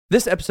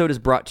This episode is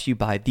brought to you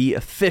by the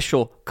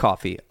official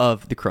coffee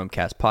of the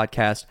Chromecast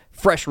podcast,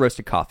 Fresh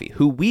Roasted Coffee,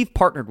 who we've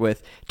partnered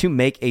with to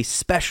make a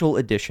special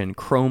edition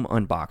Chrome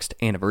Unboxed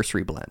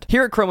anniversary blend.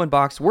 Here at Chrome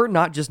Unboxed, we're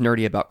not just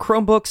nerdy about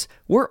Chromebooks,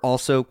 we're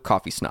also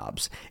coffee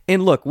snobs.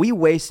 And look, we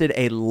wasted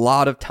a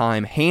lot of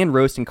time hand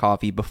roasting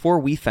coffee before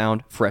we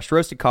found Fresh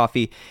Roasted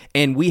Coffee,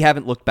 and we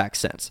haven't looked back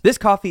since. This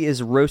coffee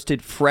is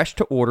roasted fresh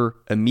to order,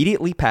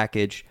 immediately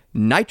packaged,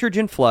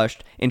 nitrogen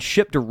flushed, and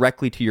shipped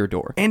directly to your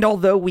door. And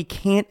although we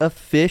can't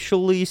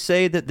officially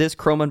say that this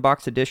Chrome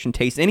Unboxed edition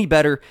tastes any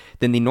better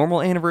than the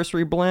normal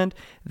anniversary blend,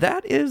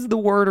 that is the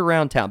word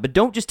around town. But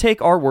don't just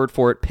take our word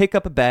for it. Pick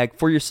up a bag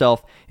for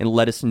yourself and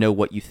let us know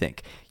what you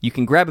think. You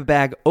can grab a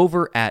bag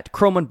over at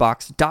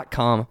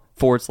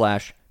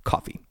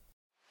chromeunboxed.com/coffee.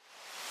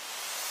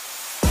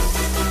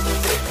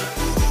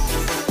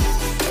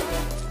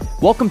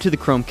 Welcome to the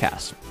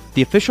Chromecast,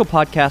 the official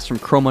podcast from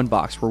Chrome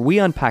Unboxed, where we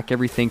unpack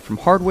everything from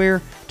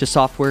hardware to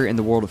software in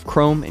the world of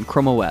Chrome and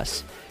Chrome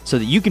OS, so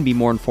that you can be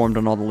more informed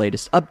on all the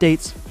latest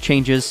updates,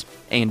 changes,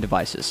 and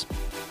devices.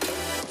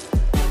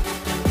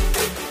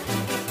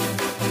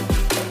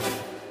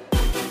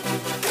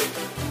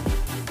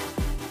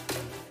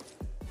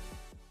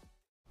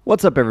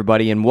 What's up,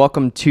 everybody, and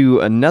welcome to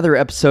another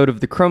episode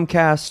of the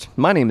Chromecast.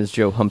 My name is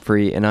Joe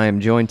Humphrey, and I am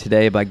joined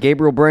today by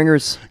Gabriel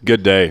Bringers.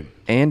 Good day.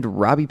 And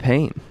Robbie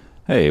Payne.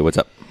 Hey, what's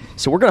up?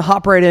 So we're going to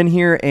hop right in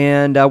here,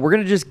 and we're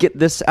going to just get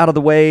this out of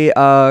the way.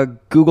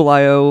 Google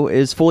I.O.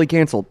 is fully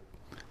canceled.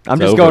 I'm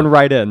just going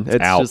right in.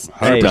 It's out. just,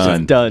 hey, it's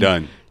just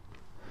done.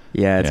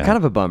 Yeah, it's kind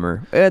of a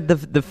bummer.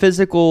 The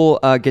physical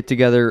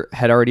get-together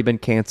had already been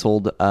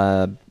canceled,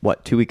 2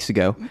 weeks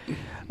ago?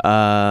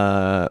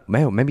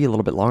 Maybe a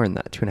little bit longer than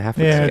that, 2.5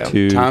 weeks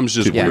ago. Time's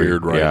just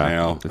weird right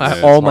now.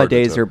 All my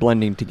days are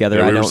blending together.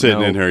 Yeah, I don't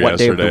know in here what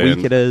day of the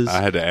week it is.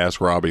 I had to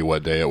ask Robbie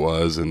what day it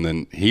was, and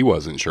then he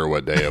wasn't sure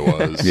what day it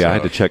was. I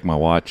had to check my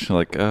watch.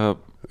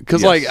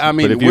 Because, but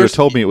if you had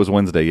told me it was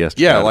Wednesday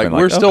yesterday,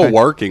 we're still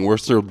working, we're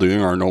still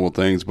doing our normal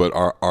things, but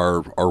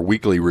our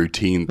weekly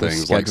routine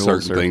things, like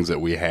certain things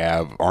that we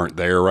have, aren't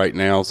there right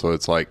now. So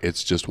it's like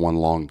it's just one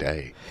long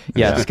day.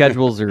 Yeah, the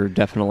schedules are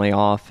definitely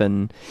off,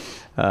 and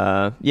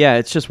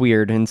it's just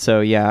weird. And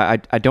so I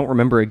don't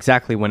remember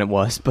exactly when it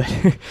was, but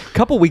a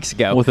couple weeks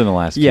ago, within the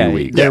last few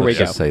weeks. There we go.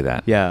 Just say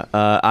that.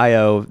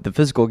 I.O. the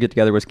physical get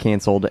together was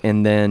canceled,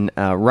 and then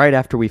right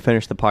after we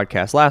finished the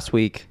podcast last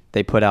week,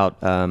 they put out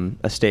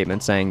a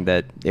statement saying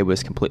that it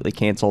was completely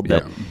canceled,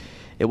 that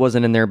it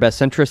wasn't in their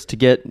best interest to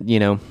get,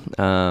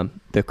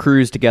 the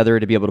crews together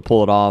to be able to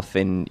pull it off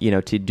and,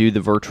 to do the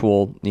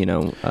virtual,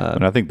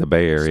 and I think the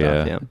Bay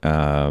Area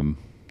stuff,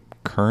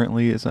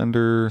 currently is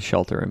under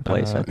shelter in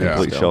place. I think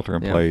complete shelter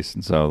in place.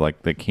 And so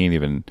they can't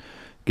even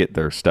get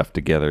their stuff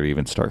together to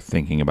even start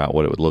thinking about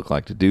what it would look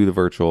like to do the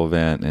virtual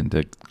event and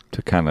to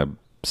kind of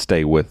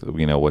stay with,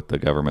 what the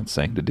government's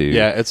saying to do.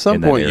 Yeah. At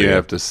some point you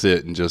have to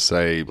sit and just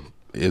say,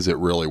 is it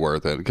really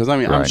worth it? Because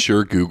I'm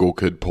sure Google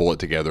could pull it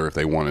together if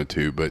they wanted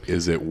to, but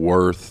is it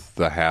worth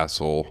the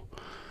hassle?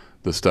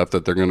 The stuff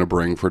that they're going to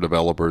bring for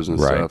developers and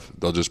stuff,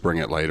 they'll just bring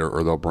it later,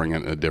 or they'll bring it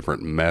in a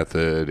different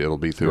method. It'll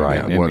be through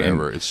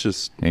whatever. It's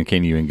just... And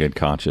can you in good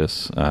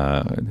conscience,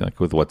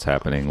 like with what's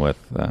happening with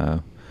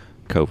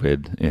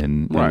COVID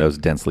in those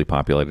densely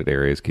populated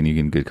areas, can you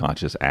in good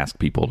conscience ask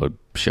people to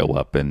show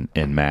up in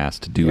mass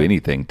to do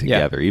anything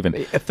together? Even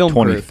a film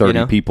 20, crew,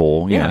 30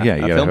 people. You got to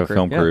have a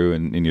film crew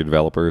and your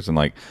developers, and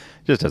it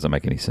just doesn't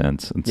make any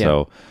sense. And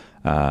so...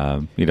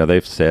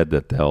 they've said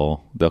that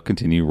they'll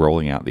continue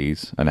rolling out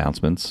these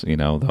announcements.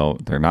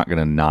 They're not going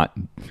to not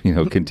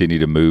continue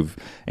to move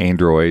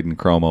Android and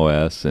Chrome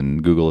OS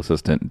and Google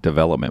Assistant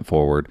development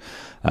forward.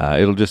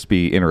 It'll just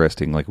be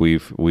interesting. Like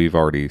we've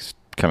already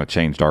kind of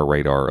changed our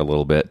radar a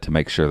little bit to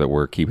make sure that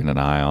we're keeping an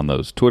eye on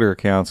those Twitter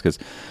accounts, because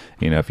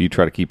if you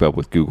try to keep up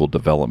with Google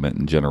development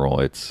in general,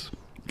 it's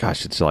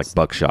like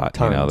buckshot.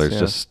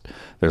 Tons,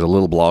 there's a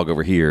little blog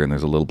over here and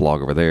there's a little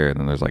blog over there, and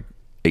then there's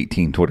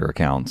 18 Twitter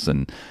accounts,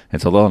 and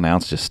so they'll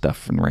announce just stuff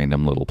from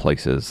random little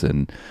places,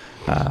 and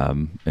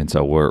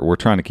so we're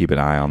trying to keep an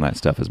eye on that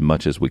stuff as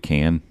much as we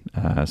can,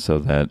 so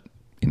that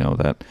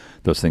that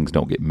those things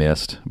don't get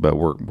missed. But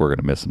we're going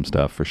to miss some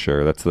stuff for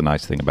sure. That's the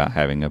nice thing about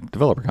having a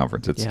developer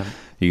conference. It's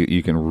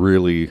you can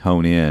really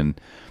hone in.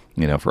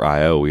 For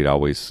I.O. we'd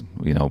always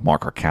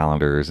mark our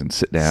calendars and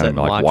sit down and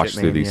watch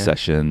through these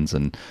sessions,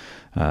 and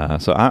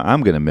so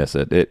I'm going to miss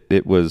it.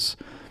 It was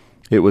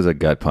a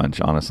gut punch,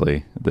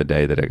 honestly, the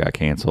day that it got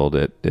canceled.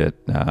 It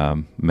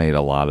made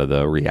a lot of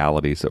the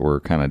realities that we're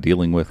kind of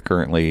dealing with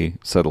currently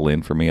settle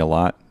in for me a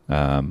lot,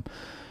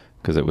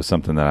 because it was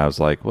something that I was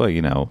like, well,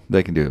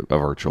 they can do a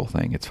virtual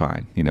thing. It's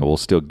fine. We'll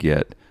still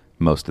get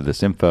most of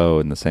this info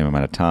in the same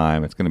amount of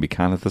time. It's going to be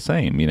kind of the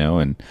same,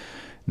 and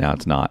now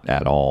it's not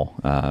at all.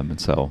 And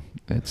so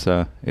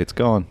it's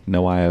gone.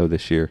 No I.O.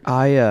 this year.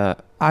 I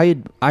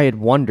had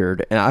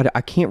wondered, and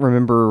I can't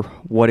remember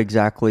what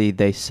exactly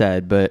they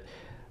said, but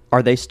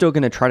are they still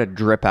going to try to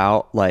drip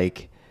out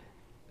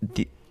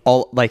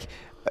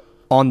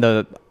on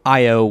the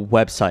IO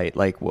website.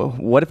 Like,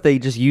 what if they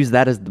just use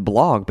that as the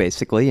blog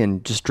basically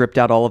and just stripped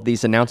out all of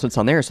these announcements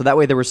on there? So that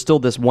way there was still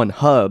this one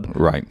hub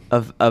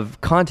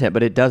of content,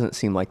 but it doesn't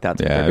seem like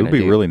that's what they're it would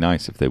be really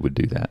nice if they would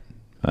do that.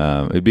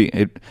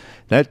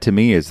 That to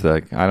me is I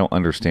don't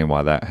understand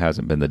why that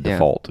hasn't been the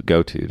default to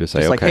go to say,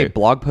 just like, hey,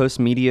 blog post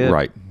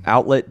media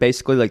outlet,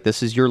 basically, like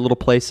this is your little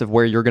place of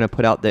where you're going to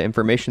put out the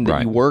information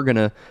that you were going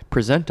to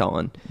present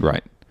on.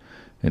 Right.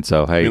 And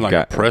so, hey, like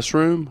a press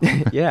room?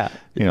 Yeah.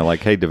 Like,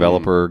 hey,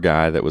 developer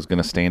guy that was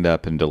going to stand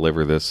up and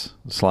deliver this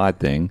slide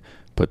thing,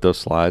 put those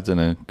slides in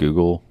a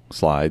Google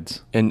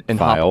Slides and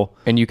file,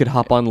 and you could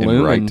hop on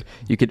Loom, and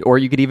you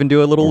could even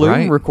do a little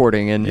Loom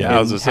recording and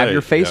have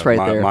your face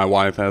there. My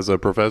wife has a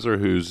professor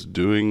who's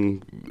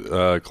doing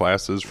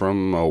classes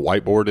from a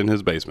whiteboard in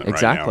his basement.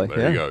 Exactly. Right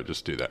now. There you go.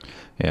 Just do that.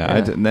 Yeah.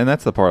 And then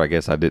that's the part I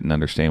guess I didn't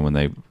understand when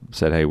they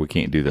said, "Hey, we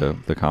can't do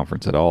the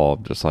conference at all."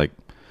 Just like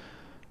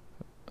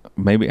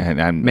maybe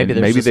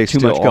there's too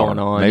much going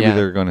on. Maybe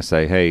they're going to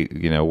say, "Hey,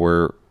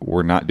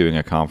 we're not doing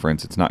a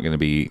conference. It's not going to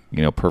be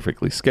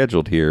perfectly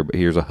scheduled here, but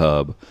here's a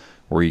hub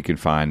where you can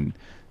find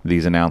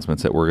these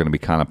announcements that we're going to be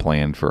kind of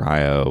planned for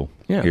I/O.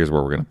 Yeah. Here's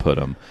where we're going to put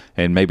them."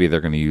 And maybe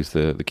they're going to use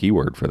the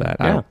keyword for that.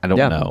 Yeah. I don't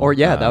know. Or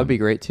that would be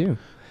great too.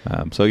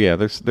 So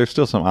there's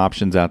still some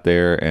options out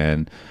there,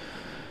 and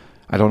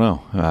I don't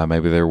know.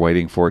 Maybe they're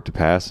waiting for it to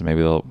pass, and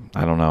maybe they'll.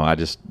 I don't know.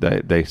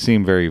 They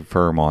seem very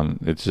firm on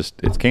it's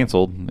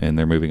canceled, and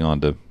they're moving on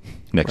to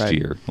next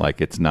year.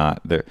 Like it's not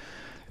there.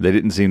 They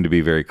didn't seem to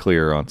be very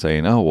clear on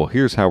saying, "Oh, well,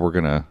 here's how we're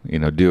gonna,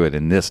 do it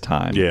in this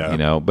time."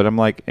 Yeah. But I'm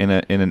like, in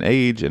an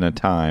age, in a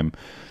time,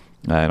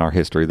 in our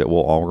history that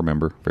we'll all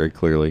remember very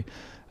clearly,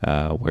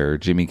 where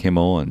Jimmy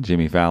Kimmel and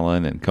Jimmy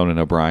Fallon and Conan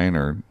O'Brien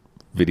are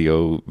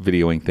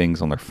videoing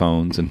things on their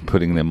phones and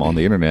putting them on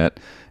the internet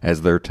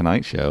as their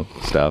Tonight Show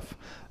stuff.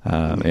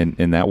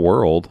 In that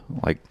world,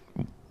 like,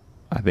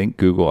 I think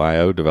Google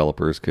I/O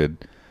developers could,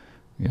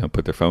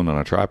 put their phone on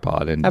a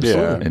tripod and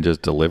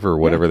just deliver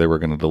whatever they were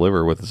going to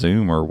deliver with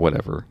Zoom or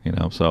whatever,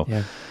 So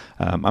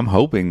I'm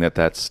hoping that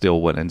that's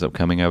still what ends up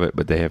coming of it,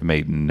 but they have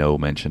made no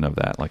mention of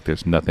that. Like,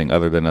 there's nothing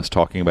other than us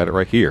talking about it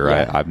right here.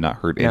 Yeah. I've not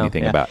heard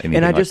anything about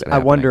anything. And I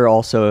wonder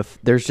also if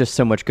there's just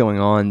so much going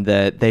on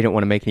that they don't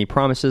want to make any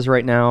promises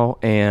right now.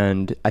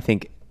 And I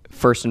think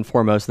first and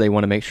foremost, they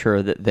want to make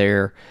sure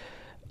that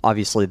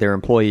obviously their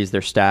employees,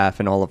 their staff,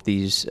 and all of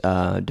these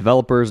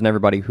developers and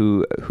everybody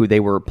who they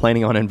were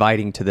planning on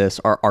inviting to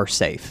this are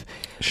safe.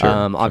 Sure.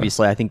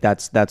 Obviously, I think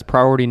that's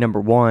priority number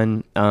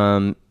one.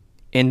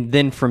 And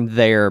then from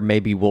there,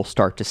 maybe we'll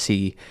start to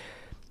see,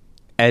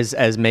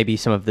 as maybe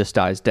some of this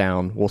dies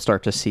down, we'll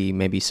start to see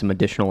maybe some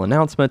additional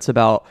announcements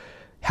about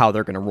how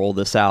they're going to roll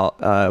this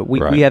out.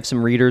 We have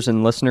some readers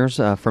and listeners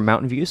from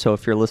Mountain View, so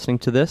if you're listening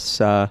to this,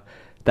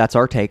 that's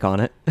our take on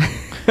it.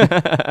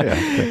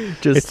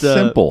 It's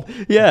simple.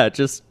 Yeah,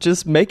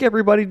 just make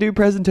everybody do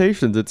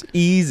presentations. It's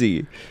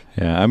easy.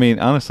 Yeah, I mean,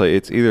 honestly,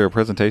 it's either a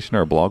presentation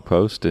or a blog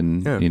post,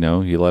 and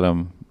you let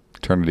them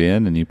turn it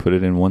in and you put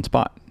it in one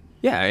spot.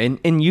 Yeah,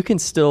 and you can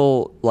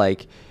still,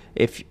 like,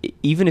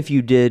 even if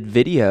you did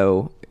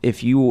video,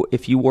 if you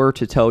were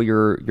to tell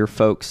your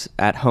folks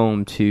at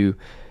home to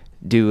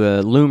do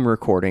a Loom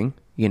recording,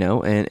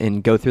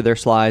 and go through their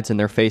slides and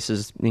their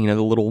faces, the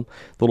little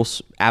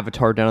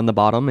avatar down on the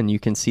bottom, and you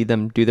can see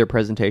them do their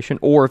presentation.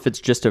 Or if it's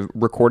just a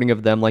recording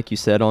of them, like you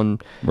said, on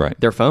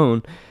their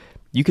phone,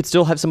 you could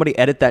still have somebody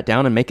edit that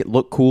down and make it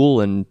look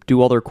cool and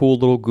do all their cool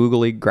little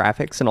googly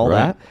graphics and all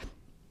that.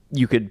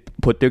 You could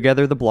put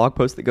together the blog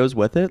post that goes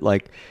with it.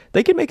 Like,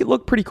 they can make it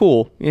look pretty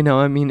cool.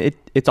 I mean,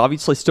 it's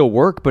obviously still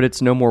work, but it's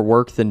no more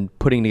work than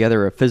putting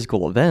together a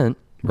physical event.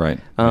 Right.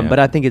 But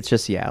I think it's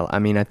just,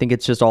 I think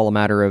it's just all a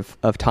matter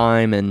of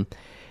time and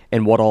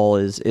what all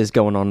is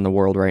going on in the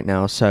world right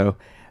now. So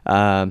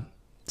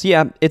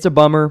it's a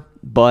bummer,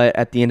 but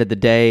at the end of the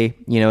day,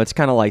 it's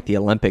kind of like the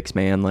Olympics,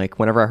 man. Like,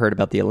 whenever I heard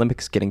about the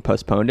Olympics getting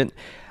postponed, and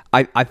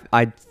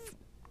I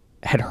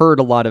had heard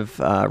a lot of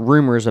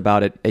rumors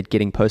about it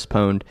getting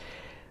postponed,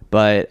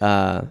 but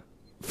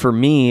for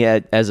me,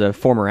 as a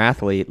former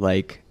athlete,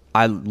 like,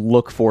 I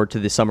look forward to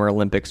the Summer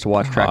Olympics to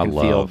watch track and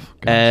field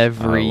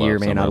every year,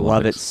 man. I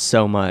love it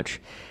so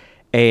much.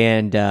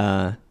 And,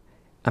 I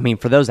mean,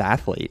 for those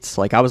athletes,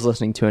 like, I was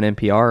listening to an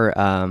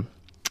NPR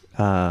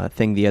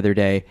thing the other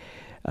day,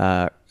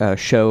 a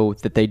show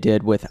that they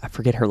did with, I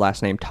forget her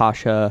last name,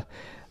 Tasha.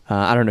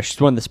 I don't know. She's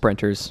one of the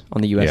sprinters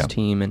on the U.S.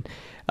 team.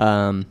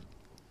 And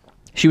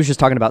she was just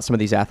talking about some of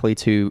these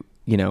athletes who,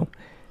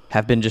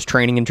 have been just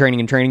training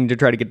to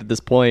try to get to this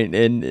point,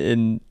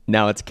 and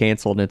now it's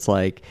canceled. And it's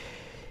like,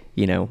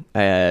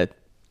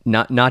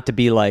 not to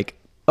be like,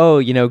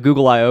 oh,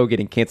 Google I/O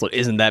getting canceled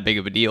isn't that big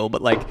of a deal,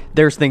 but, like,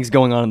 there's things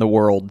going on in the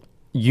world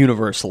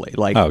universally.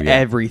 Like,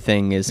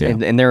 everything is,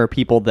 and there are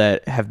people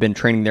that have been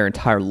training their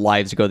entire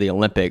lives to go to the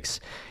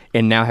Olympics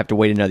and now have to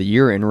wait another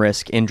year and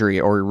risk injury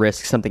or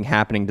risk something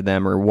happening to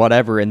them or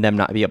whatever, and them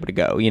not be able to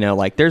go.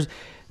 Like, there's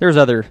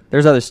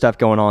other stuff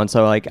going on.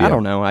 So, like, I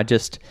don't know. I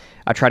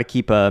try to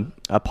keep a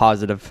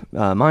positive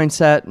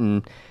mindset,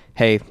 and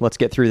hey, let's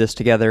get through this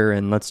together,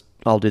 and let's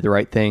I'll do the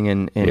right thing,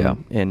 and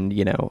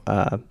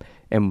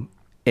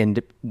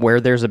and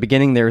where there's a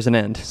beginning, there's an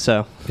end.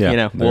 So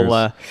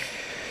we'll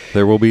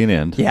there will be an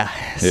end. Yeah,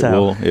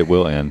 it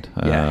will end.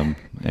 Yeah.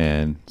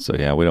 And so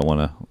we don't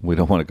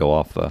want to go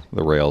off the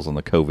rails on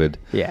the COVID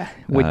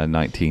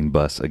 19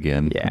 bus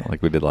again,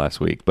 like we did last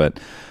week. But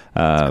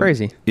it's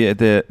crazy. Yeah,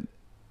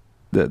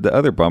 the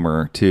other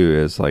bummer too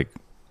is like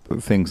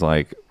things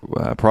like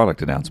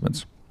product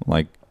announcements,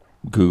 like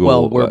Google.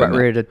 Well, we're about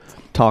ready to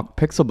talk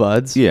Pixel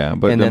Buds. Yeah,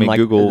 but and I then mean, like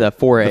Google, the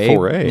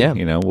 4A.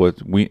 You know,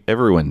 what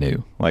everyone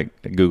knew. Like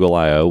Google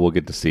I/O, we'll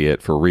get to see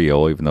it for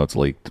real, even though it's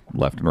leaked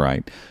left and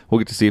right. We'll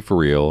get to see it for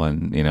real,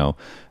 and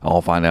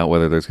I'll find out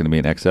whether there's going to be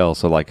an XL.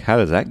 So, like, how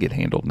does that get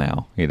handled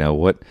now?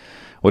 What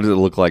does it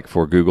look like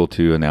for Google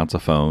to announce a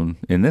phone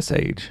in this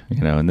age?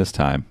 In this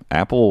time,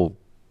 Apple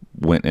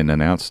went and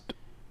announced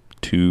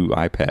 2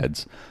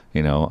 iPads.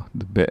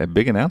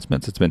 Big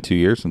announcements. It's been 2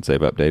 years since they've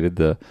updated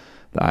the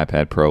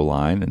iPad Pro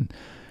line, and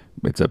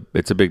it's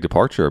a big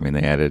departure. I mean,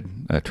 they added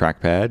a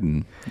trackpad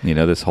and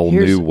this whole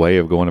new way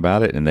of going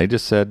about it, and they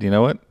just said, you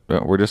know what,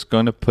 we're just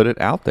going to put it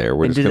out there.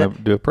 We're just going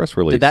to do a press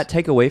release. Did that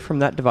take away from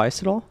that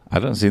device at all? I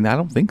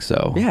don't think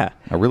so. Yeah,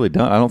 I really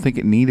don't. I don't think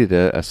it needed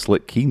a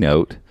slick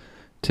keynote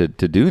to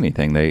do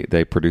anything.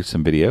 They produced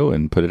some video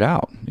and put it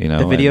out.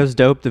 The video's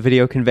dope. The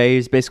video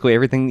conveys basically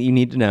everything that you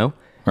need to know.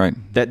 Right.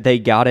 That they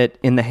got it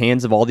in the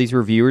hands of all these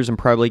reviewers and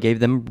probably gave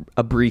them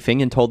a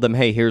briefing and told them,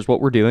 hey, here's what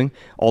we're doing.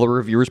 All the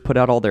reviewers put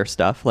out all their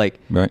stuff. Like,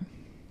 right.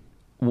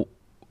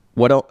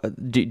 What else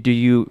do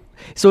you?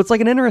 So it's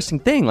like an interesting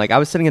thing. Like, I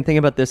was sitting and thinking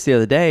about this the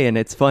other day, and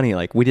it's funny.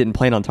 Like, we didn't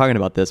plan on talking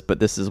about this,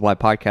 but this is why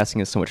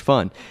podcasting is so much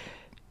fun.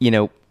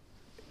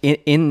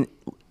 In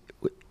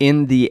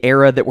the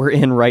era that we're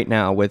in right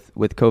now with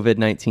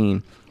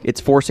COVID-19,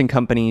 it's forcing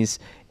companies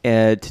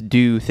to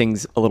do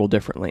things a little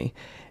differently,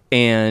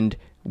 and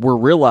we're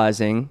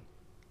realizing,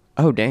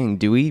 oh dang,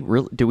 do we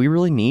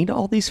really need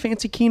all these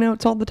fancy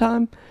keynotes all the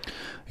time?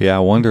 Yeah, I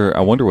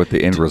wonder what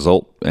the end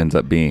result ends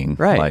up being.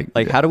 Right.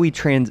 Like how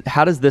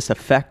does this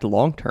affect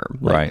long term?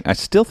 Right. I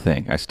still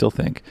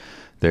think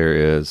there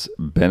is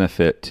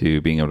benefit to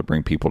being able to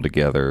bring people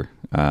together,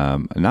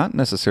 not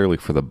necessarily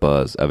for the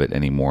buzz of it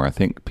anymore. I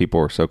think people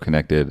are so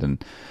connected,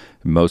 and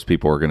most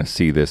people are going to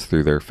see this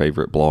through their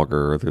favorite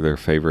blogger or through their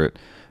favorite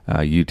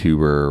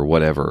YouTuber or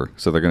whatever.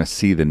 So they're going to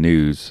see the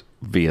news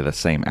via the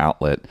same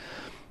outlet.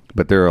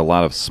 But there are a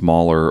lot of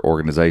smaller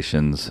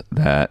organizations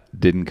that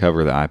didn't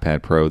cover the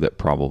iPad Pro that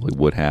probably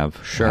would have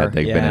had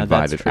they been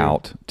invited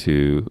out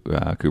to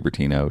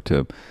Cupertino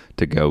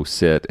to go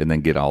sit and then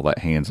get all that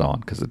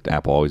hands-on, because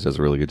Apple always does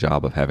a really good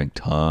job of having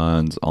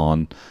tons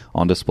on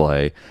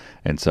display.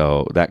 And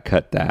so that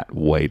cut that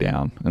way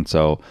down. And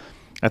so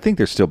I think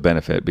there's still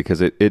benefit, because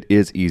it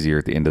is easier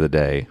at the end of the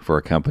day for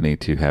a company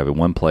to have in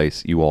one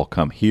place, you all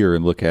come here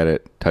and look at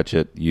it, touch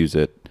it, use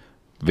it,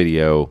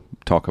 video,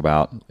 talk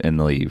about, and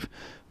leave,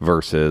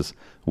 versus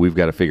we've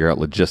got to figure out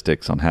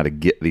logistics on how to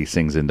get these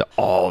things into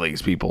all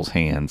these people's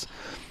hands.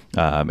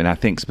 And I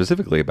think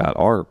specifically about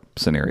our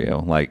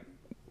scenario, like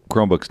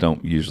Chromebooks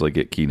don't usually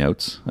get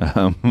keynotes.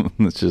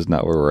 That's just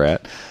not where we're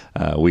at.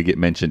 We get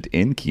mentioned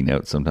in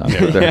keynotes sometimes.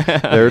 But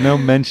there are no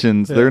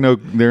mentions. There are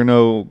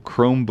no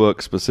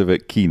Chromebook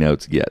specific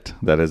keynotes yet.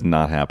 That has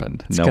not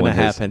happened. It's going to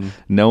happen.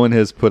 No one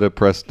has put a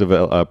press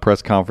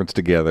conference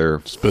together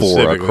for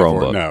a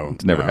Chromebook.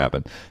 It's never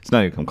happened. It's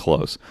not even come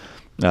close.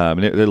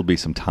 And it'll be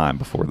some time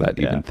before that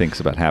even thinks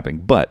about happening.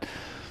 But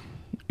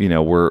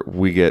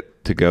we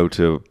get to go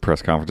to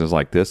press conferences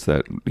like this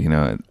that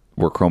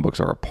where Chromebooks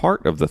are a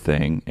part of the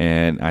thing,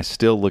 and I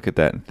still look at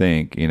that and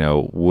think,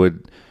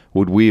 would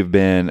we have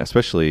been,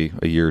 especially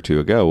a year or two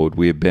ago, would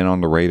we have been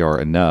on the radar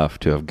enough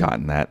to have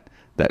gotten that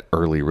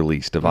early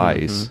release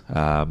device?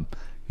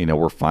 Mm-hmm.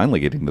 We're finally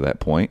getting to that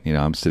point.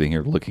 I'm sitting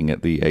here looking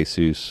at the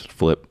Asus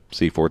Flip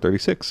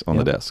C436 on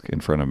the desk in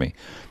front of me.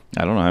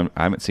 I don't know.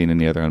 I haven't seen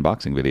any other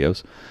unboxing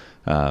videos.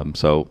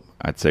 So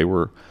I'd say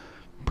we're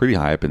pretty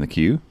high up in the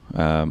queue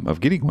of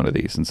getting one of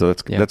these. And so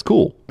that's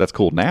cool. That's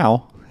cool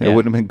now. It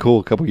wouldn't have been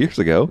cool a couple years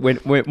ago. When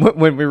we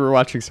were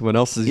watching someone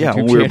else's YouTube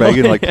when we were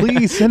begging, like,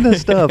 please send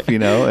us stuff,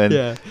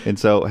 And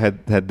so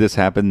had this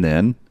happened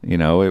then,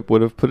 it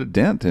would have put a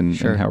dent in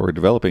how we're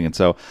developing. And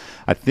so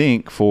I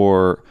think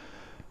for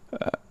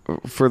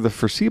the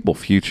foreseeable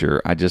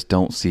future, I just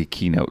don't see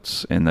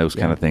keynotes and those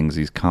kind of things,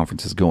 these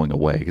conferences going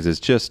away, because it's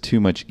just too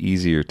much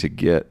easier to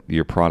get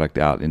your product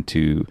out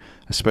into,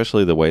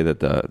 especially the way that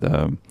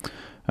the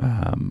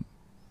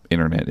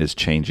internet is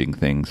changing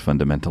things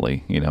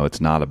fundamentally. It's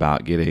not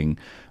about getting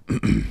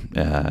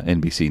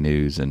NBC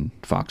News and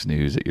Fox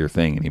News at your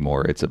thing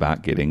anymore. It's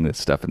about getting this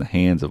stuff in the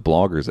hands of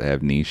bloggers that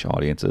have niche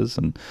audiences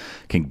and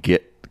can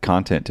get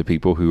content to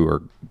people who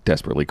are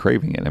desperately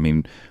craving it. I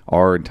mean,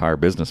 our entire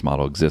business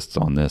model exists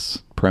on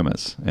this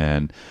premise.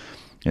 And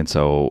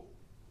so,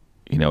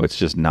 it's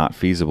just not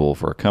feasible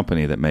for a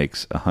company that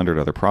makes 100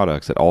 other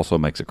products that also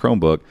makes a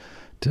Chromebook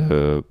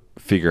to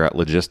figure out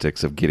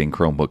logistics of getting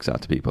Chromebooks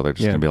out to people. They're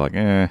just going to be like,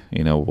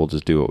 we'll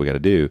just do what we got to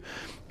do.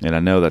 And I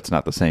know that's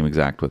not the same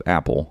exact with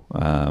Apple.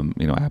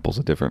 Apple's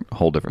a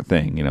whole different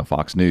thing.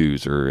 Fox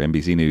News or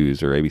NBC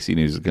News or ABC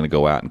News is going to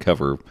go out and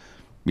cover,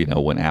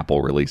 when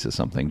Apple releases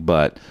something.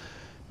 But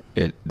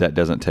that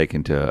doesn't take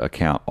into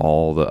account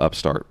all the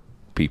upstart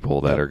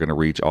people that are going to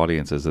reach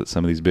audiences that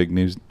some of these big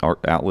news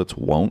outlets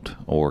won't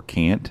or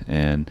can't.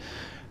 And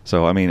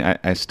so, I mean,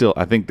 I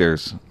think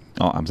there's,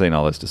 I'm saying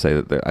all this to say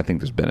that I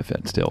think there's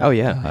benefit still. Oh,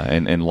 yeah.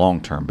 And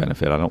long-term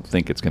benefit. I don't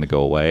think it's going to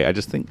go away. I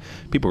just think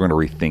people are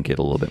going to rethink it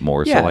a little bit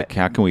more. Yeah. So, like,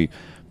 how can we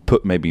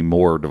put maybe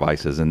more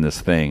devices in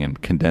this thing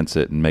and condense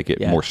it and make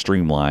it more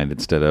streamlined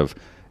instead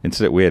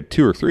we had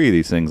 2 or 3 of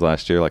these things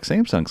last year. Like,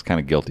 Samsung's kind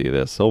of guilty of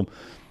this. So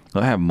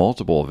they'll have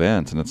multiple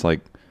events, and it's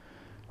like,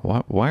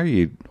 why are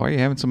you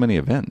having so many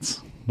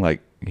events?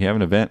 Like, you have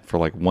an event for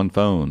like one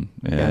phone,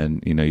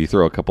 and you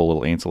throw a couple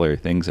little ancillary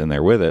things in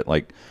there with it.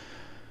 Like,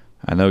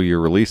 I know your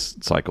release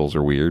cycles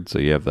are weird, so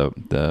you have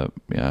the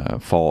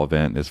fall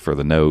event is for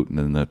the Note, and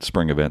then the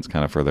spring event's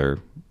kind of for their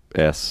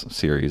S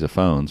series of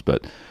phones.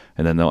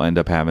 And then they'll end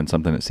up having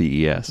something at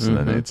CES, and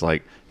then it's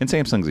like, and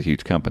Samsung's a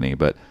huge company,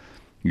 but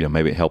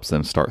maybe it helps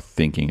them start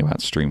thinking about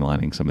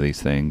streamlining some of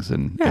these things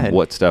and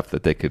what stuff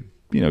that they could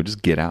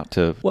just get out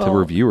to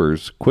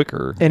reviewers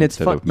quicker. And it's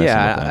fun.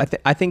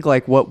 I think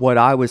like what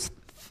I was,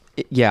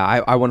 I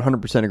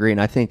 100% agree.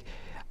 And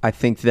I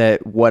think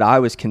that what I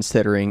was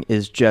considering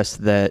is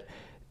just that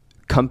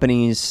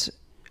companies,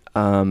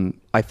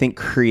 I think,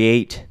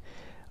 create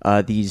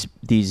these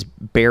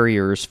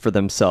barriers for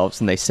themselves,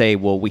 and they say,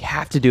 well, we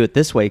have to do it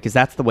this way because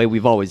that's the way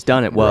we've always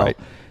done it. Well,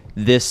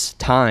 this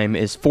time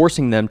is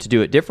forcing them to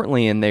do it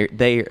differently, and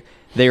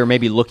they are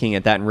maybe looking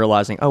at that and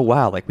realizing, oh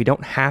wow, like we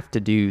don't have to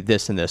do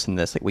this and this and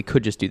this. Like we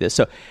could just do this.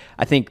 So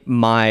I think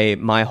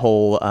my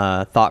whole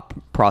thought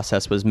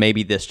process was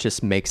maybe this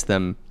just makes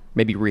them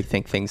maybe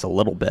rethink things a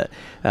little bit,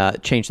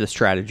 change the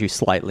strategy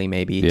slightly,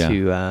 maybe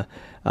to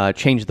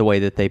change the way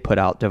that they put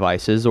out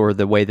devices or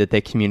the way that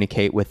they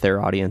communicate with their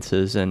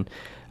audiences and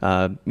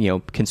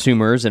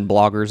consumers and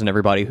bloggers and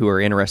everybody who are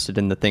interested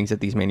in the things that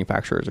these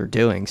manufacturers are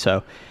doing.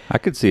 So I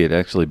could see it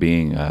actually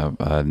being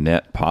a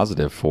net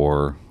positive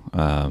for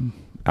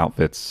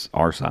outfits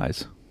our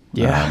size.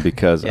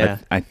 Because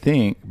I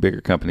think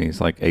bigger companies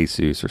like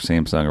Asus or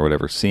Samsung or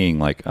whatever seeing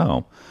like,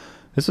 oh,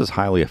 this is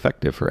highly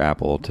effective for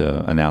Apple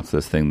to announce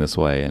this thing this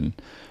way, and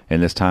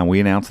this time we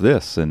announced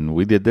this and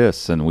we did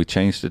this and we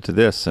changed it to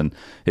this, and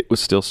it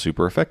was still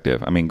super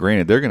effective. I mean,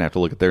 granted, they're going to have to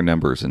look at their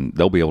numbers and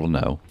they'll be able to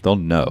know. They'll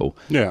know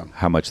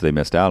how much they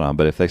missed out on.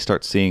 But if they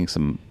start seeing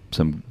some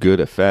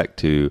good effect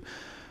to,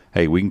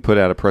 hey, we can put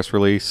out a press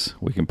release,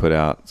 we can put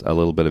out a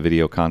little bit of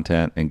video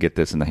content and get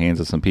this in the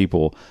hands of some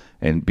people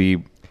and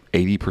be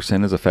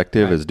 80% as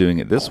effective as doing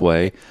it this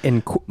way.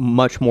 And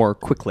much more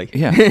quickly.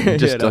 Yeah,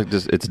 just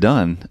it's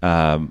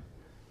done.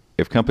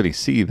 If companies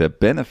see the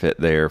benefit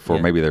there for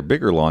maybe their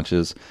bigger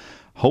launches,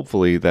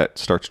 hopefully that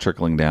starts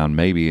trickling down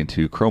maybe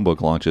into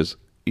Chromebook launches.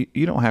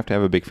 You don't have to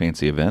have a big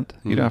fancy event.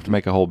 You don't have to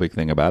make a whole big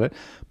thing about it,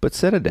 but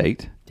set a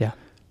date. Yeah.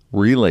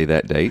 Relay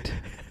that date.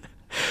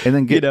 And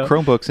then get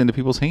Chromebooks into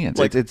people's hands.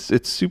 Like,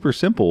 it's super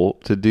simple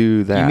to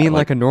do that. You mean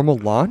like a normal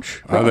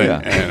launch?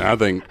 I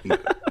think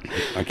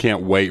I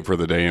can't wait for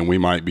the day, and we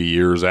might be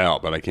years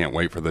out, but I can't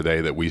wait for the day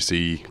that we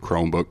see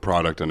Chromebook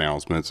product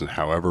announcements, and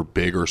however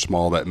big or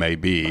small that may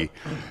be,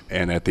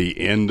 and at the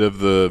end of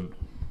the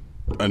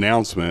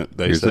announcement,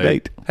 they say, the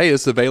date. Hey,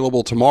 it's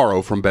available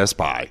tomorrow from Best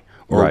Buy.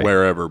 Or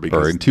wherever,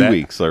 because or in 2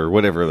 weeks or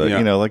whatever.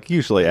 Like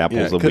usually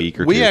Apple's a week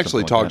or two. We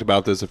actually talked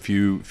about this a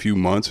few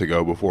months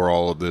ago before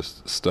all of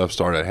this stuff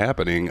started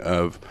happening.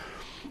 Of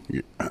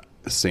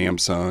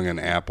Samsung and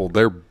Apple,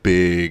 their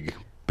big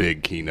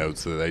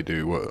keynotes that they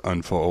do.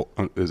 Unpacked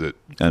to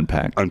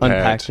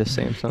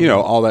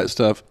Samsung? All that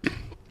stuff.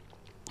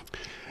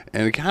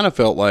 And it kind of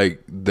felt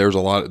like there's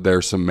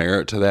some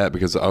merit to that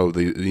because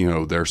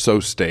they're so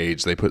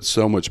staged, they put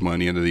so much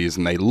money into these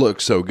and they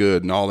look so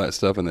good and all that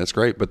stuff, and that's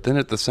great. But then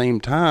at the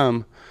same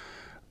time,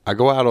 I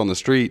go out on the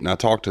street and I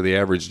talk to the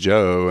average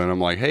Joe and I'm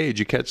like, hey, did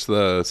you catch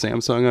the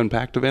Samsung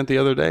Unpacked event the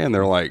other day? And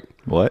they're like,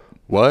 what?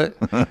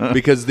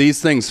 Because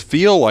these things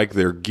feel like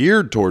they're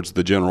geared towards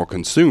the general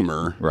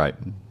consumer. Right.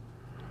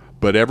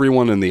 But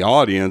everyone in the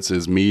audience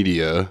is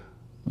media.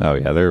 Oh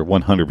yeah, they're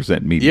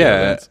 100% media.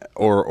 Yeah, events.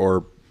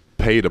 or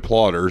paid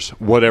applauders,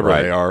 whatever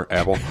they are,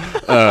 Apple.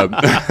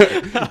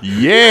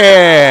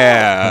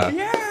 Yeah.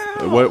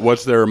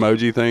 What's their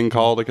emoji thing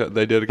called?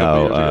 They did a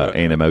couple years ago.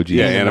 Animojis.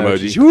 Yeah,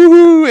 Animojis.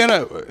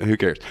 Woo-hoo, who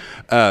cares?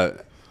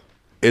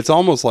 It's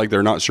almost like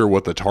they're not sure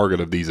what the target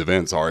of these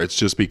events are. It's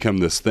just become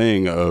this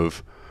thing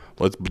of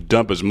let's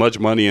dump as much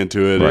money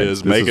into it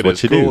as make it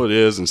as cool it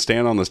is, and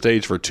stand on the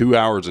stage for 2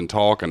 hours and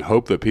talk and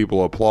hope that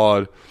people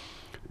applaud.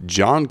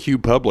 John Q.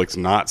 Public's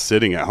not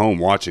sitting at home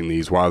watching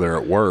these while they're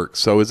at work.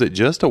 So is it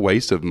just a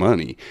waste of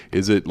money?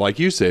 Is it, like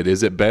you said,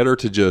 is it better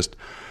to just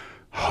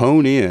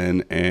hone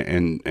in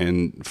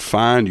and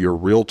find your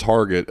real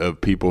target of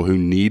people who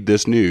need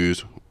this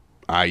news,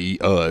 i.e.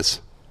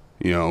 us,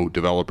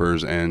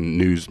 developers and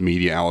news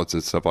media outlets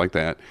and stuff like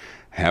that,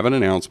 have an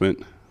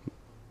announcement,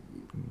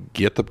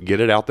 get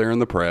it out there in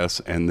the press,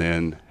 and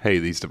then, hey,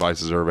 these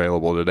devices are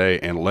available today,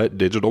 and let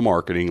digital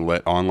marketing,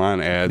 let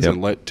online ads,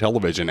 and let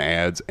television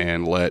ads,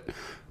 and let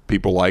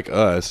people like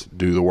us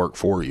do the work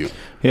for you.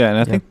 Yeah, and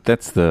I think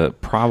that's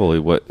probably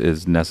what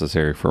is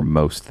necessary for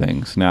most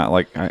things. Now,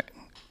 like, I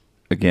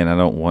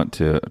don't want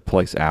to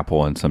place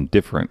Apple in some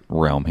different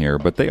realm here,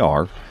 but they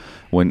are.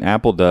 When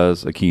Apple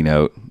does a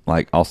keynote,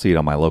 like, I'll see it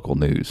on my local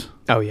news.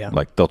 Oh, yeah.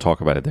 Like, they'll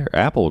talk about it there.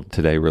 Apple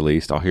today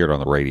released, I'll hear it on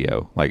the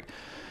radio. Like,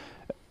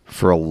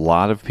 for a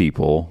lot of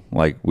people,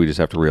 like, we just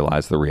have to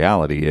realize the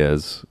reality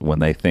is when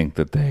they think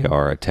that they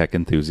are a tech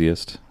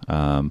enthusiast,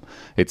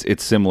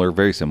 it's similar,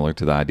 very similar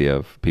to the idea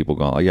of people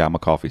going, oh, yeah, I'm a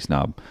coffee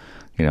snob.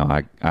 You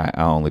know, I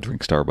only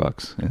drink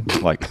Starbucks.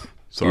 And like,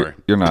 sorry.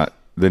 You're not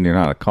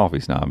a coffee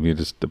snob. You're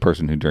just a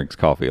person who drinks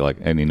coffee like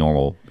any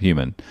normal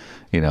human.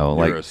 You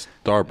know, you're a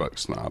Starbucks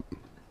snob.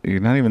 You're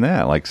not even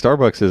that. Like,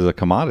 Starbucks is a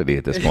commodity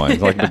at this point.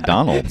 It's like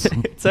McDonald's.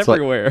 It's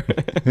everywhere.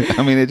 Like,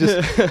 I mean,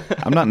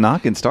 I'm not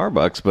knocking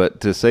Starbucks, but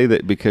to say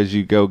that because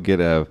you go get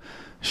a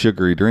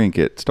sugary drink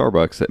at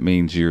Starbucks, that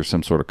means you're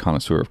some sort of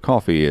connoisseur of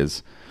coffee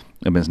is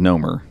a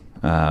misnomer.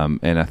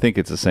 And I think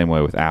it's the same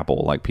way with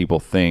Apple. Like, people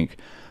think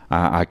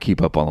I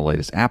keep up on the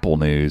latest Apple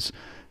news,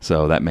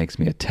 so that makes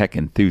me a tech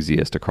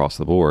enthusiast across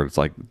the board. It's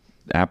like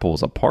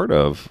Apple's a part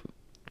of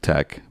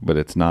tech, but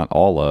it's not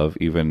all of,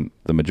 even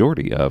the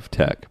majority of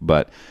tech,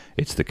 but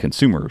it's the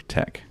consumer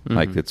tech.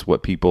 Like, it's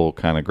what people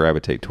kind of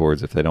gravitate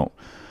towards if they don't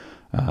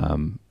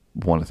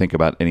want to think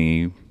about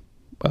any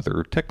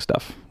other tech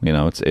stuff. You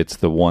know, it's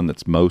the one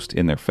that's most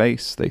in their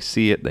face. They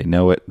see it, they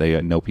know it, they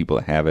know people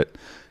that have it,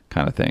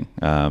 kind of thing.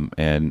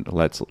 And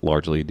that's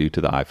largely due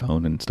to the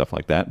iPhone and stuff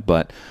like that.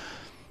 But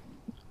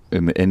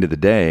in the end of the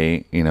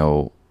day, you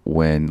know,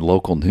 when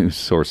local news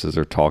sources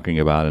are talking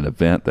about an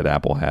event that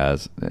Apple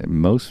has,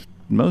 most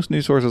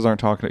news sources aren't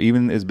talking,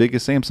 even as big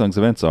as Samsung's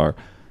events are,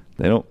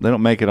 they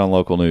don't make it on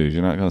local news.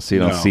 You're not going to see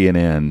it on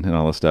CNN and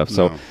all this stuff.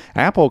 So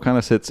Apple kind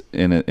of sits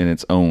in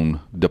its own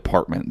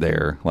department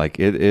there. Like,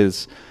 it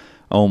is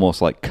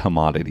almost like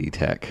commodity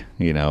tech,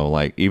 you know,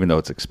 like, even though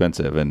it's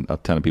expensive and a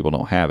ton of people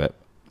don't have it,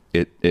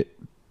 it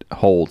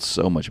holds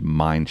so much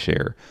mind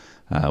share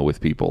with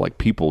people. Like,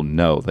 people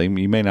know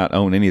you may not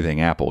own anything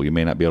Apple. You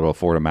may not be able to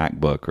afford a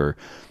MacBook or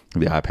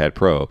the iPad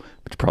Pro,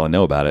 but you probably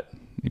know about it.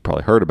 You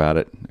probably heard about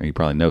it, or you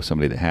probably know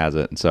somebody that has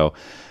it. And so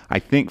I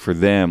think for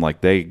them,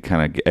 like, they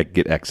kind of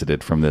get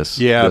exited from this.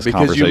 Yeah, this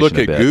because you look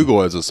at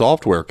Google as a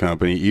software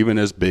company, even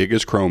as big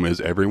as Chrome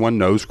is, everyone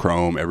knows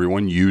Chrome,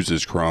 everyone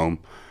uses Chrome.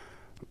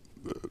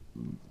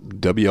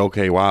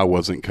 WLKY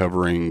wasn't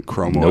covering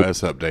Chrome OS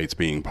updates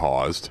being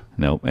paused.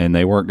 Nope, and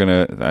they weren't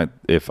going to,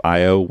 if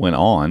I/O went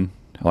on,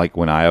 like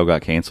when I/O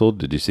got canceled,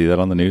 did you see that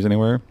on the news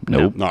anywhere?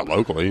 Nope. Not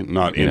locally,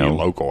 not any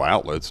local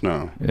outlets,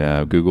 no.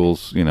 Yeah,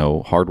 Google's,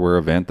 hardware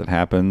event that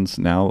happens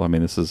now. I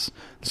mean, this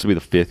will be the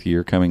 5th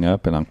year coming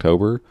up in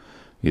October.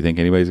 You think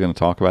anybody's going to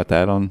talk about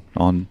that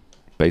on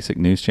basic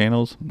news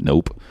channels?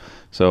 Nope.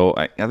 So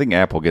I think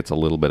Apple gets a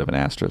little bit of an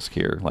asterisk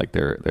here. Like,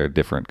 they're a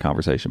different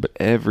conversation. But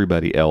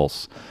everybody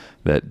else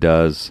that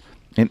does...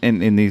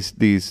 And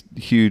these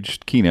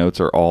huge keynotes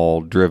are all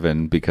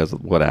driven because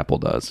of what Apple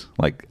does.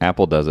 Like,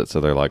 Apple does it,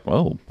 so they're like,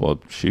 oh, well,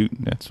 shoot,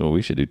 that's what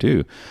we should do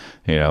too.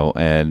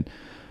 And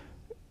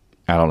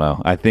I don't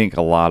know. I think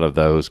a lot of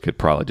those could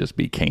probably just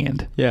be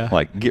canned. Yeah.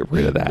 Like, get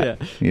rid of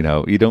that.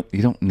 Yeah. You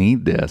don't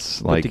need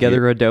this. Put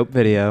together a dope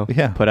video.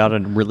 Yeah. Put out a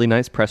really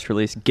nice press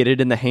release. Get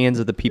it in the hands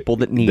of the people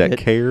that need it. That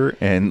care,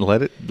 and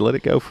let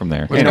it go from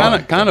there.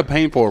 It's kind of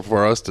painful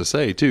for us to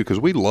say too, because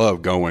we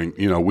love going.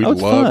 We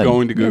love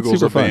going to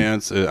Google's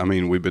events. I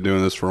mean, we've been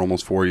doing this for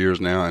almost 4 years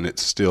now, and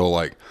it's still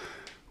like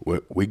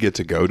we get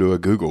to go to a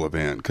Google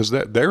event because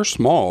they're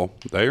small.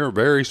 They are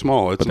very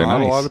small. It's not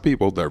nice. A lot of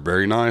people. They're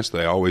very nice.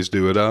 They always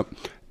do it up.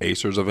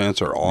 Acer's events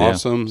are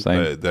awesome.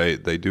 Yeah,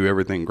 they do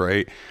everything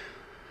great.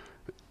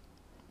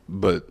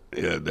 But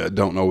I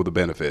don't know the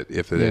benefit,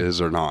 if it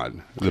is or not.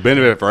 The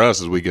benefit for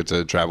us is we get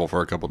to travel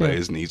for a couple of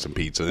days and eat some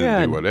pizza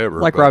and do whatever.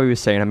 Like Robbie was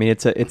saying, I mean,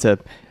 it's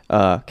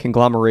a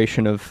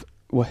conglomeration of...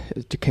 What,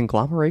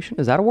 conglomeration?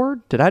 Is that a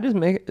word? Did I just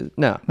make it?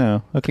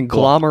 No. A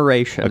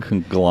conglomeration. A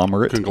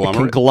conglomerate. A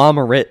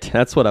conglomerate.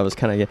 That's what I was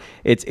kind of...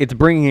 It's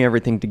bringing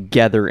everything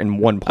together in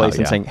one place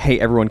and saying, hey,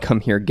 everyone come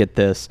here, get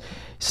this.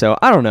 So,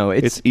 I don't know.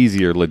 It's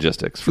easier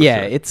logistics, for sure.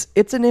 Yeah,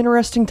 it's an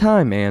interesting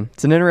time, man.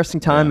 It's an interesting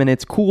time, and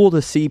it's cool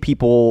to see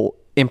people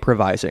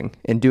improvising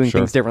and doing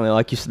things differently.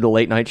 Like you said, the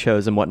late night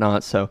shows and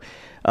whatnot. So...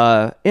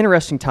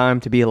 interesting time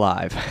to be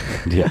alive.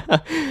 Yeah.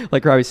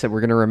 Like Robbie said,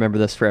 we're going to remember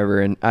this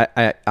forever. And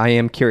I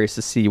am curious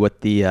to see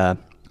what the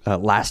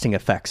lasting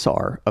effects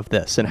are of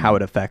this and how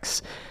it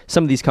affects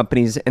some of these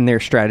companies and their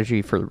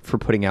strategy for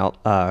putting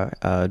out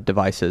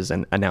devices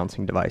and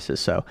announcing devices.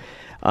 So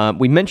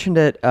we mentioned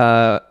it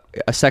a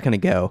second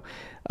ago.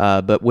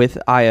 But with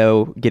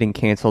I/O getting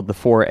canceled, the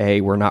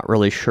 4A, we're not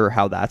really sure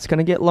how that's going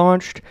to get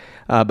launched.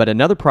 But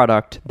another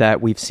product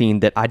that we've seen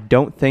that I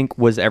don't think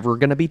was ever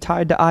going to be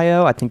tied to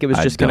I/O, I think it was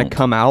just going to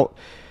come out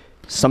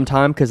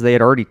sometime because they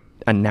had already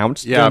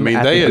announced Yeah, I them mean,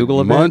 at they the had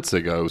Google event. months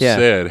ago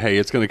said, hey,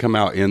 it's going to come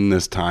out in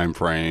this time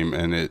frame,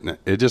 and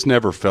it just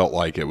never felt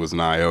like it was an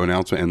I/O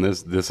announcement, and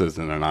this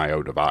isn't an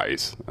I/O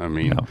device. I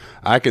mean,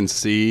 I can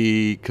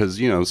see, because,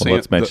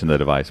 let's mention the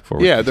device before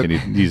we continue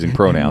using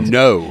pronouns.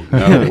 No,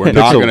 we're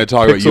not going to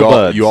talk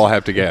about you all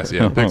have to guess.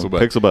 Yeah, Pixel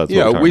Buds. Pixel Buds.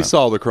 We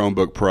saw the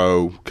Chromebook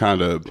Pro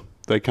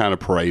they kind of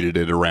paraded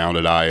it around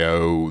at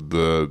I/O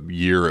the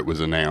year it was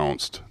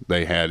announced.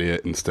 They had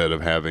it instead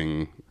of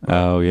having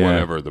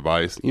whatever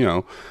device.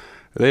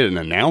 They didn't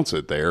announce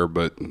it there,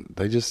 but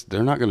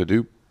they're not going to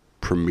do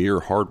premier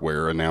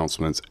hardware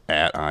announcements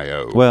at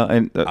I/O. Well,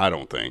 and I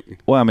don't think.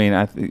 Well, I mean,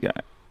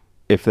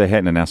 if they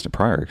hadn't announced it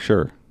prior,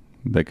 sure,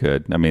 they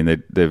could. I mean, they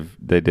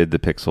did the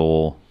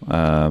Pixel.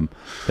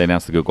 They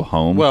announced the Google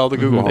Home. Well, the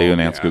Google Home. They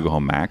announced Google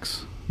Home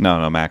Max.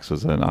 No, Max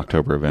was an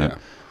October event.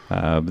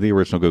 The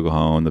original Google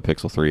Home, the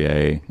Pixel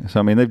 3a. So,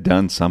 I mean, they've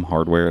done some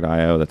hardware at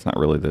I/O. That's not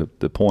really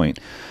the point.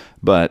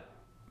 But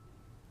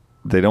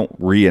they don't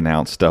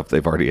re-announce stuff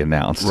they've already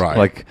announced. Right.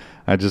 Like,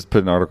 I just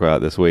put an article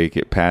out this week.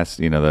 It passed,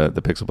 the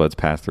Pixel Buds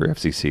passed through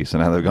FCC. So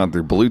now they've gone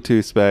through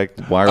Bluetooth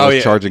spec,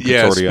 wireless charging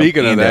consortium,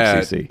 speaking of and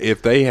that, FCC.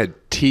 if they had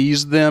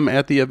teased them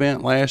at the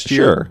event last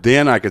year,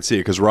 then I could see it,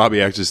 because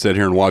Robbie actually sat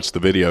here and watched the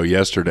video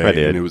yesterday. I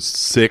did. And it was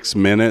 6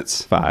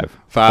 minutes. Five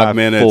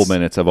minutes. Full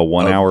minutes of a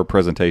 1 hour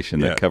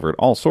presentation that covered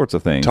all sorts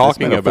of things.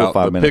 Talking about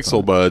the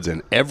Pixel Buds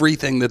and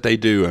everything that they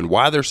do and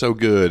why they're so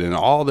good and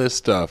all this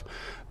stuff.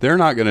 They're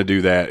not going to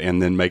do that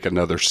and then make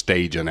another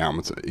stage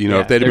announcement.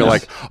 If they'd be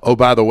like, oh,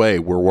 by the way,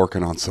 we're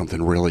working on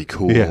something really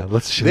cool. Yeah,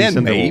 let's show you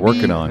something we're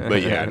working on.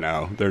 But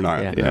no, they're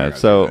not. Yeah,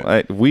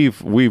 so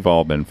we've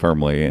all been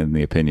firmly in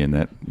the opinion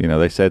that,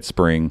 they said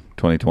spring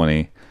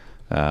 2020.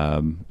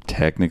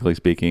 Technically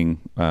speaking,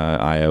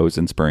 I/O's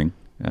in spring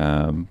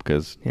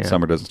because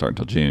summer doesn't start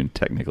until June,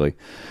 technically.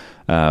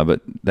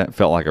 But that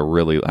felt like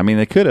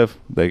they could have.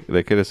 They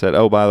could have said,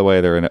 oh, by the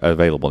way, they're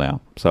available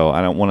now. So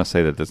I don't want to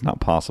say that that's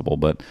not possible,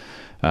 but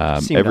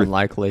seemed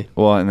unlikely.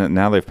 Well, and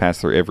now they've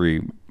passed through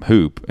every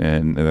hoop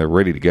and they're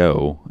ready to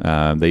go.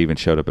 They even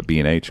showed up at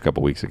B&H a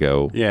couple weeks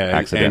ago. Yeah,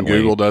 accidentally. And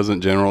Google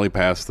doesn't generally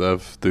pass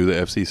stuff through the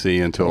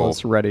FCC until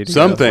it's ready to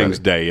some go. things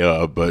day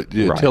of, but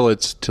till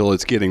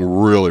it's getting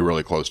really,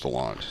 really close to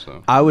launch.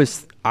 So I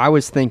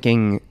was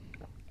thinking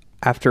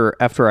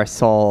after I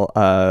saw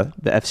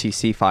the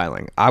FCC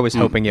filing, I was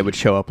hoping it would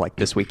show up like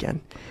this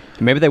weekend.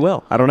 Maybe they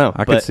will. I don't know.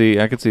 I could see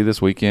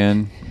this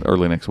weekend,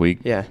 early next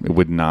week. Yeah, it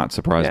would not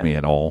surprise me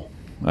at all.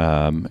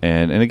 And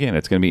again,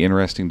 it's going to be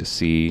interesting to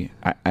see.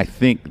 I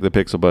think the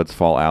Pixel Buds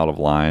fall out of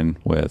line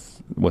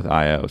with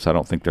I/O, so I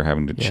don't think they're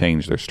having to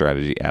change their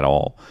strategy at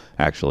all,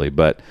 actually.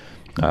 But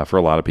for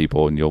a lot of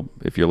people, and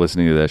if you're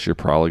listening to this, you're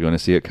probably going to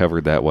see it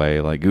covered that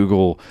way. Like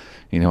Google,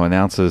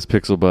 announces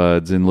Pixel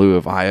Buds in lieu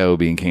of I/O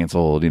being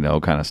canceled,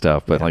 kind of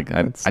stuff. But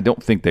I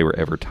don't think they were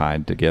ever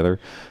tied together.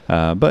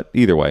 But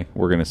either way,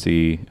 we're going to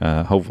see.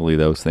 Hopefully,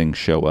 those things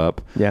show up.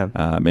 Yeah,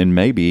 and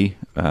maybe.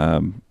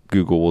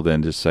 Google will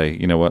then just say,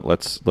 you know what,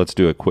 let's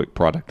do a quick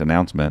product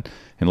announcement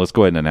and let's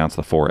go ahead and announce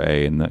the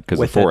 4A, and because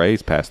the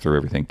 4A's passed through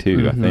everything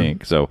too, I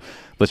think. So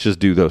let's just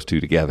do those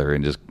two together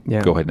and just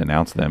go ahead and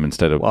announce them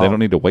instead of they don't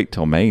need to wait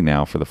till May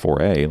now for the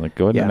 4A. Like,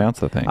 go ahead and announce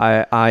the thing.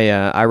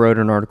 I wrote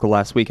an article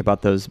last week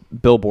about those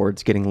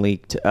billboards getting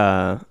leaked,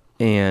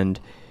 and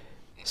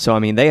so I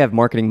mean they have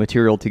marketing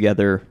material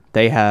together.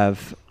 They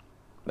have.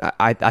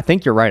 I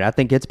think you're right. I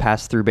think it's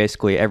passed through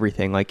basically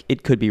everything. Like,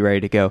 it could be ready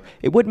to go.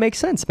 It would make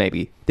sense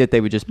maybe that they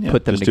would just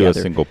put them together. Do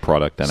a single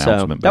product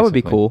announcement. So that would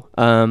be cool.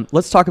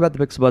 Let's talk about the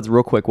Pixel Buds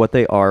real quick, what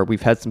they are.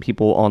 We've had some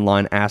people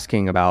online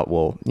asking about,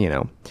 well,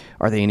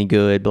 are they any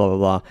good, blah, blah,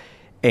 blah.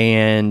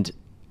 And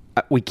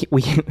we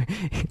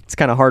it's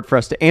kind of hard for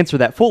us to answer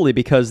that fully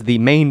because the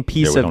main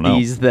piece of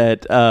these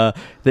that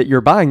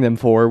you're buying them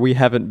for, we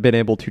haven't been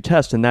able to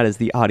test, and that is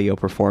the audio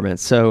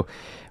performance. So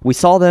we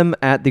saw them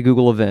at the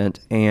Google event,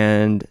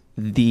 and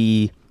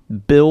the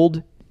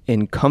build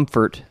and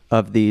comfort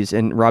of these,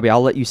 and Robbie,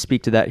 I'll let you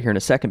speak to that here in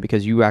a second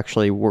because you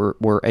actually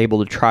were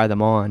able to try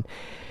them on.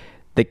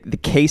 The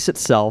case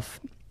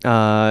itself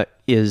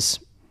is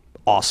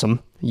awesome.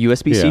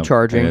 USB-C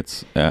charging. And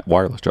it's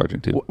wireless charging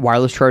too.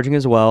 Wireless charging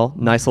as well.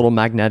 Nice little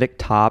magnetic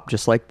top,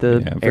 just like the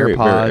AirPods. Very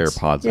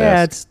AirPods-esque.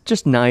 Yeah, it's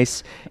just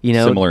nice.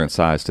 Similar in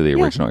size to the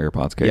original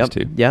AirPods case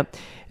too. Yep.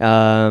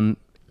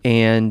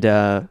 And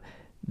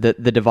the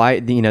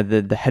device,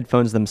 the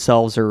headphones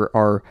themselves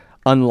are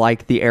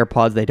unlike the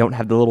AirPods. They don't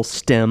have the little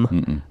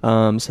stem,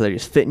 so they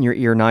just fit in your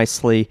ear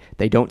nicely.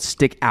 They don't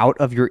stick out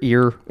of your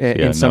ear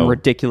in some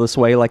ridiculous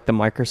way like the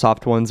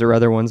Microsoft ones or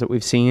other ones that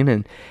we've seen.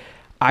 And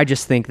I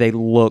just think they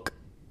look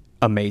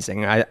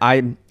amazing.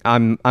 I'm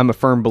a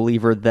firm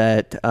believer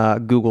that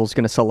Google's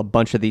going to sell a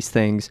bunch of these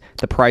things.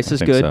 The price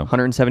is good,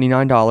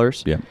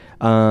 $179. Yeah.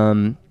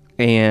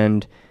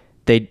 And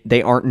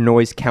they aren't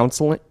noise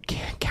counseling.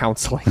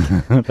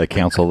 They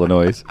counsel the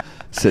noise.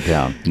 Sit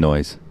down,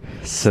 noise.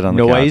 Sit on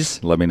the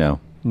couch. Let me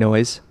know.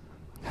 Noise.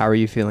 How are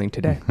you feeling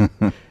today?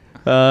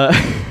 I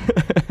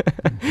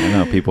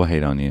know people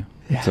hate on you.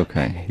 Yeah, it's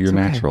okay. You're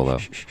natural though.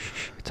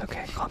 It's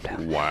okay. Calm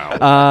down.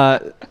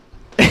 Wow.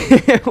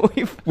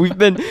 we've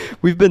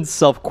been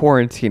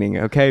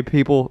self-quarantining, okay,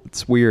 people?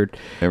 It's weird.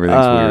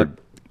 Everything's weird.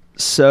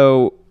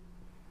 So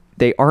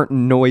they aren't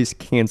noise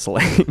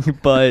canceling,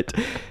 but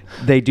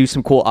they do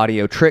some cool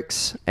audio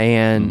tricks.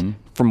 And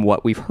from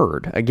what we've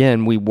heard,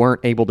 again, we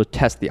weren't able to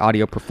test the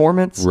audio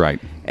performance. Right.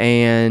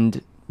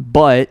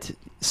 But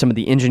some of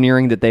the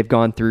engineering that they've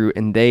gone through,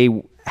 and they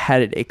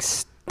had an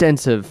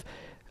extensive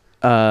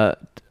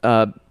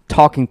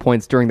talking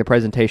points during the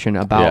presentation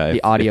about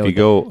the audio. If you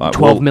go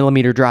 12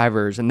 millimeter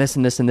drivers and this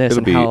and this and this.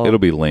 It'll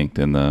be linked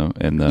in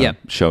the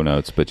show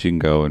notes, but you can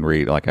go and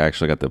read. Like I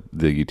actually got the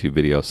YouTube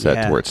video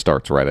set to where it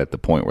starts right at the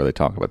point where they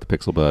talk about the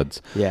Pixel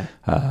Buds. Yeah.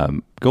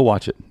 Go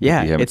watch it.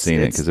 Yeah, if you haven't seen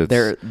it,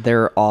 because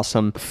they're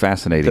awesome.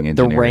 Fascinating the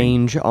engineering. The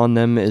range on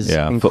them is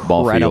incredible.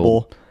 Football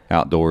field,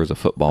 outdoors, a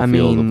football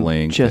field of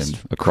length, just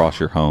and across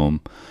your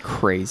home.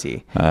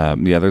 Crazy.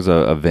 There's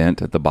a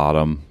vent at the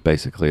bottom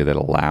basically that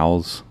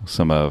allows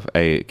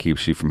it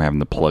keeps you from having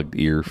the plugged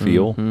ear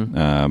feel,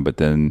 but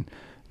then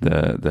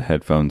the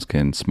headphones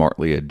can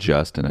smartly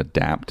adjust and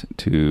adapt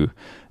to.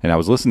 And I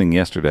was listening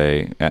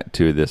yesterday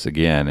to this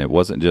again. It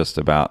wasn't just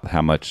about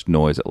how much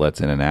noise it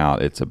lets in and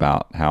out. It's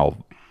about how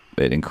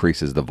it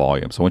increases the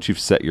volume. So once you've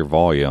set your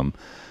volume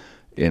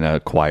in a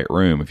quiet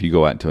room, if you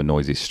go out into a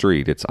noisy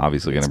street, it's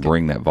obviously going to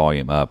bring that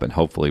volume up and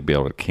hopefully be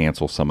able to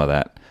cancel some of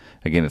that.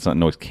 Again, it's not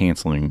noise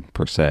canceling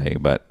per se,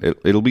 but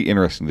it'll be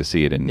interesting to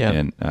see it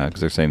because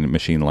they're saying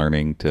machine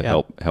learning to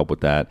help with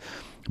that.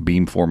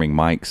 Beamforming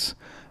mics,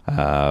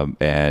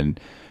 and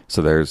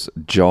so there's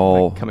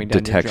jaw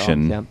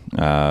detection.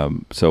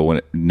 So when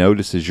it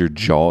notices your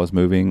jaw is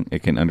moving,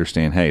 it can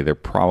understand, hey, they're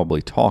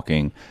probably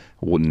talking.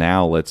 Well,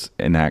 now let's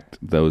enact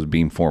those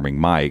beamforming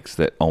mics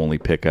that only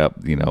pick up,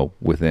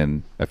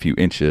 within a few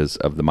inches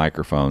of the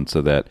microphone,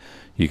 so that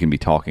you can be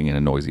talking in a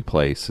noisy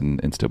place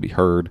and still be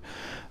heard.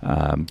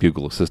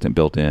 Google Assistant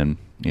built in,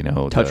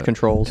 touch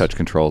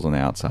controls on the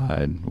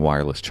outside,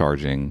 wireless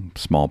charging,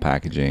 small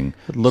packaging,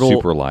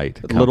 super light,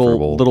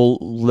 comfortable.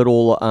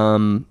 Little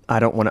I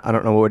don't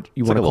know what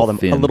you want to call them,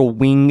 a little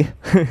wing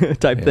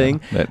type thing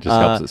that just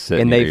helps it sit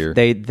in your ear.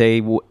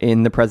 They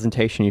in the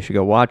presentation, you should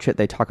go watch it.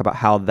 They talk about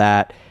how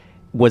that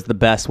was the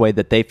best way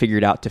that they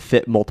figured out to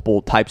fit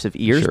multiple types of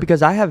ears.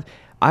 Because I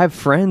have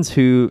friends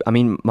who,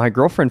 my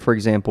girlfriend, for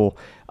example,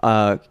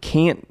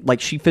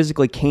 she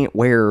physically can't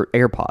wear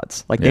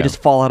AirPods. They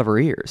just fall out of her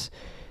ears.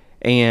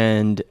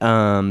 And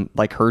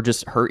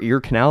her ear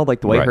canal, the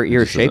way her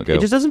ear is shaped,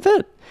 it just doesn't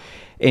fit.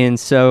 And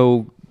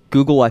so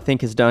Google, I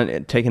think, has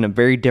taken a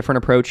very different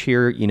approach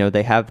here.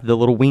 They have the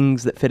little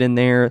wings that fit in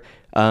there.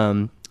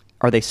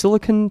 Are they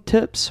silicone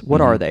tips?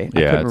 What are they? I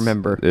couldn't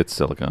remember. It's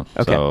silicone.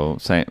 Okay. So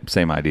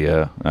same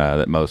idea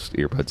that most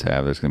earbuds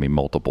have. There's going to be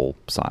multiple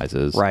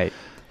sizes. Right.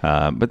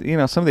 But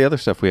some of the other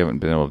stuff we haven't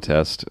been able to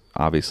test.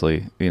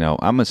 Obviously,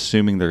 I'm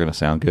assuming they're going to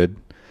sound good.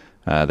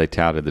 They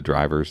touted the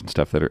drivers and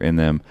stuff that are in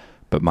them.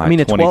 But my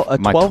a 12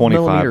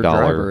 millimeter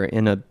driver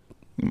in a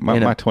my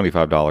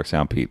 $25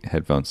 Soundpeak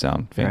headphones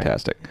sound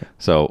fantastic. Right.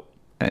 So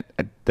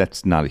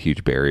that's not a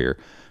huge barrier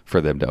for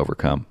them to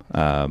overcome.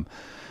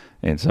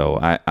 And so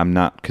I'm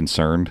not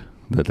concerned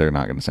that they're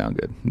not going to sound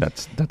good.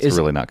 That's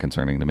really not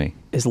concerning to me.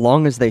 As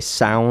long as they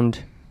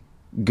sound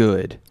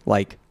good,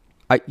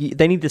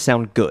 they need to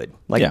sound good.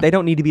 They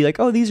don't need to be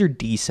these are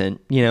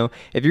decent. If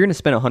you're going to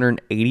spend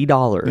 $180, they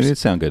need to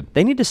sound good.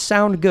 They need to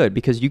sound good,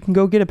 because you can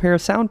go get a pair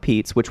of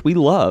Soundpeaks, which we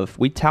love.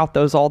 We tout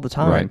those all the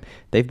time. Right.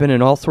 They've been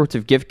in all sorts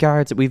of gift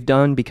guides that we've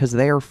done because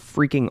they are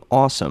freaking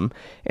awesome.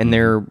 And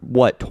they're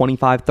what, $25,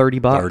 $30?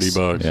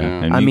 $30, yeah.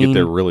 And you get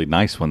their really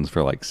nice ones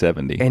for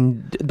 $70.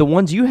 And the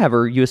ones you have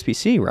are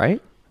USB-C,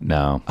 right?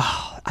 No.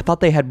 Oh, I thought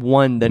they had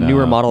the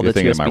newer model that's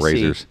USB-C. Of my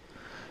Razors.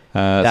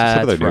 Some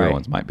of the newer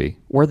ones might be.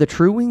 Were the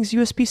True Wings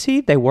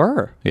USB-C? They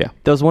were. Yeah.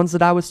 Those ones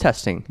that I was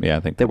testing. Yeah, I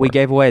think that we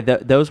gave away.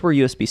 Those were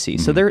USB-C.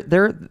 So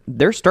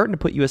they're starting to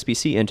put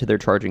USB-C into their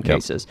charging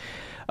cases.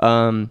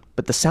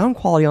 But the sound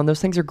quality on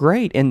those things are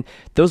great. And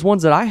those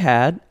ones that I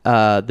had,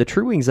 the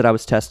True Wings that I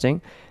was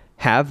testing,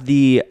 have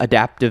the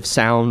adaptive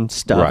sound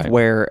stuff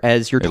where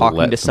as you're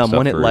talking to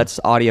someone, it lets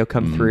audio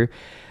come through.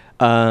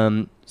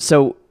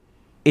 So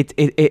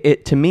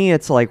it to me,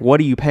 it's what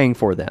are you paying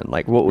for then?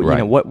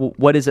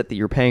 What is it that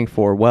you're paying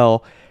for?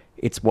 Well,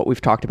 it's what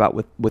we've talked about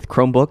with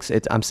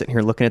Chromebooks. I'm sitting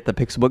here looking at the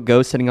Pixelbook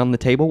Go sitting on the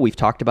table. We've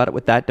talked about it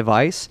with that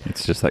device.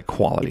 It's just that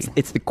quality.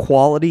 It's the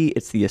quality.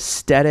 It's the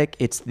aesthetic.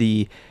 It's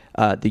the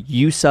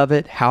use of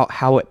it.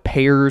 How it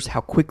pairs.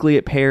 How quickly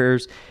it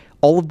pairs.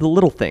 All of the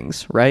little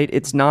things. Right.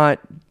 It's not.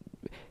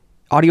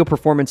 Audio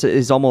performance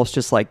is almost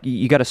just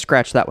you got to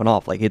scratch that one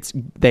off.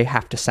 They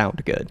have to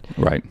sound good.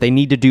 Right. They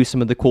need to do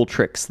some of the cool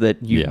tricks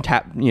that you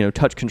tap,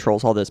 touch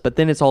controls, all this. But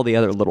then it's all the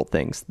other little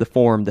things: the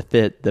form, the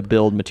fit, the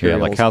build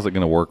materials. Yeah, how's it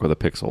going to work with a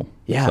Pixel?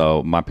 Yeah.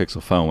 So my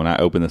Pixel phone, when I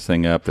open this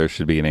thing up, there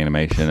should be an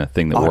animation, a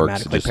thing that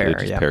works. It just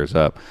pairs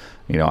up.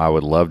 I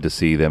would love to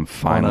see them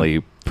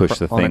finally push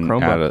the thing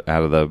out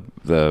of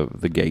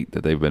the gate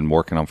that they've been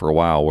working on for a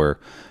while, where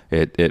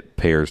it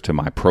pairs to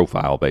my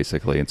profile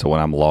basically, and so when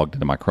I'm logged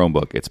into my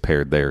Chromebook, it's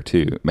paired there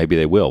too. Maybe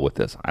they will with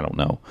this. I don't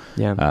know.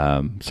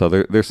 Yeah. So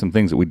there's some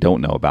things that we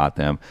don't know about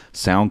them.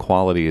 Sound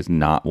quality is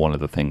not one of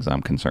the things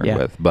I'm concerned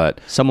with, but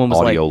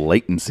audio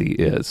latency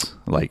is.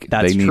 Like,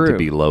 they need to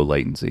be low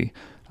latency.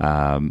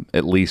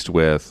 At least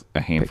with a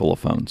handful of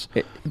phones.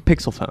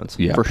 Pixel phones,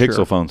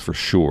 Pixel phones for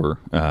sure.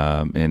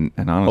 And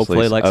honestly,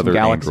 hopefully like other some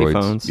Galaxy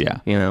Androids, phones. Yeah.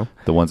 You know,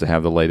 the ones that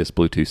have the latest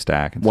Bluetooth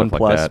stack and stuff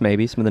like that. OnePlus,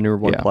 maybe some of the newer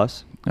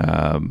OnePlus.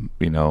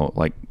 You know,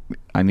 like,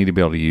 I need to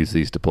be able to use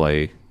these to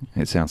play.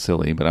 It sounds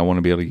silly, but I want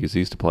to be able to use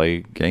these to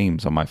play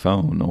games on my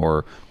phone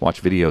or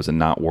watch videos and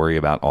not worry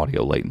about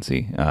audio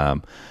latency.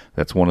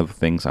 That's one of the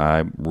things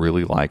I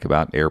really like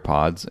about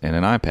AirPods and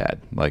an iPad.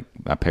 Like,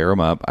 I pair them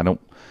up.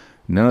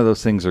 None of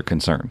those things are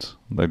concerns.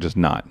 They're just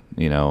not,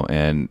 you know,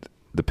 and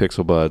the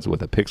Pixel Buds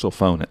with a Pixel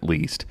phone at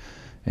least,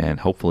 and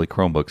hopefully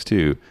Chromebooks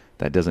too,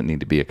 that doesn't need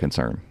to be a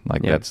concern.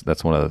 Like,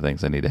 that's one of the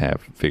things I need to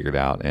have figured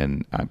out,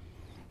 and I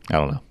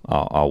don't know.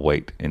 I'll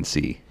wait and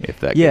see if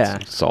that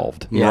gets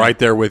solved. Yeah. Right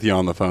there with you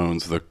on the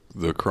phones. The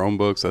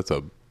Chromebooks,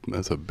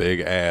 that's a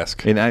big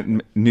ask.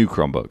 And new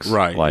Chromebooks.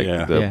 Right. Like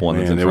the one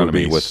that's in front of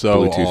me with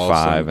Bluetooth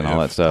 5 and all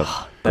that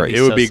stuff. Great.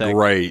 It would be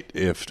great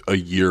if a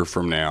year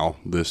from now,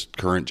 this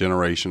current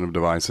generation of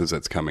devices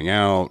that's coming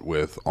out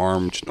with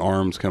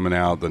ARMs coming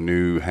out, the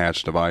new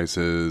Hatch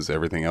devices,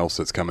 everything else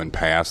that's coming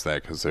past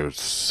that, because there's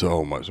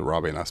so much.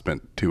 Robbie and I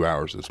spent 2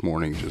 hours this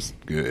morning.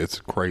 It's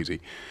crazy.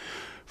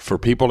 For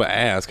people to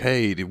ask,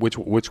 hey, which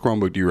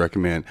Chromebook do you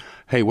recommend?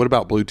 Hey, what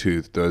about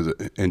Bluetooth? Does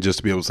it? And just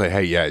to be able to say,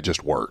 hey, yeah, it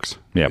just works.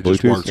 Yeah,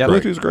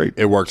 Bluetooth's great.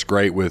 It works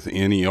great with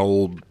any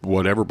old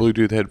whatever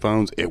Bluetooth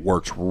headphones. It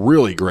works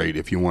really great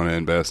if you want to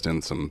invest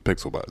in some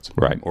Pixel Buds,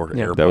 right? Or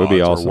AirPods, that would be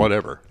awesome. Or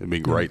whatever. It'd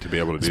be great to be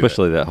able to do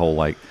especially that whole,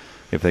 like,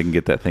 if they can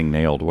get that thing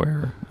nailed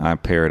where I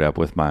pair it up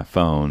with my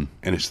phone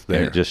and it's there,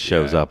 and it just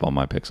shows up on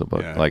my Pixel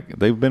Book. Yeah. Like,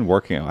 they've been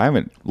working. I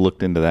haven't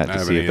looked into that to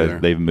see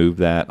if they've moved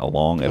that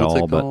along at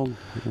all. But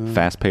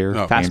Fast Pair,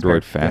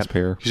 Android Fast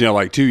Pair. You know,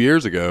 like 2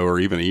 years ago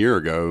or even a year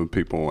ago,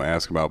 people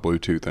ask about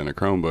Bluetooth in a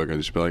Chromebook. I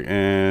just be like,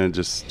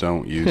 just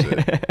don't use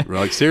it.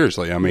 Like,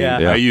 seriously, I mean,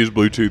 I use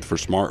Bluetooth for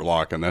smart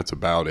lock, and that's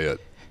about it.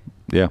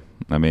 Yeah,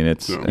 I mean,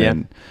 it's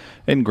and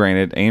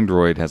granted,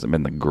 Android hasn't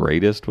been the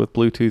greatest with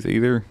Bluetooth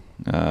either.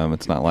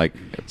 It's not like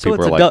people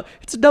are like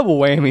it's a double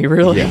whammy,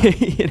 really. Yeah.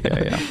 You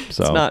know? Yeah.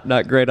 So it's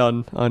not great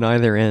on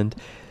either end.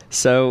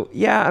 So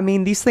yeah, I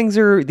mean, these things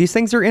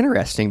are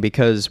interesting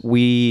because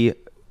I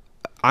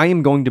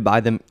am going to buy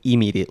them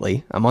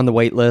immediately. I'm on the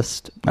wait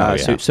list.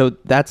 So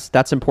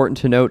that's important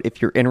to note. If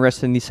you're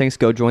interested in these things,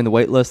 go join the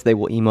wait list. They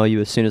will email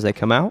you as soon as they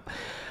come out.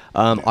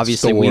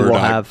 Obviously, we will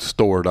have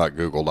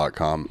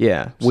store.google.com.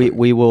 Yeah,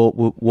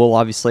 we'll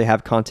obviously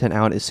have content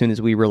out as soon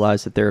as we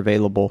realize that they're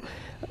available.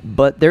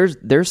 But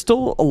there's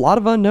still a lot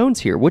of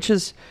unknowns here, which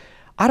is,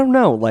 I don't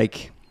know,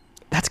 like,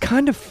 that's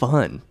kind of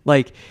fun.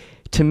 Like,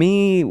 to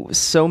me,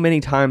 so many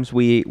times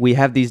we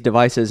have these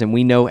devices and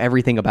we know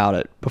everything about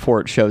it before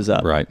it shows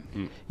up. Right.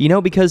 You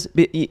know, because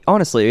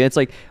honestly, it's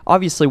like,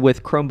 obviously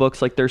with Chromebooks,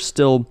 like, there's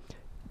still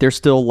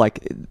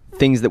like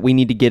things that we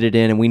need to get it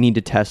in and we need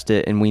to test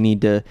it and we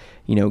need to,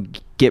 you know,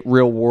 get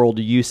real world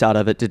use out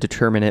of it to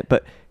determine it.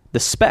 But the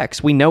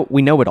specs, we know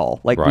it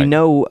all. Like, we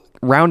know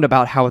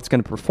roundabout how it's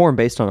going to perform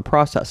based on a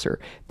processor.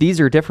 These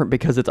are different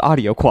because it's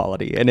audio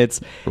quality, and it's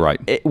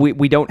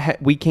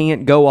we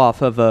can't go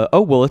off of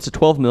it's a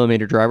 12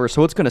 millimeter driver,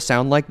 so it's going to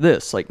sound like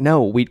this. Like,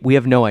 no, we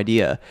have no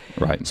idea.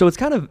 Right. So it's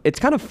kind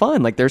of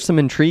fun. Like, there's some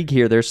intrigue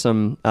here. There's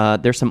some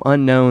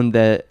unknown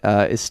that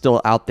is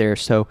still out there.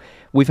 So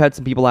we've had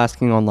some people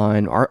asking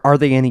online, are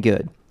they any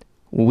good?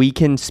 We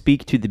can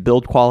speak to the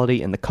build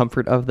quality and the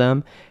comfort of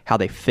them, how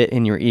they fit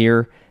in your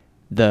ear,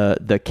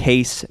 the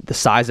case, the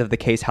size of the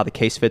case, how the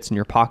case fits in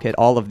your pocket,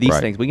 all of these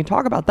things. We can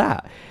talk about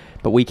that,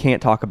 but we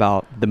can't talk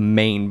about the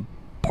main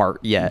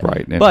part yet.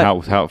 Right. And how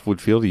it would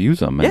feel to use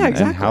them. And,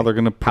 exactly. And how they're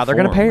going to perform. How they're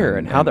going to pair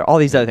and how they're all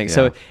these other things. Yeah.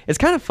 So it's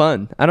kind of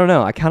fun. I don't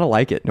know. I kind of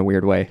like it in a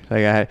weird way.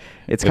 Like,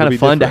 it's kind of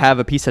fun to have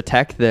a piece of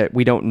tech that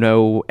we don't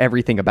know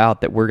everything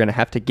about, that we're going to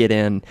have to get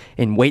in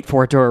and wait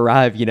for it to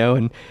arrive, you know,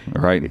 and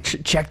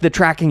check the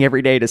tracking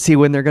every day to see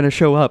when they're going to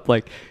show up.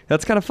 Like,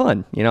 that's kind of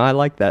fun. You know, I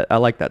like that. I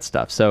like that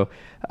stuff. So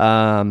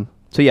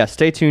yeah,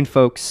 stay tuned,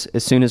 folks.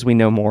 As soon as we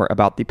know more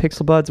about the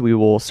Pixel Buds, we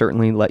will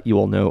certainly let you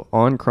all know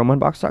on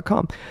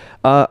chromeunbox.com.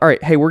 All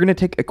right. Hey, we're going to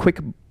take a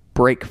quick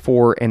break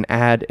for an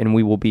ad, and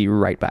we will be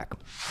right back.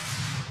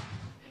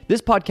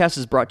 This podcast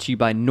is brought to you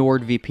by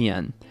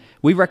NordVPN.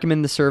 We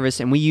recommend the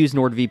service, and we use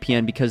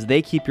NordVPN because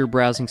they keep your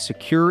browsing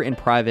secure and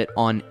private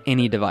on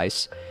any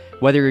device.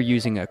 Whether you're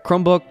using a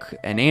Chromebook,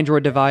 an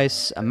Android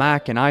device, a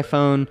Mac, an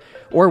iPhone,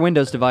 or a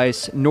Windows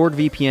device,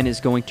 NordVPN is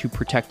going to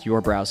protect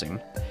your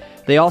browsing.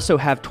 They also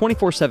have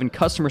 24/7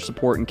 customer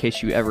support in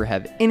case you ever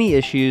have any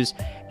issues,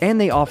 and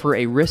they offer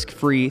a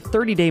risk-free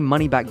 30-day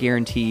money-back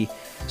guarantee.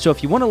 So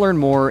if you want to learn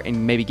more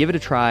and maybe give it a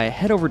try,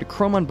 head over to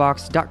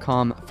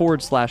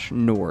chromeunbox.com/Nord,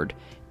 Nord.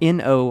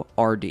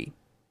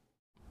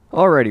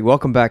 Alrighty,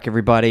 welcome back,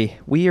 everybody.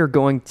 We are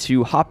going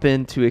to hop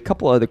into a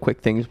couple other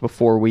quick things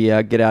before we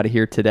get out of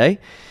here today.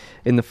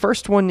 And the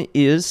first one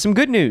is some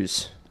good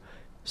news.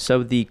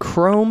 So the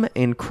Chrome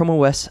and Chrome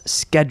OS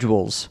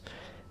schedules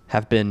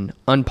have been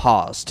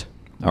unpaused.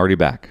 Already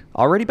back.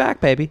 Already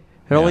back, baby.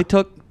 It only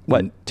took,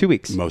 2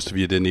 weeks? Most of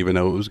you didn't even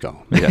know it was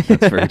gone. Yeah,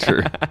 that's very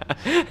true.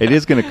 It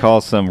is going to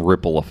cause some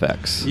ripple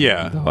effects.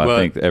 Yeah. I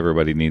think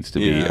everybody needs to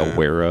be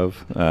aware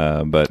of.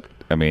 But,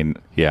 I mean,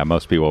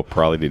 most people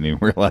probably didn't even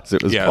realize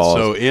it was paused.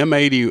 So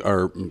M80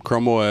 or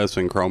Chrome OS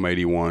and Chrome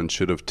 81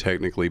 should have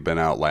technically been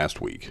out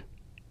last week,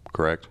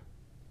 correct?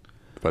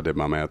 If I did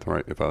my math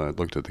right, if I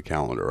looked at the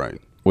calendar right.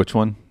 Which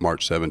one?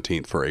 March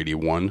 17th for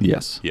 81?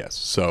 Yes. Yes.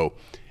 So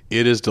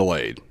it is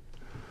delayed.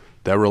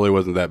 That really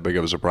wasn't that big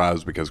of a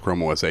surprise because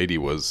Chrome OS 80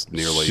 was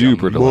nearly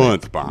Super a delayed.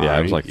 month behind. Yeah,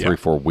 it was like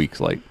 3-4 weeks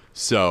late.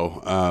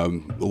 So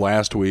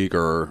last week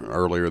or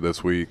earlier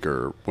this week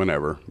or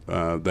whenever,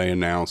 they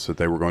announced that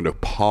they were going to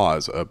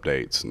pause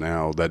updates.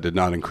 Now, that did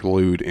not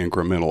include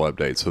incremental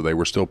updates. So they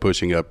were still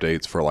pushing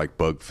updates for like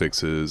bug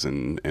fixes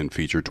and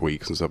feature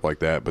tweaks and stuff like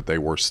that, but they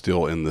were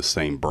still in the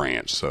same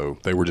branch. So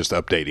they were just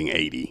updating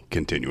 80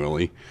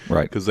 continually.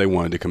 Right. Because they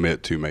wanted to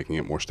commit to making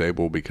it more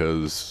stable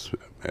because,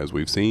 as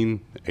we've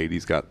seen,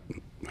 80's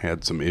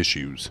had some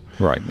issues.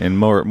 Right. And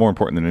more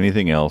important than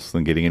anything else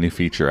than getting a new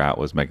feature out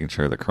was making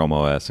sure that Chrome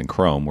OS and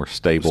Chrome were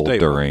stable.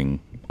 During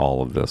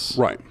all of this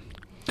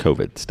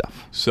COVID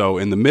stuff. So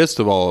in the midst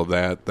of all of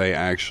that, they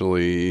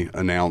actually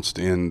announced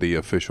in the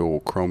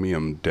official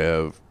Chromium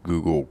Dev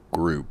Google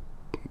group,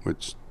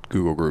 which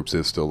Google Groups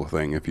is still a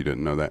thing if you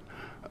didn't know that,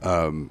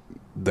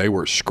 they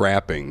were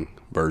scrapping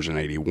version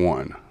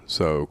 81.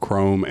 So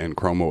Chrome and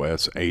Chrome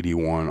OS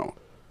 81,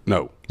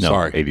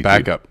 sorry, 82.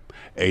 Back up,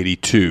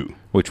 82.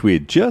 Which we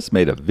had just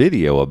made a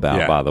video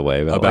about, by the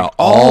way. About like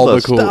all the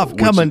cool stuff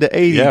coming to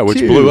 82. Yeah, which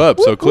blew up.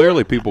 So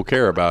clearly people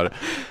care about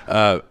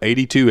it.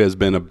 82 has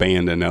been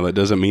abandoned. Now, that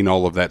doesn't mean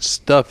all of that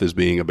stuff is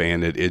being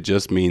abandoned. It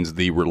just means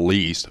the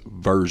released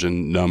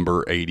version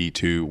number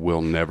 82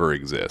 will never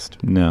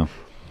exist. No.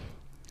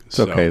 It's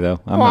okay,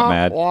 though. I'm not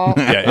mad.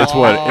 Yeah,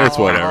 it's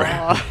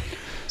whatever.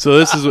 So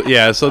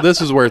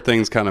this is where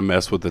things kind of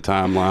mess with the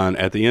timeline.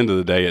 At the end of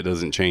the day, it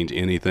doesn't change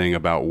anything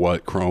about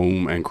what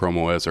Chrome and Chrome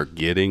OS are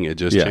getting. It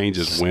just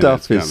changes when it's coming.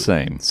 Stuff is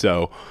same.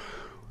 So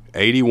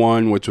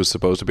 81, which was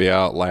supposed to be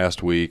out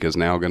last week, is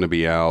now going to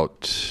be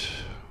out.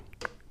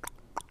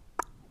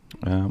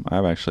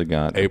 I've actually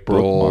got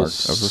April of the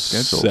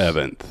schedules.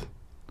 7th.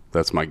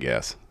 That's my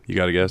guess. You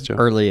got a guess, Joe?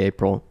 Early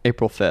April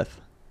 5th.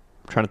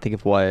 I'm trying to think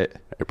of what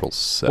April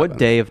 7th. What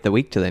day of the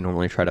week do they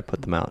normally try to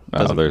put them out?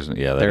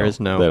 There's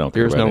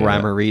no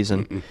rhyme or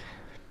reason.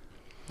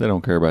 They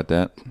don't care about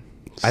that.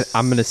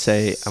 I'm gonna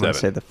say the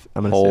 5th.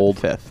 I'm gonna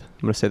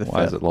say the 5th.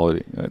 Why is it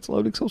loading? It's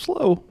loading so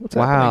slow. What's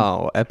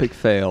wow, happening? Epic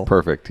fail.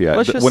 Perfect.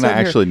 Yeah. When I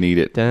actually need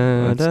it,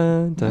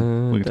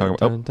 we can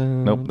talk about.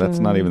 Nope, that's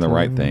not even the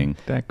right thing.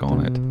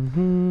 Daggone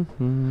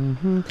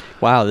it.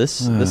 Wow, this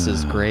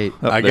is great.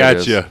 I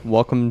got you.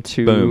 Welcome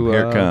to boom.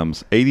 Here it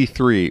comes.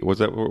 83. Was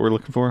that what we're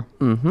looking for?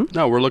 Mm-hmm.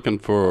 No, we're looking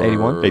for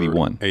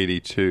 81.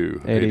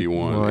 82.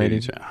 81.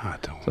 82.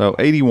 So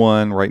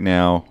 81 right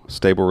now.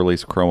 Stable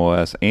release of Chrome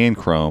OS and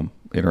Chrome.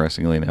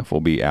 Interestingly enough, will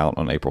be out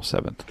on April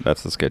 7th.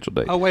 That's the scheduled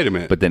date. Oh, wait a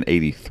minute. But then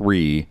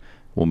 83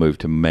 will move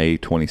to May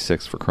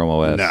 26th for Chrome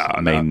OS.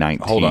 May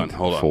 19th. Hold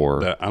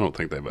on. I don't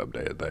think they've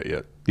updated that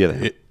yet. Yeah, they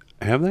have.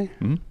 Have they?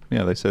 Mm-hmm.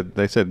 Yeah,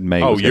 they said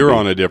May. Oh, you're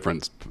on a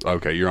different.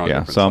 Okay, you're on. Yeah, a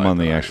different so I'm site on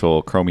the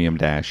actual Chromium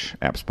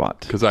App Spot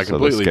because I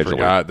completely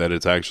forgot that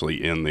it's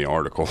actually in the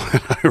article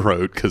that I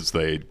wrote because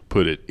they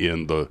put it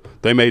in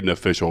they made an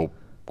official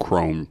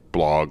Chrome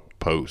blog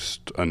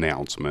post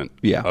announcement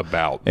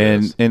about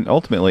this. And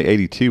ultimately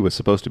 82 was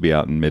supposed to be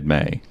out in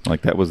mid-May.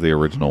 Like that was the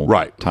original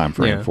time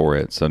frame for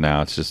it. So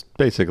now it's just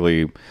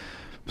basically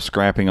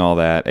scrapping all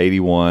that.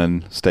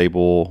 81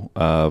 stable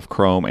of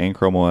Chrome and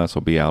Chrome OS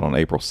will be out on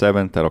April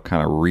 7th. That'll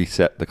kind of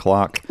reset the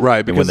clock.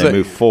 Right. Because when they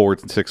move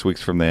forward 6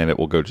 weeks from then, it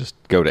will go to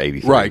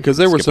 83. Right. Because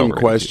there were some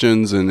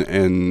questions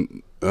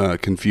and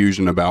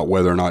confusion about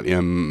whether or not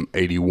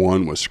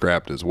M81 was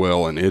scrapped as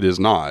well, and it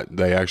is not.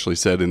 They actually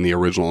said in the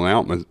original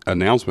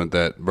announcement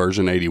that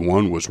version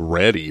 81 was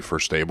ready for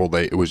stable.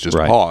 It was just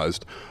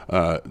paused.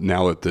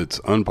 Now that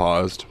it's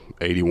unpaused,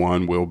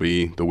 81 will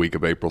be the week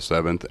of April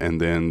 7th, and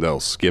then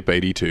they'll skip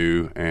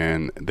 82,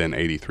 and then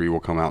 83 will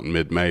come out in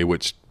mid-May,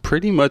 which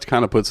pretty much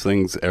kind of puts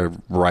things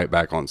right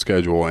back on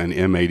schedule, and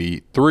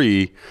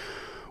M83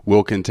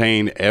 will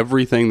contain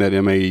everything that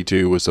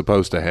M82 was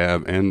supposed to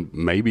have and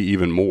maybe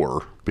even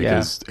more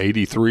because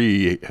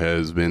 83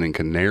 has been in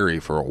Canary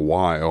for a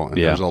while and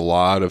there's a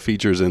lot of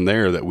features in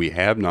there that we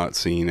have not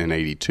seen in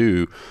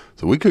 82.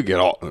 So we could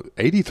get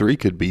 83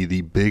 could be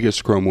the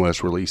biggest Chrome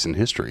OS release in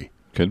history.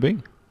 Could be.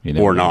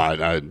 Or not.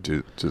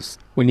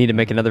 We need to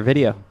make another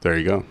video. There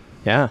you go.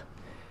 Yeah.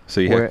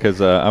 So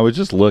because I was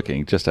just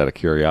looking, just out of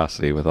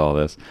curiosity with all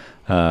this,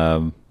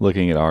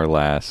 looking at our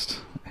last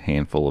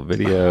handful of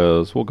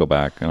videos. We'll go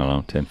back,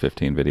 10,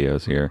 15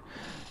 videos here.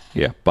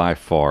 Yeah, by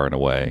far and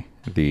away,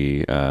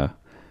 the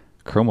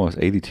Chrome OS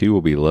 82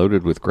 will be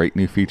loaded with great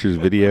new features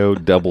video,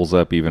 doubles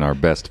up even our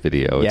best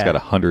video. It's got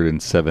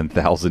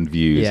 107,000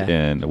 views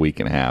in a week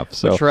and a half.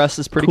 So which for us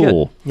is pretty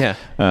cool. Good.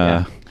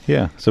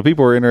 Yeah. So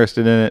people are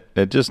interested in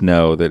it. Just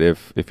know that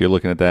if you're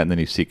looking at that and then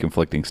you see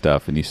conflicting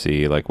stuff and you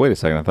see like, wait a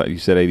second, I thought you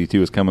said 82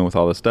 was coming with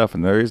all this stuff,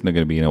 and there isn't going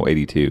to be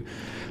 82.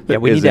 Yeah,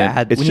 we need to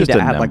add. It's just a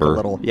number. Like a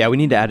little. Yeah, we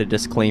need to add a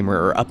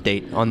disclaimer or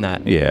update on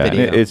that. Yeah,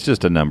 video. It's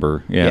just a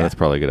number. Yeah, that's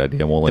probably a good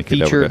idea. We'll link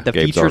it over to the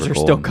Gabe's features are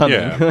article. still coming.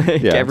 Yeah,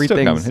 it's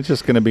still coming. It's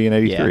just going to be an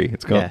 83.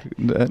 It's going.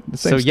 The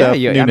same stuff,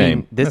 new name.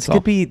 mean, this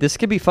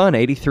could be fun.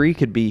 83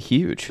 could be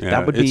huge. Yeah,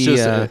 that would be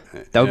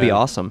that would be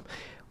awesome.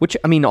 Which,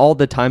 I mean, all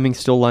the timing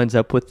still lines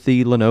up with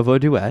the Lenovo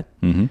Duet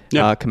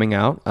coming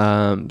out.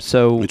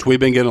 Which we've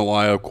been getting a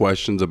lot of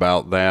questions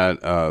about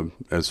that.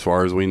 As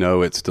far as we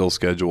know, it's still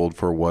scheduled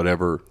for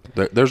whatever.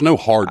 There's no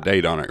hard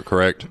date on it,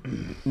 correct?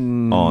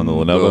 On the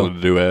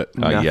Lenovo Duet?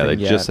 Yeah, they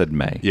just said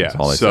May. Yeah,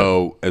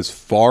 so as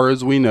far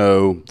as we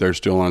know, they're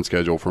still on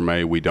schedule for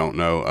May. We don't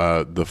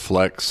know. The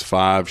Flex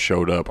 5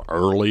 showed up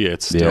early.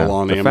 It's still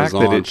on Amazon fact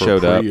that it for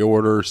showed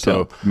pre-order. Up,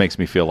 so makes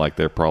me feel like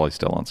they're probably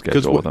still on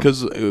schedule with them.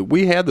 Because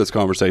we had this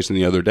conversation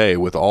the other day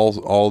with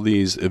all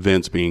these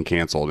events being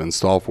canceled and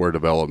software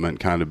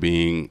development kind of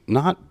being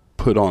not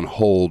put on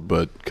hold,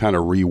 but kind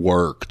of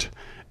reworked.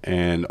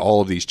 And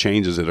all of these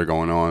changes that are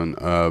going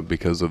on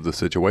because of the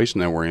situation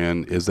that we're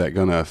in, is that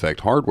going to affect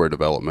hardware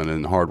development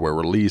and hardware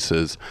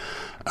releases?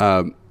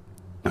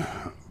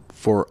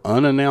 For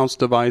unannounced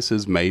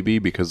devices, maybe,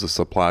 because the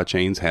supply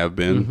chains have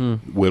been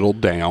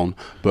whittled down.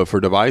 But for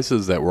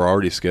devices that were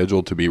already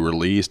scheduled to be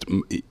released,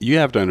 you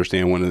have to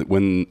understand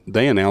when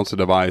they announce a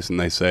device and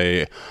they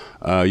say,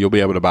 you'll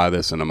be able to buy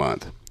this in a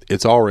month,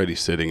 it's already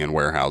sitting in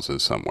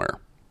warehouses somewhere.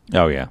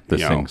 Oh yeah,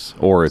 things,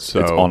 or it's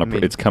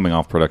coming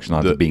off production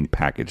line, it's being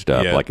packaged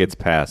up, like it's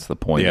past the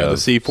point. Yeah, the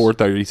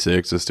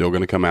C436 is still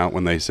going to come out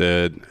when they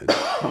said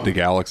the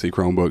Galaxy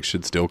Chromebook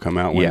should still come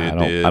out when it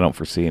did. I don't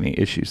foresee any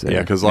issues there.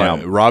 Yeah, because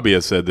Robbie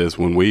has said this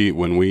when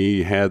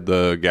we had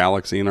the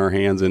Galaxy in our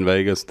hands in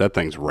Vegas, that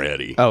thing's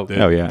ready.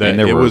 Yeah,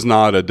 and it was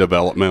not a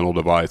developmental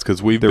device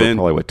because there were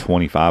probably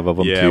 25 of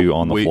them too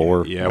on the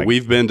floor. Yeah,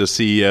 we've been to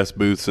CES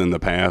booths in the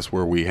past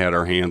where we had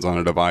our hands on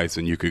a device,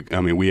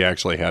 and we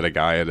actually had a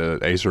guy at an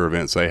Acer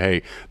event say,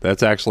 hey,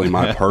 that's actually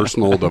my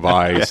personal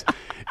device.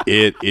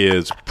 It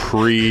is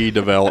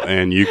pre-developed,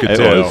 and you could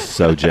tell. It was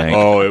so jank.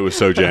 Oh, it was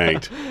so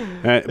janked.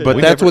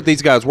 But that's what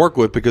these guys work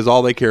with, because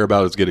all they care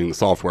about is getting the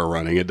software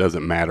running. It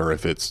doesn't matter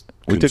if it's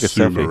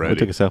consumer ready. We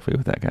took a selfie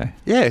with that guy.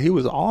 Yeah, he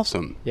was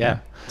awesome. Yeah.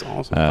 It's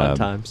awesome. Fun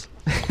times.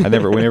 we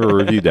never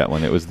reviewed that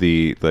one. It was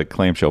the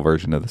clamshell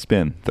version of the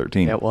Spin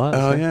 13. It was.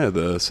 Oh, yeah,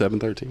 the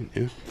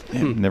 713.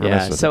 Yeah. Never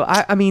messed with so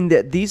it. I mean,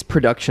 these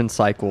production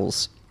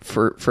cycles,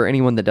 for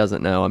anyone that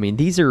doesn't know, I mean,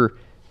 these are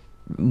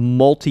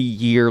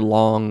multi-year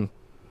long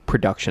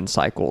production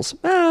cycles.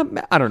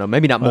 I don't know,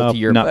 maybe not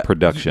multi-year, not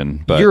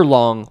production, but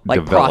year-long, like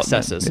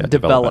development.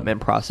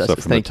 development processes.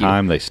 So from the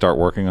time they start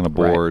working on a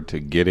board to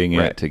getting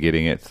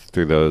it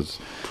through those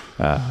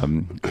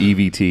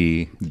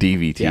EVT,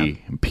 DVT,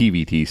 and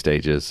PVT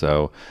stages.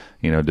 So,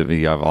 you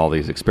have all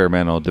these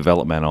experimental,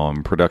 developmental,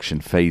 and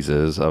production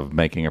phases of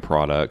making a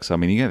product. So, I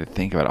mean, you got to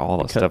think about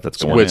all the stuff that's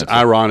going on. Which,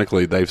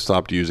 ironically, they've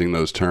stopped using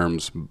those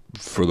terms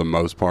for the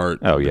most part.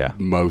 Oh, yeah.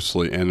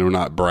 Mostly. And they're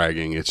not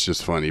bragging. It's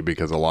just funny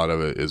because a lot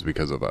of it is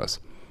because of us.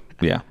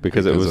 Yeah,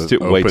 because it was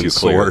way too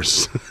clear.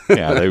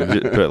 Yeah, they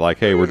put like,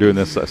 hey, we're doing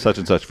this such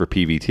and such for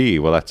PVT.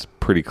 Well, that's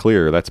pretty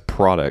clear. That's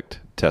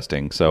product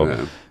testing.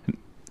 So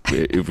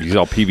if you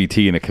saw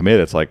PVT in a commit,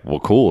 it's like,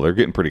 well, cool. They're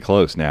getting pretty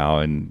close now.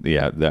 And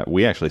that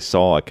we actually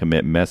saw a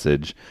commit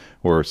message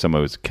where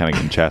someone was kind of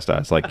getting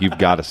chastised. Like, you've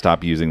got to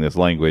stop using this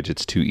language.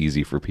 It's too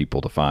easy for people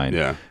to find.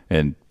 Yeah.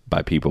 And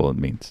by people, it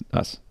means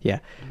us. Yeah.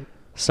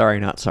 Sorry,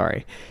 not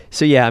sorry.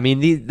 So yeah, I mean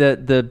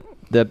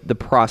the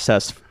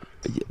process,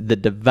 the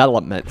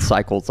development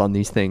cycles on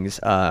these things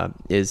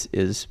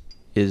is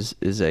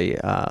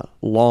a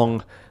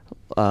long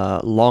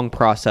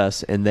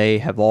process, and they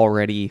have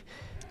already.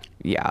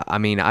 Yeah, I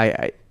mean,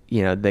 I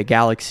the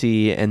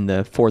Galaxy and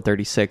the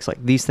 436,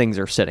 like, these things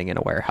are sitting in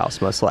a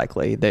warehouse most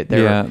likely.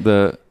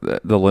 The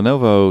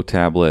Lenovo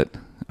tablet,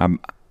 I'm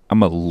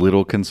a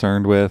little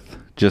concerned with,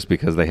 just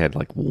because they had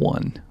like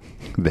one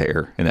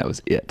there and that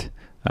was it.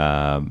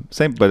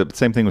 Same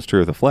thing was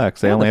true with the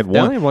Flex. They only had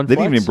one. They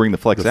didn't even bring the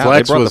Flex out. The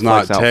Flex they brought was the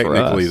Flex not out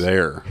technically for us.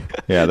 there.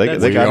 Yeah,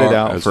 they got it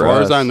out as for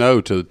far us. as I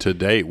know. To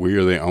date, we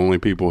are the only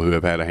people who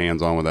have had a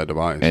hands-on with that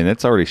device, and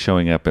it's already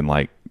showing up in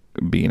like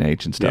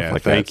B&H and stuff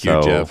like that. Thank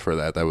you, Jeff, for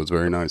that. That was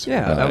very nice.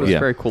 Yeah, that was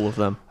very cool of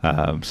them.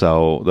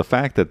 So the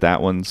fact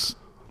that one's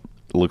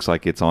looks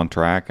like it's on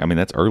track. I mean,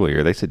 that's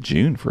earlier. They said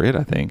June for it,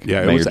 I think.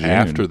 Yeah, it was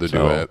after the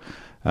Duet.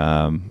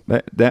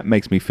 That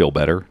makes me feel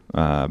better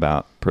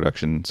about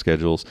production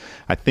schedules.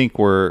 I think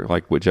we're,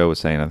 like what Joe was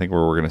saying, I think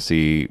we're going to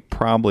see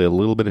probably a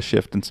little bit of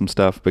shift in some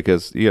stuff,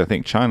 because I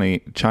think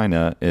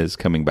China is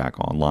coming back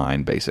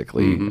online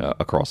basically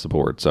across the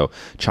board. So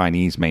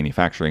Chinese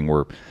manufacturing,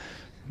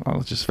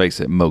 let's just face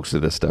it, most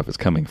of this stuff is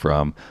coming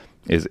from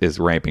is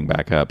ramping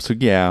back up. So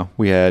yeah,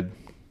 we had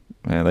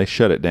they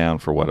shut it down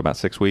for about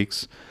 6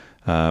 weeks,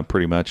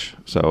 pretty much.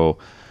 So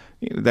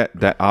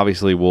that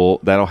obviously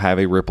that'll have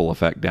a ripple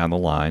effect down the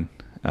line.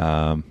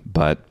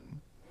 But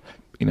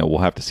we'll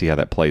have to see how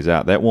that plays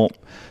out. That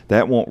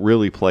won't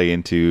really play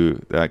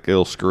into, like,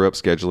 it'll screw up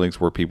schedulings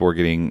where people are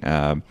getting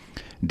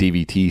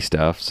DVT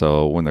stuff.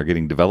 So when they're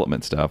getting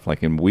development stuff,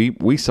 and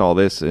we saw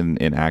this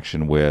in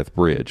action with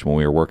Bridge when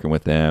we were working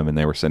with them, and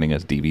they were sending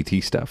us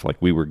DVT stuff. Like,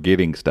 we were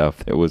getting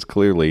stuff that was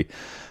clearly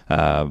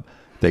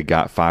they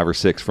got 5 or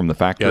 6 from the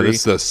factory. Yeah,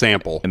 this is a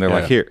sample, and they're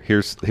like,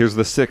 here's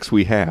the 6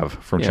 we have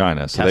from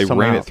China. So they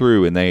ran it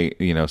through, and they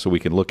so we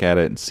can look at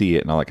it and see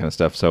it and all that kind of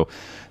stuff. So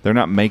they're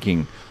not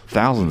making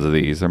thousands of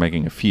these; they're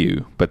making a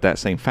few. But that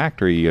same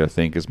factory, you got to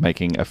think, is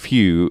making a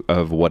few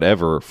of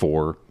whatever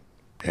for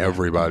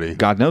everybody.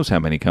 God knows how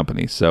many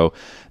companies. So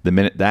the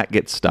minute that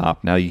gets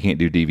stopped, now you can't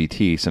do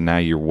DVT. So now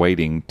you're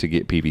waiting to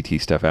get PVT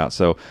stuff out.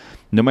 So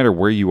no matter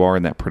where you are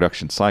in that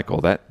production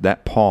cycle,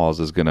 that pause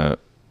is going to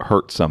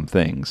hurt some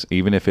things.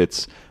 Even if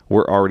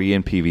we're already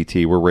in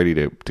PVT, we're ready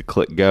to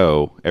click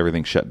go,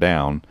 everything's shut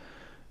down.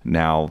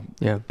 Now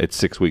it's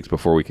 6 weeks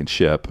before we can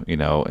ship,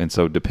 and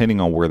so depending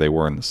on where they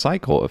were in the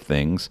cycle of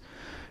things,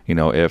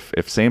 if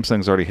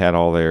Samsung's already had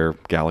all their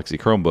Galaxy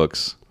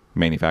Chromebooks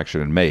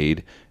manufactured and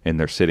made, and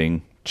they're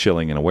sitting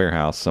chilling in a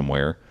warehouse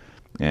somewhere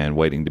and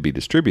waiting to be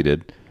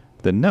distributed,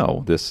 then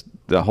no,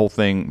 the whole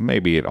thing,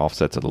 maybe it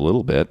offsets it a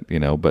little bit,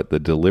 but the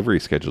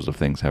delivery schedules of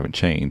things haven't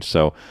changed.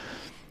 So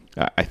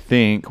I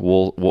think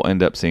we'll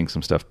end up seeing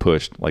some stuff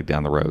pushed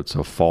down the road.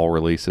 So fall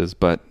releases,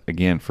 but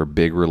again, for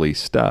big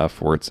release stuff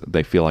where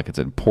they feel like it's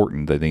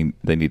important that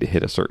they need to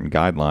hit a certain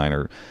guideline,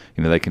 or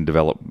they can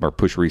develop or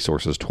push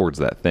resources towards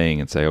that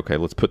thing and say, okay,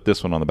 let's put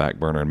this one on the back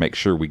burner and make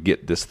sure we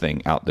get this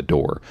thing out the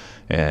door.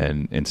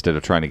 And instead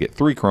of trying to get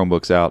 3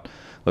 Chromebooks out,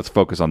 let's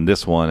focus on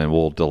this one and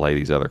we'll delay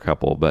these other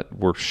couple. But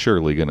we're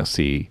surely going to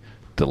see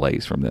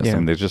delays from this.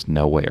 There's just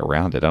no way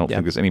around it. I don't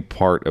think there's any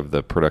part of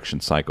the production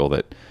cycle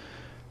that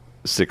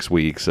 6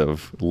 weeks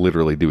of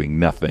literally doing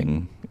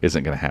nothing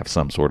isn't going to have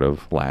some sort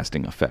of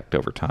lasting effect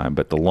over time.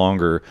 But the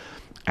longer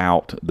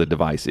out the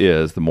device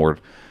is, the more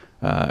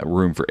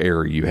room for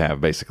error you have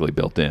basically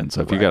built in.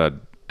 So if you got a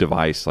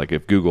device, like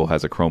if Google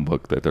has a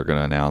Chromebook that they're going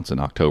to announce in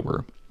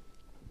October,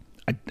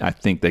 I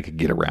think they could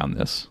get around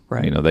this.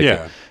 Right.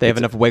 They have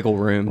enough wiggle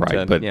room.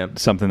 Right. But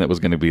something that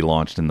was going to be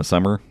launched in the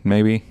summer,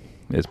 maybe,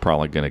 is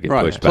probably going to get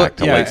pushed back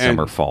to late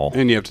summer, fall.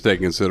 And you have to take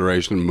into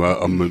consideration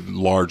a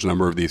large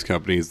number of these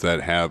companies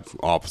that have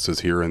offices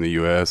here in the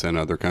U.S. and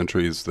other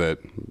countries that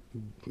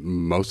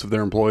most of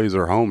their employees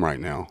are home right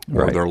now,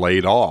 or they're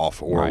laid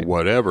off, or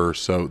whatever.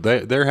 So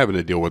they're having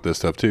to deal with this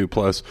stuff too.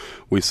 Plus,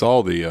 we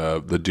saw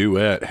the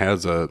Duet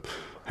has a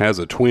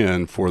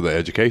twin for the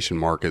education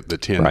market, the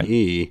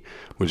 10E,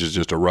 which is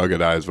just a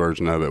ruggedized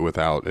version of it.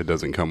 It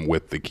doesn't come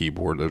with the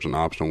keyboard. There's an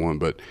optional one,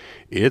 but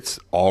it's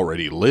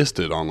already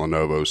listed on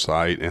Lenovo's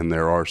site, and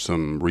there are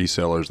some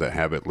resellers that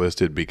have it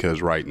listed,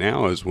 because right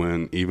now is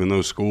when, even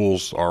though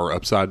schools are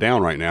upside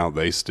down right now,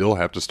 they still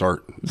have to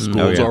start.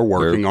 Schools are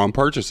working on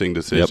purchasing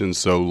decisions.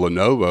 So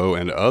Lenovo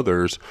and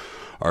others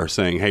are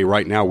saying, hey,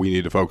 right now we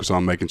need to focus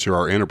on making sure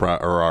our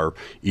enterprise or our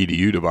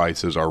EDU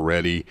devices are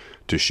ready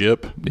to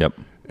ship. Yep.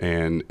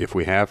 And if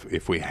we have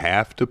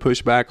to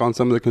push back on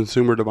some of the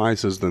consumer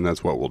devices, then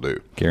that's what we'll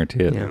do.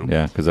 Guarantee it.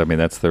 Yeah, because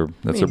that's their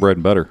bread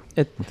and butter.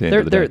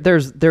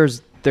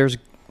 There's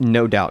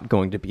no doubt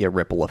going to be a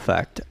ripple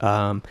effect.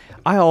 I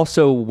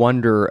also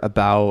wonder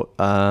about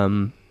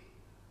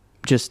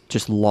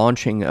just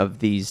launching of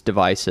these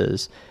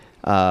devices,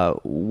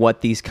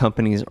 what these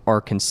companies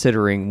are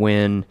considering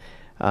when,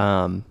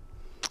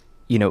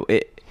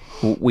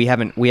 we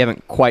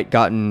haven't quite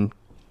gotten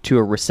to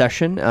a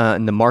recession,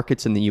 and the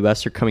markets in the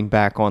U.S. are coming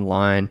back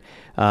online.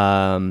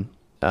 I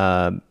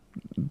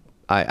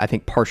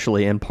think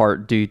partially in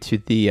part due to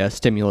the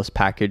stimulus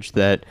package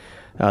that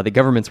the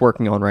government's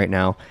working on right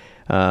now.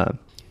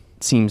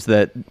 Seems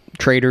that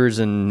traders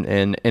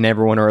and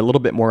everyone are a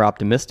little bit more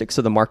optimistic,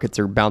 so the markets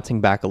are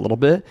bouncing back a little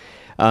bit.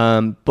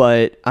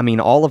 But I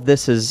mean, all of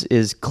this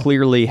is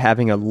clearly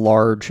having a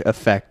large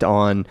effect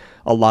on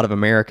a lot of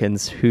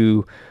Americans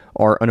who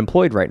are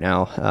unemployed right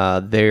now.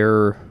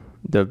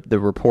 The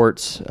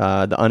reports,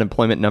 the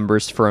unemployment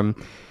numbers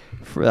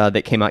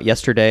that came out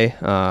yesterday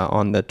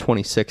on the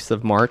 26th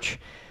of March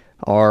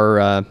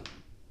are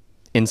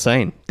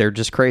insane. They're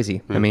just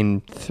crazy. I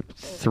mean,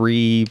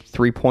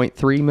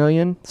 3.3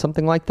 million,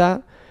 something like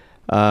that.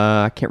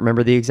 I can't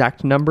remember the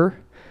exact number.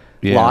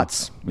 Yeah.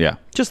 Lots. Yeah.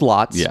 Just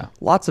lots. Yeah.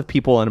 Lots of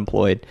people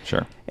unemployed.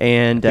 Sure.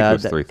 And I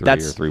think it was 3.3 or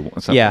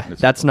 3.1. Yeah,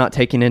 that's not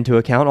taking into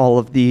account all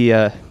of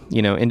the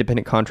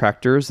independent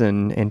contractors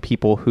and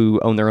people who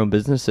own their own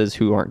businesses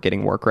who aren't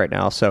getting work right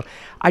now. So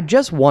I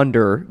just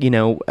wonder,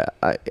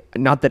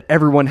 not that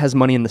everyone has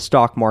money in the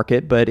stock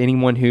market, but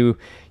anyone who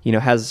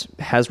has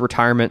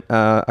retirement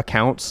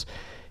accounts,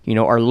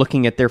 are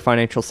looking at their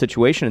financial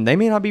situation, and they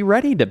may not be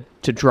ready to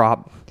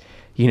drop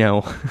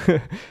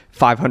 $500,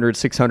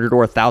 $600,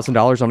 or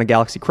 $1,000 on a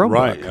Galaxy Chromebook.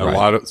 Right.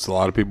 A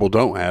lot of people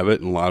don't have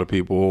it, and a lot of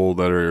people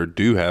that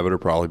do have it are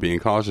probably being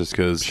cautious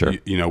because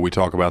we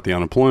talk about the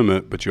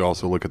unemployment, but you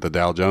also look at the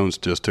Dow Jones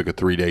just took a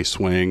 3-day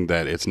swing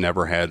that it's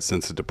never had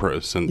since the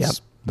depression,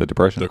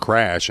 the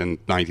crash in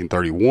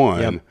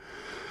 1931. Yep.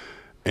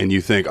 And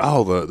you think,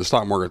 the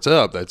stock market's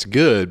up, that's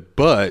good.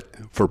 But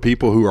for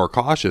people who are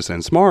cautious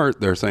and smart,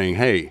 they're saying,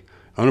 hey,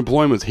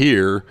 unemployment's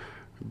here,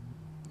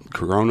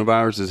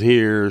 coronavirus is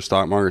here,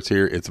 stock market's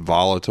here, it's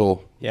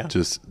volatile. Yeah.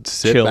 Just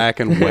sit back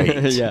and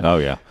wait. Yeah. Oh,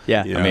 yeah.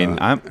 Yeah. I mean,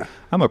 I'm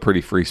a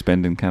pretty free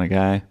spending kind of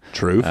guy.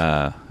 Truth.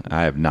 I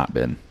have not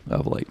been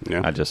of late.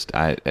 Yeah.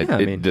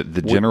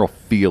 The general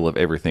feel of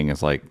everything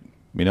is like,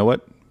 you know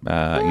what?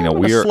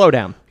 We're slow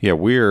down. Yeah,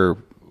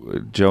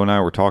 Joe and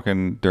I were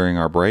talking during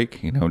our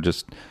break,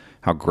 just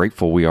how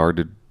grateful we are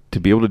to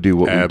be able to do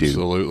what we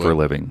do for a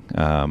living.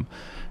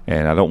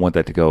 And I don't want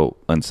that to go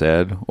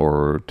unsaid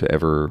or to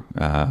ever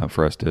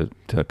for us to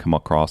come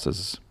across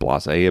as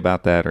blasé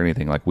about that or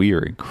anything. Like, we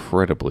are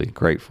incredibly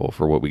grateful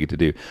for what we get to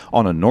do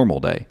on a normal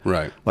day.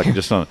 Right. Like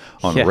just on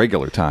a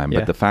regular time.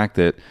 But the fact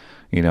that,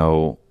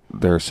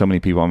 there are so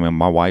many people. I mean,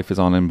 my wife is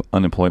on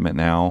unemployment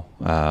now.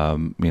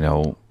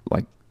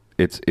 Like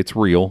it's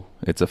real.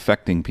 It's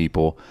affecting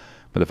people.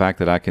 But the fact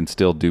that I can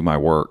still do my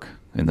work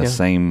in the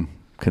same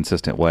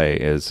consistent way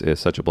is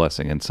such a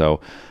blessing. And so,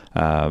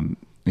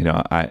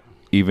 I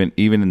even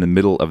in the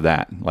middle of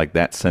that, like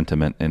that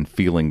sentiment and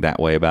feeling that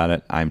way about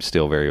it, I'm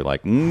still very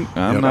like, I'm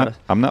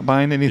not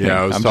buying anything.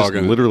 Yeah, I'm just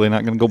literally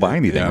not going to go buy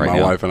anything right now.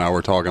 My wife and I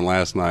were talking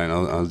last night,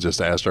 and I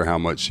just asked her how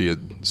much she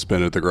had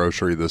spent at the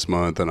grocery this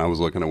month, and I was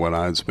looking at what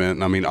I had spent.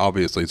 And I mean,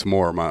 obviously it's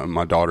more.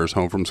 My daughter's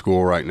home from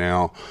school right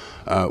now.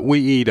 We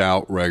eat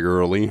out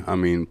regularly. I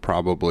mean,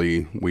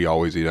 probably we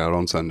always eat out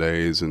on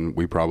Sundays, and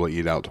we probably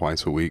eat out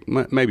twice a week,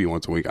 maybe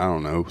once a week. I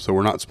don't know. So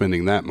we're not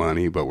spending that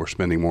money, but we're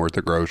spending more at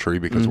the grocery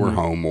because we're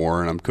home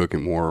more and I'm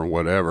cooking more or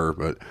whatever.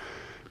 But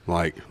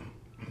like,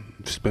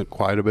 spent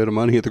quite a bit of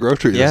money at the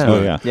grocery this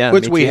month,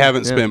 which we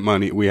haven't spent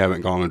money. We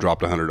haven't gone and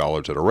dropped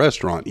 $100 at a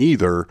restaurant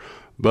either.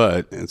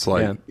 But it's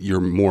like you're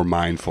more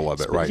mindful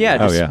of it right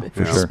now.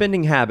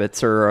 Spending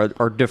habits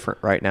are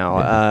different right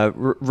now,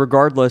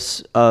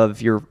 regardless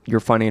of your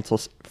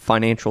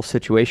financial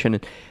situation.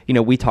 And,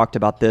 we talked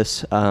about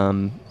this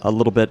a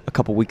little bit a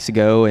couple weeks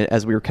ago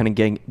as we were kind of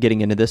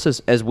getting into this,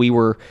 as we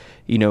were,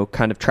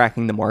 kind of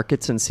tracking the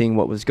markets and seeing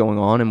what was going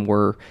on, and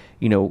we're,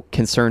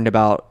 concerned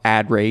about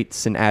ad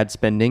rates and ad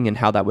spending and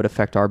how that would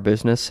affect our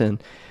business.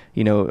 And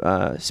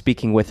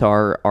speaking with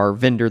our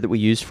vendor that we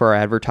use for our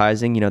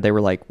advertising, they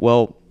were like,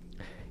 well,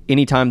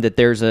 anytime that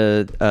there's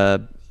a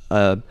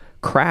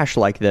crash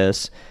like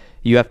this,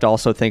 you have to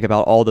also think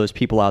about all those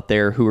people out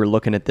there who are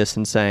looking at this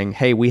and saying,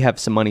 hey, we have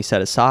some money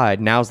set aside.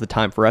 Now's the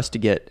time for us to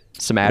get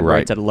some ad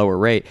rates at a lower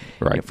rate.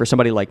 Right. For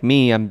somebody like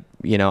me,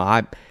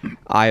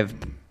 I've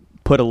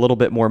put a little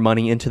bit more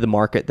money into the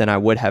market than I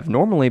would have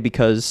normally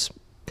because,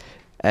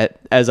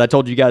 as I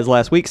told you guys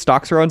last week,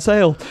 stocks are on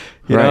sale.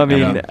 You know what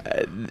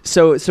I mean?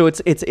 So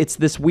it's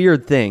this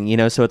weird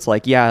thing, so it's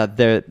like,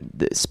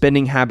 the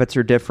spending habits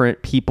are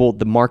different.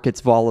 The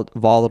market's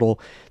volatile.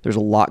 There's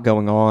a lot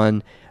going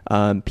on.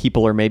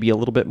 People are maybe a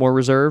little bit more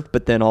reserved,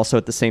 but then also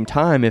at the same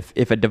time,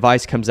 if a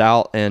device comes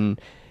out and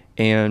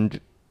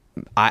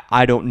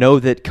I don't know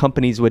that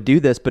companies would do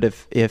this, but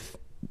if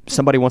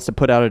somebody wants to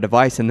put out a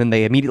device and then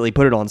they immediately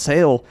put it on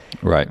sale,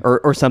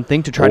 or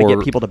something to try to get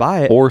people to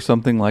buy it, or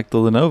something like the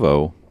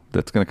Lenovo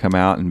that's going to come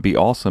out and be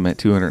awesome at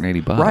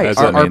 $280. Right?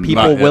 Are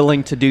people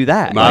willing to do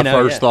that? My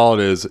first thought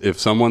is, if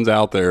someone's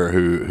out there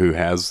who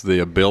has the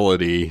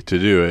ability to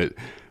do it,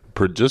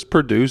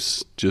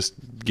 just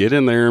get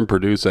in there and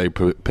produce a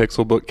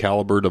Pixelbook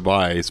caliber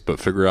device, but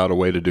figure out a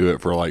way to do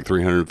it for like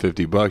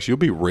 $350. You'll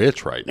be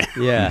rich right now.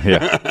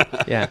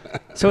 Yeah.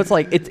 So it's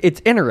like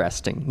it's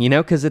interesting,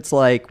 because it's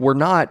like we're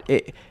not.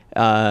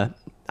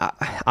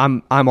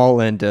 I'm all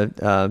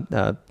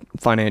into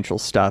financial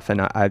stuff,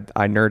 and I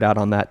nerd out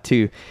on that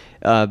too.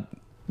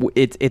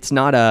 It's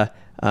not a.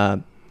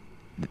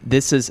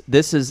 This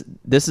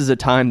is a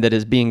time that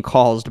is being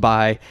caused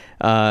by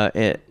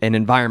an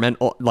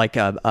environmental, like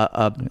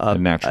a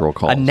natural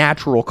cause. A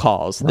natural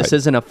cause. This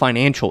isn't a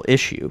financial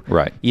issue.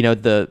 Right.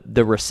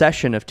 The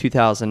recession of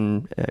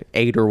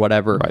 2008 or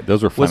whatever. Right.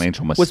 Those were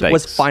financial mistakes.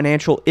 Was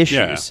financial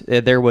issues. Yeah.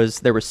 There was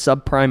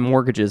subprime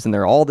mortgages, and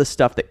there all this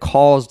stuff that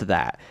caused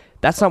that.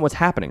 That's not what's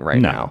happening right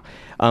now.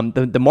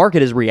 The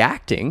market is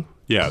reacting.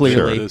 Yeah,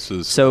 clearly. Sure. This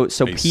is so a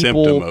people,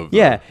 symptom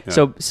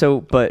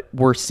of but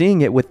we're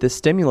seeing it with this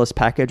stimulus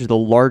package, the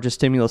largest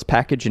stimulus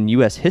package in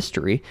U.S.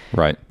 history,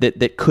 right?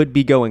 That could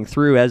be going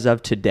through as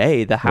of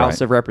today. The House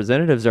of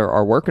Representatives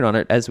are working on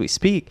it as we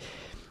speak.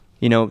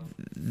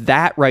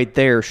 That right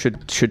there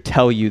should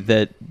tell you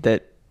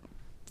that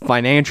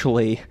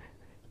financially,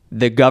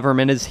 the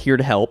government is here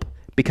to help.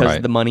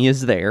 Because the money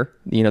is there,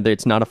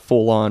 it's not a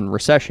full-on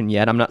recession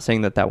yet. I'm not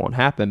saying that won't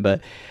happen,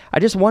 but I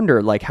just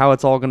wonder, like, how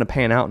it's all going to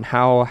pan out and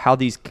how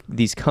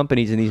these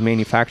companies and these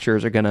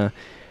manufacturers are going to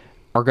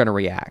are going to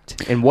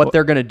react and what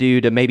they're going to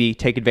do to maybe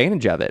take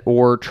advantage of it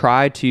or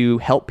try to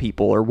help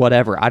people or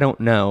whatever. I don't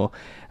know.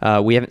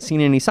 We haven't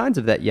seen any signs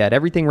of that yet.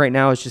 Everything right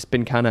now has just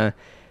been kind of,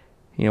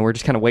 we're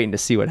just kind of waiting to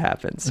see what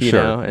happens. You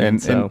know?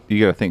 And you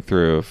got to think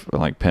through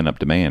like pent up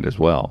demand as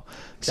well.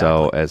 Exactly.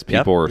 So as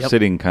people are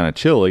sitting kind of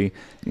chilly,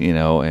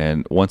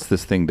 and once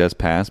this thing does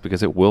pass,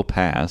 because it will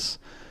pass,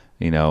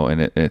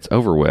 and it's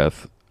over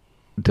with,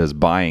 does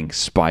buying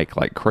spike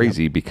like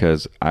crazy?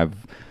 Because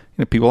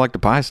people like to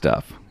buy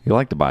stuff. You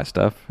like to buy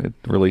stuff. It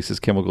releases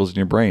chemicals in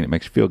your brain. It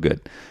makes you feel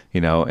good,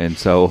 and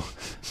so,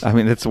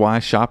 that's why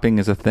shopping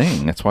is a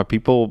thing. That's why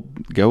people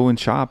go and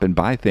shop and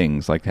buy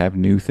things, like have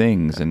new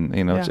things, and,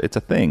 it's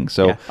a thing.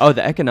 So,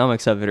 the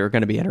economics of it are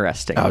going to be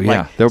interesting. Oh,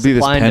 yeah. There'll be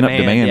this pent-up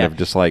demand of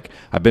just like,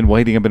 I've been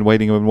waiting.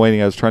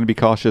 I was trying to be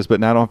cautious,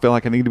 but now I don't feel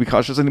like I need to be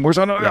cautious anymore,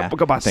 so I'll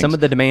go buy things. Some of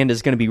the demand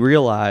is going to be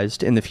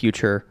realized in the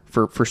future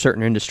for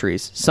certain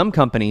industries. Some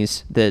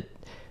companies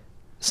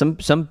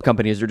Some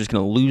companies are just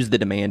going to lose the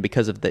demand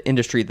because of the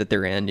industry that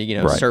they're in,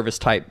 service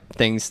type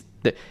things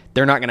that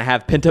they're not going to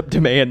have pent up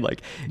demand.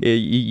 Like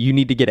you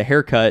need to get a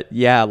haircut.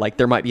 Yeah. Like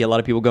there might be a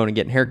lot of people going and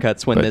getting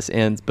haircuts when this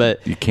ends,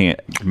 but you can't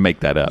make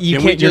that up. You're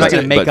not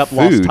going to make up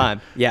lost time.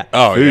 Yeah.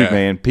 Oh, food,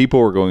 man. People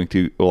are going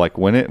to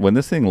when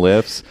this thing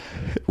lifts,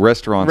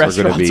 restaurants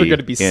are going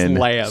to be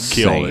slammed.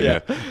 Killed. Yeah.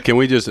 Can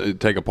we just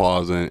take a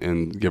pause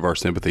and give our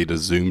sympathy to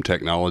Zoom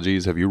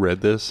Technologies? Have you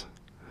read this?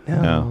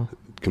 No.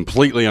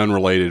 Completely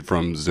unrelated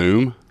from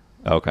Zoom.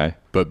 Okay.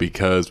 But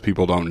because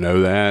people don't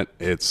know that,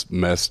 it's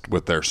messed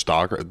with their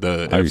stock.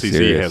 The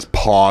FCC has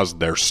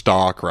paused their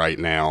stock right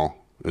now.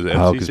 Is it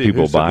FCC? Because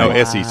people buy.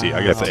 No, SEC.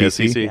 I guess the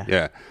SEC? SEC.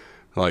 Yeah.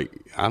 Like,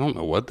 I don't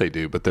know what they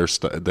do, but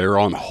they're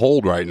on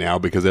hold right now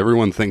because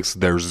everyone thinks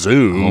they're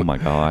Zoom. Oh, my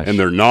gosh. And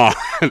they're not.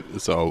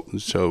 So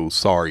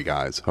sorry,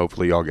 guys.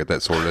 Hopefully y'all get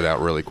that sorted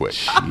out really quick.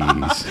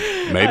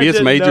 Jeez. Maybe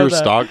it's made your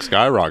stock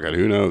skyrocket.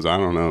 Who knows? I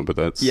don't know, but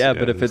that's... Yeah,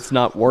 but if it's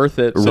not worth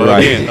it... So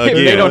again,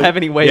 they don't have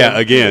any way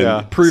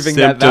of proving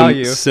that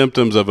value.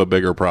 Symptoms of a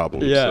bigger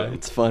problem. Yeah, so.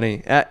 It's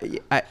funny.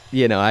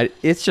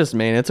 It's just,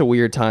 man, it's a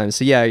weird time.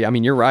 So, yeah,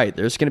 you're right.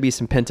 There's going to be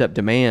some pent-up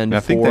demand I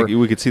think that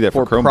we could see that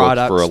for Chromebooks,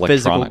 products, for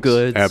electronics. Physical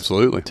goods.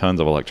 Absolutely. Tons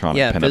of electronic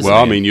pent-up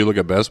Well, you look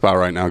at Best Buy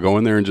right now. Go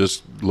in there and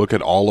just look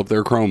at all of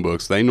their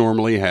Chromebooks. They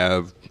normally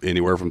have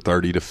anywhere from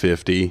 30 to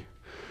 50.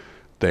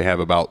 They have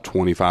about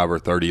 25 or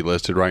 30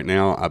 listed right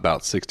now.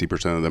 About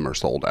 60% of them are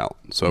sold out.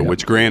 So,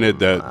 which granted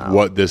that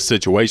what this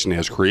situation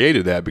has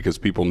created that because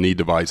people need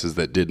devices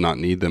that did not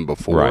need them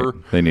before.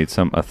 Right. They need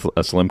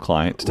a slim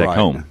client to take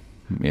home.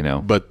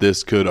 But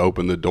this could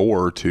open the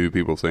door to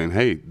people saying,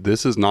 hey,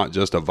 this is not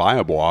just a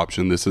viable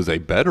option. This is a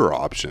better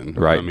option.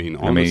 Right.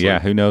 Honestly.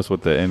 Who knows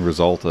what the end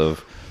result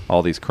of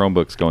all these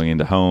Chromebooks going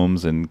into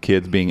homes and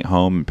kids being at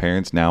home and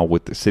parents now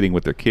sitting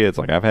with their kids.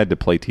 Like I've had to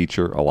play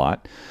teacher a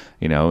lot,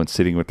 and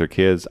sitting with their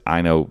kids.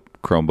 I know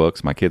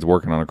Chromebooks. My kid's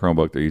working on a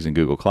Chromebook. They're using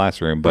Google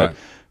Classroom. But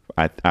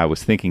I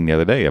was thinking the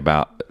other day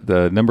about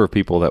the number of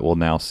people that will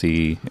now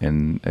see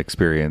and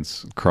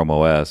experience Chrome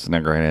OS. Now,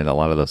 granted, a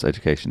lot of those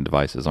education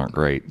devices aren't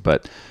great,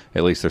 but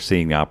at least they're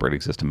seeing the operating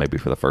system maybe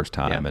for the first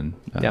time.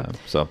 Yeah. And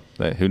so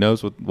who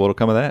knows what will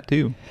come of that,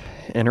 too.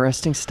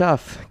 Interesting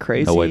stuff.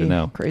 Crazy. No way to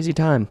know. Crazy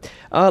time.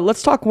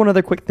 Let's talk one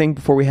other quick thing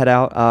before we head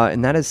out,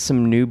 and that is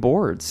some new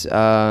boards.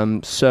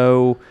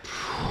 So,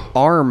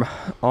 ARM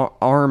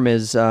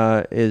is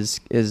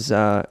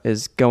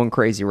going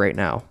crazy right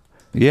now.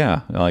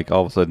 Yeah, like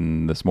all of a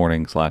sudden this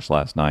morning /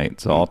 last night.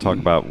 So I'll talk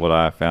about what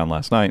I found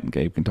last night, and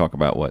Gabe can talk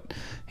about what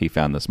he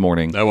found this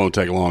morning. That won't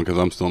take long because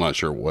I'm still not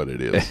sure what it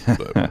is.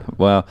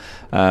 Well,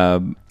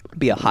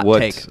 be a hot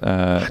take.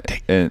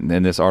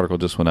 And this article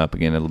just went up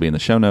again. It'll be in the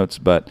show notes.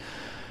 But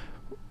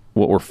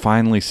what we're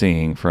finally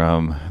seeing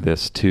from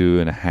this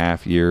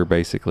 2.5 year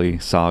basically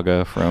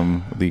saga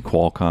from the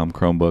Qualcomm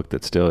Chromebook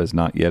that still is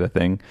not yet a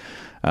thing.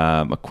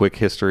 A quick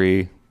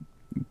history.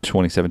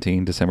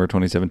 December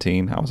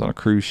 2017, I was on a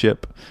cruise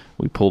ship.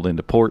 We pulled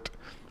into port.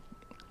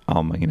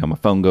 My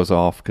phone goes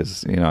off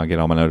because, I get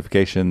all my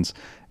notifications.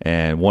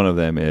 And one of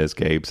them is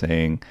Gabe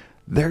saying,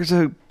 there's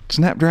a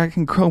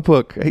Snapdragon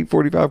Chromebook,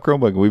 845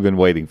 Chromebook. We've been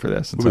waiting for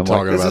this. And We've been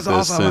talking about this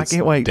awesome. I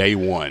can't wait. Day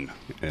one.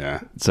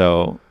 Yeah.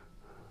 So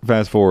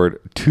fast forward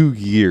 2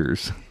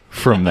 years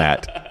from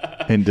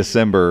that in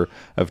December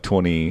of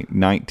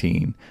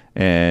 2019.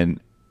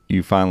 And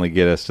you finally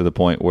get us to the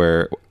point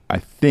where I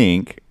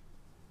think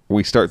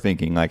we start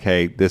thinking like,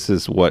 hey, this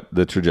is what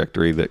the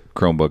trajectory that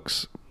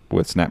Chromebooks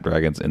with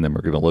Snapdragons in them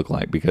are going to look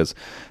like, because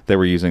they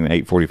were using the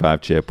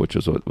 845 chip, which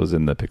was what was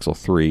in the Pixel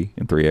 3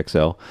 and 3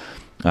 XL.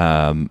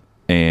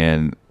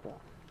 And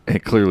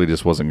it clearly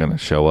just wasn't going to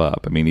show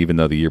up. Even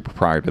though the year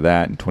prior to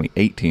that, in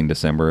 2018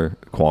 December,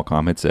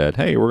 Qualcomm had said,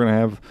 hey, we're going to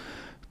have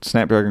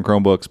Snapdragon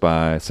Chromebooks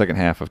by second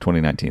half of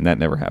 2019. That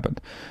never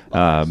happened.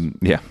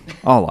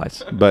 All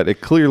lies. But it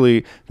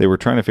clearly, they were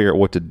trying to figure out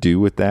what to do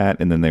with that,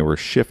 and then they were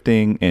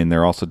shifting, and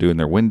they're also doing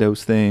their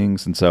Windows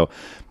things. And so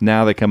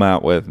now they come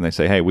out with, and they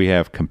say, hey, we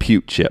have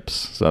compute chips.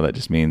 So that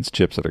just means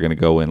chips that are going to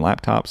go in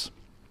laptops.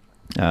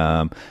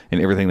 And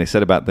everything they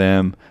said about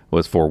them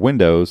was for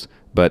Windows,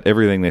 but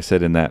everything they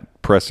said in that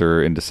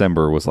presser in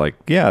December was like,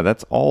 yeah,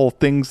 that's all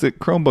things that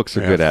Chromebooks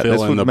are good at.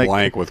 Fill in the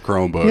blank with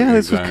Chromebook. Yeah,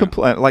 this was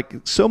like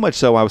so much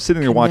so I was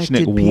sitting there watching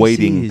it,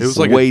 waiting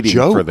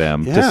for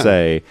them to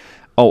say,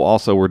 oh,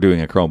 also we're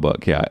doing a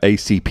Chromebook. Yeah,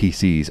 AC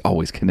PCs,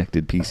 always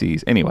connected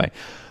PCs. Anyway,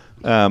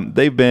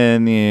 they've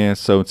been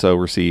so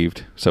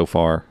received so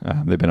far.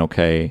 They've been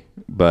okay,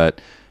 but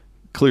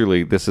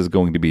clearly this is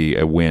going to be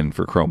a win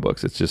for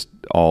Chromebooks. It's just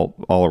all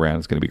around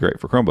it's going to be great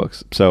for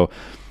Chromebooks. So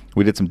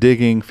we did some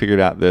digging,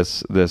 figured out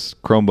this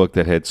Chromebook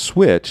that had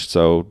switched.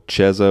 So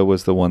Cheza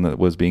was the one that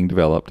was being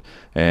developed,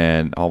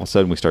 and all of a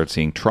sudden we started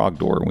seeing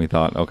Trogdor, and we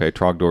thought, okay,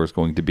 Trogdor is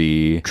going to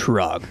be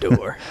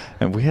Trogdor.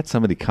 And we had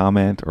somebody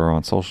comment or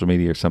on social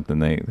media or something.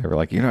 They were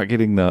like, you're not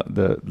getting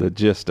the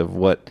gist of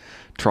what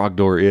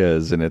Trogdor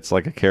is, and it's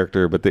like a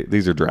character, but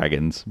these are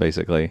dragons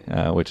basically,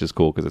 which is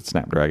cool because it's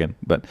Snapdragon.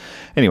 But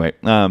anyway,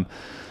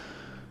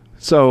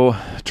 so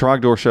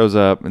Trogdor shows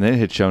up, and then it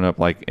had shown up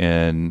like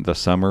in the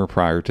summer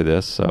prior to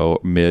this. So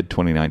mid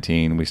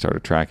 2019, we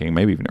started tracking,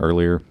 maybe even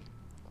earlier.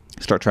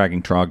 Start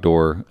tracking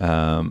Trogdor.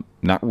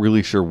 Not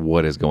really sure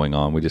what is going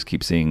on. We just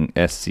keep seeing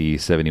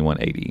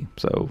SC7180,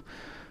 so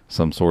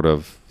some sort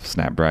of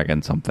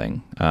Snapdragon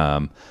something.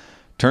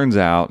 Turns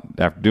out,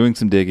 after doing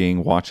some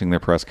digging, watching their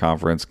press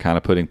conference, kind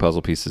of putting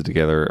puzzle pieces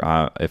together,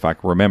 if I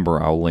can remember,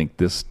 I'll link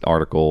this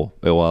article.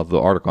 Well, the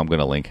article I'm going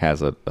to link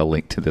has a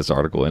link to this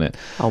article in it.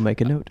 I'll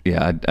make a note.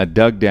 Yeah, I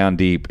dug down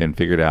deep and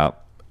figured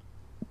out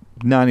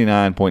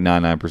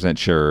 99.99%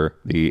 sure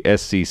the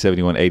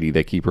SC7180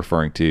 they keep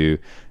referring to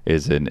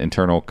is an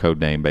internal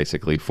code name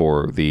basically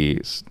for the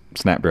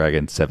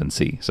Snapdragon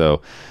 7C.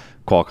 So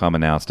Qualcomm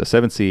announced a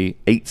 7C,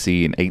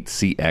 8C, and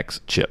 8CX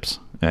chips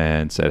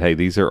and said, hey,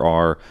 these are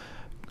our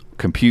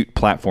compute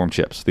platform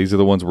chips. These are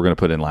the ones we're going to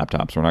put in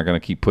laptops. We're not going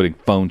to keep putting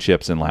phone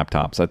chips in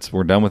laptops.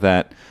 We're done with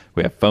that.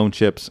 We have phone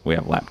chips. We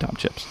have laptop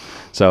chips.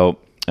 So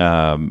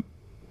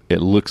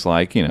it looks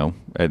like,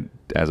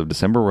 as of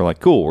December, we're like,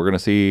 cool, we're going to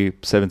see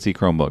 7C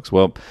Chromebooks.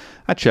 Well,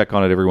 I check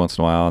on it every once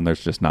in a while, and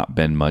there's just not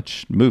been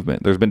much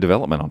movement. There's been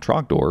development on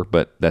Trogdor,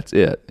 but that's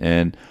it.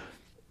 And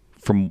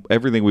from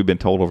everything we've been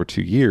told over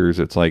 2 years,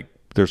 it's like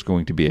there's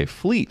going to be a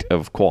fleet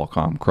of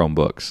Qualcomm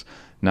Chromebooks,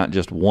 not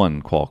just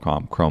one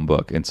Qualcomm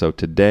Chromebook. And so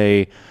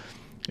today,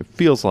 it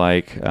feels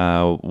like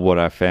what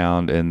I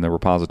found in the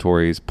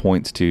repositories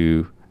points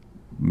to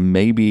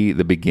maybe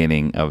the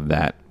beginning of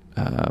that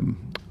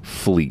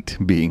fleet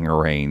being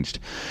arranged.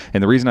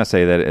 And the reason I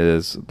say that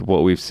is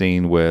what we've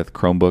seen with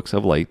Chromebooks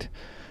of late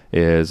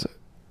is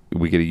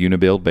we get a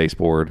unibuild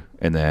baseboard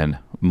and then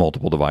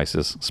multiple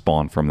devices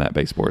spawn from that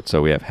baseboard.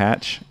 So we have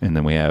Hatch, and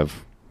then we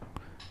have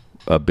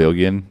a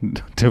billion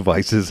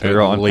devices that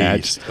are on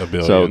Hatch.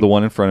 So the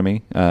one in front of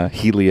me,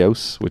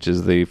 Helios, which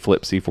is the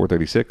Flip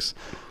C436,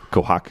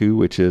 Kohaku,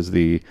 which is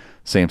the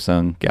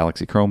Samsung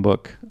Galaxy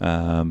Chromebook.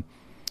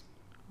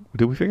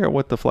 Did we figure out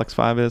what the Flex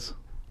 5 is?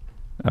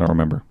 I don't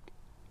remember.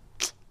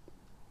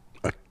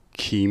 A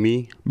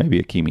Kimi? Maybe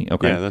a Kimi.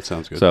 Okay. Yeah, that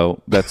sounds good.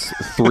 So that's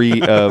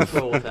 3 of,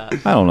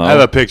 I don't know. I have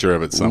a picture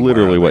of it somewhere.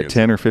 Literally,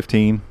 10 or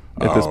 15?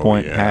 At this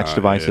point, Hatch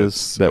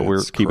devices that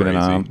we're keeping an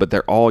eye on, but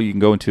they're all, you can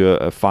go into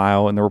a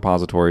file in the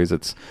repositories.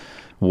 It's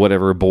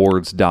whatever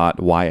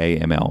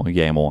boards.yaml,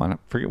 YAML. I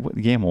forget what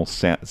YAML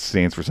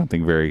stands for,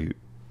 something very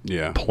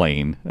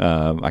plain.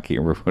 I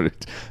can't remember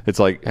what it's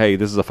like. Hey,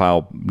 this is a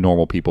file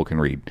normal people can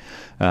read.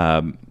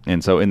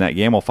 And so in that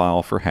YAML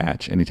file for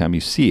Hatch, anytime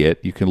you see it,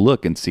 you can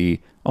look and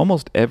see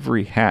almost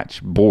every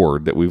Hatch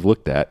board that we've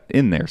looked at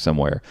in there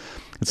somewhere.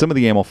 And some of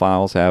the YAML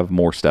files have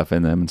more stuff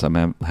in them and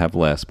some have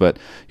less, but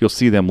you'll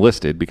see them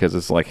listed because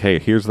it's like, hey,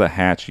 here's the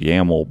Hatch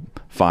YAML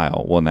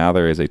file. Well, now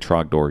there is a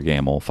Trogdor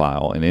YAML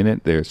file, and in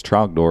it, there's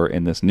Trogdor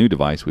in this new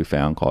device we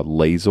found called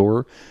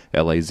Lazor,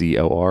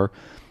 Lazor.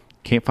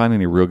 Can't find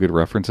any real good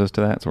references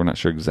to that, so we're not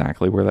sure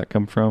exactly where that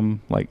come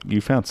from. Like,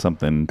 you found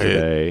something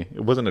today.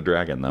 It wasn't a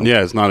dragon, though.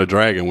 Yeah, it's not a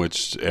dragon,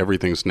 which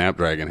everything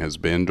Snapdragon has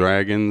been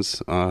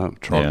dragons.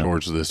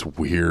 Trogdor's this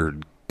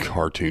weird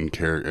cartoon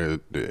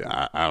character.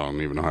 I don't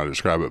even know how to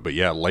describe it, but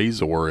yeah,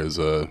 Lazor is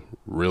a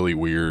really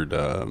weird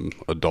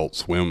Adult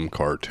Swim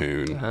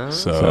cartoon.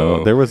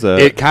 So there was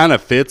it kind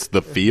of fits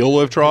the feel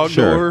of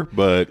Trogdor,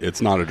 but it's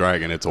not a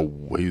dragon. He's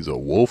a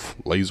wolf,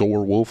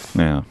 Lazor wolf.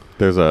 Yeah,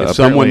 there's if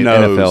someone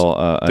knows,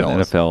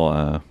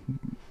 NFL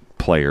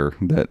player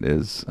that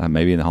is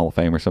maybe in the Hall of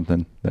Fame or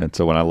something. And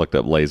so when I looked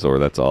up Lazor,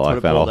 that's all I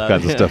found, all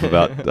kinds of stuff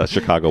about a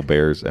Chicago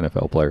Bears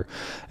NFL player.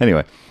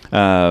 Anyway,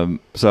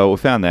 so we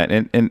found that,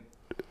 and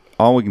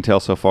all we can tell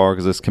so far,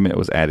 because this commit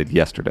was added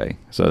yesterday,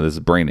 so this is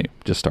brand new,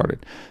 just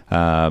started.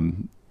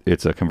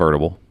 It's a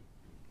convertible.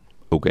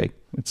 Okay,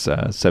 it's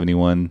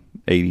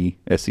 7180,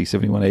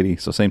 SC7180,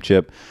 so same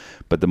chip.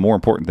 But the more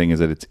important thing is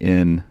that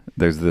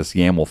there's this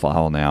YAML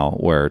file now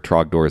where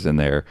Trogdor is in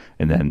there,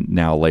 and then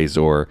now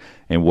Lazor.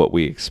 And what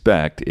we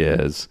expect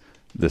is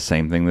the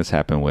same thing that's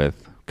happened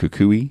with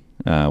Kukui,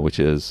 which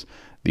is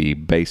the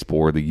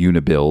baseboard, the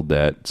unibuild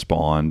that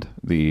spawned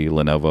the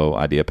Lenovo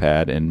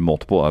IdeaPad and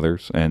multiple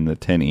others, and the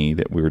 10E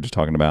that we were just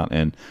talking about,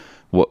 and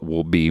what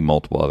will be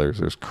multiple others.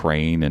 There's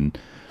Crane and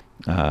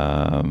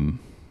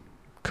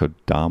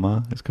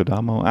Kodama. Is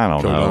Kodama? I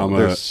don't know.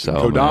 There's so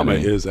Kodama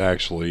many. is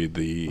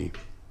actually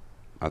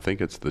I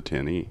think it's the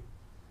 10E.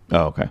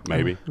 Oh, okay.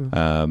 Maybe.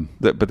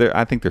 But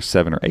I think there's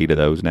 7 or 8 of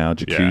those now.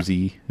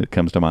 Jacuzzi, it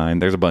comes to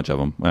mind. There's a bunch of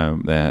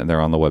them.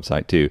 They're on the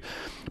website too.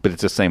 But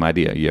it's the same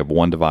idea. You have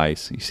one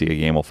device, you see a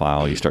YAML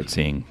file, you start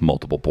seeing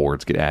multiple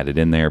boards get added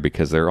in there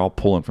because they're all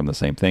pulling from the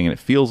same thing. And it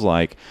feels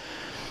like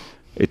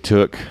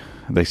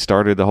they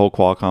started the whole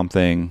Qualcomm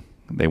thing.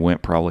 They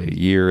went probably a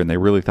year, and they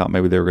really thought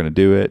maybe they were going to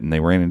do it, and they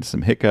ran into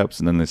some hiccups,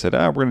 and then they said,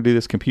 we're going to do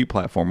this compute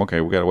platform.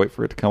 Okay, we got to wait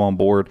for it to come on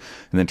board,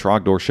 and then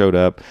Trogdor showed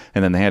up,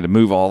 and then they had to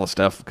move all the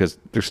stuff because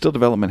there's still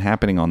development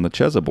happening on the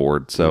Cheza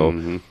board,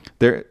 so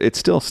it's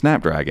still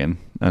Snapdragon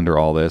under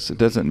all this. It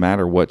doesn't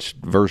matter which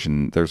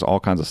version. There's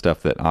all kinds of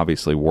stuff that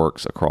obviously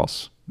works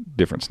across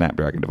different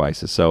Snapdragon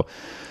devices, so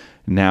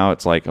now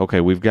it's like, okay,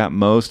 we've got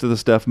most of the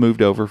stuff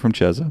moved over from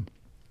Cheza.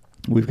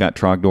 We've got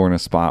Trogdor in a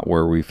spot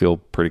where we feel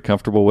pretty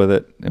comfortable with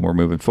it, and we're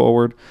moving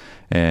forward.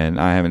 And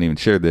I haven't even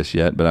shared this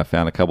yet, but I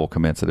found a couple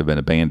commits that have been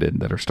abandoned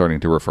that are starting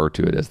to refer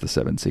to it as the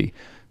 7C.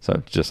 So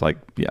it's just like,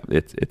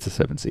 it's a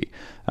 7C.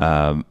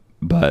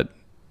 But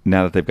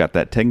now that they've got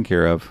that taken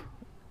care of,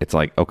 it's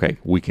like, okay,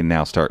 we can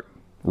now start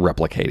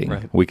replicating.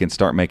 Right. We can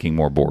start making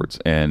more boards.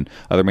 And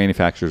other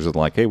manufacturers are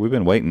like, hey, we've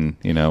been waiting,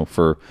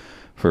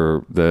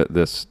 for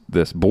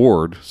this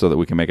board so that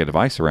we can make a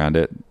device around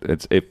it.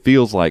 It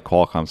feels like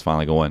Qualcomm's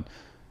finally going,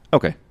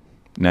 okay,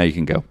 now you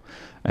can go.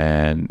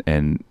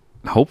 And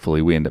hopefully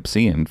we end up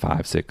seeing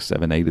 5, 6,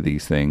 7, 8 of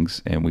these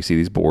things, and we see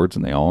these boards,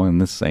 and they all in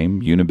the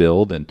same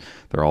unibuild, and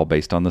they're all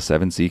based on the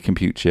 7C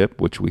compute chip,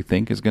 which we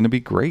think is going to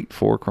be great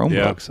for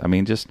Chromebooks. Yeah. I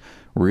mean, just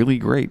really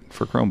great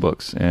for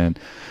Chromebooks. And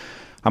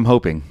I'm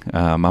hoping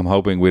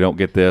we don't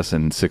get this,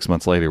 and 6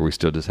 months later we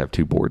still just have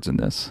 2 boards in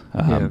this.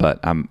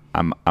 But I'm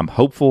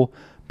hopeful.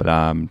 But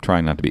I'm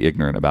trying not to be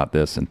ignorant about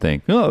this and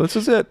think, oh, this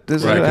is it.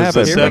 This is what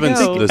happened.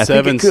 The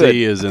 7C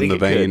is in the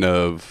vein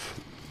of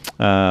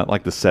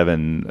like the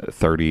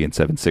 730 and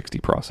 760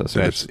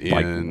 processors,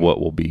 like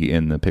what will be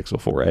in the Pixel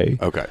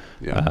 4a. Okay,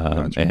 yeah,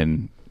 gotcha.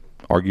 And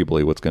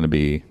arguably what's going to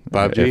be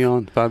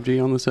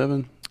 5G on the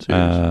 7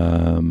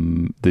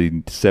 series?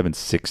 The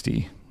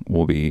 760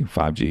 will be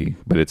 5G,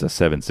 but it's a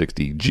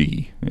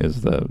 760G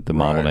is the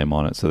model name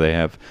on it. So they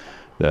have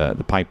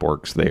the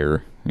Pipeworks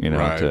there,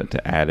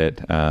 to add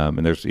it.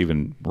 And there's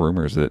even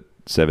rumors that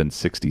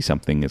 760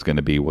 something is going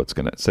to be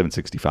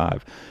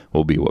 765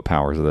 will be what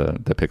powers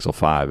the Pixel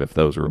 5, if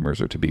those rumors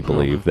are to be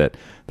believed, that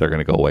they're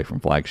going to go away from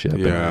flagship.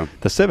 Yeah. And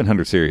the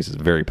 700 series is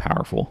very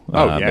powerful.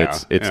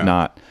 It's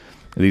not,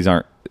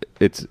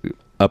 it's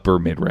upper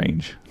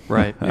mid-range.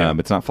 Right.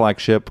 It's not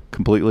flagship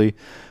completely,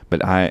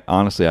 but I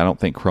don't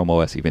think Chrome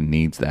OS even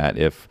needs that.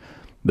 If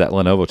that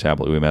Lenovo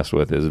tablet we messed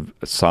with is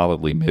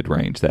solidly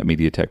mid-range, that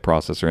MediaTek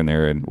processor in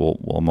there, and I'm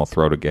going to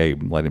throw to Gabe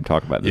and let him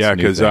talk about this. Yeah,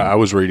 because I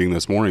was reading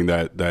this morning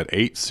that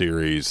 8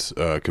 series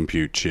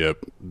compute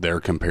chip, they're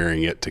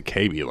comparing it to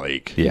Kaby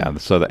Lake. Yeah,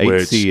 so the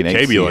 8C and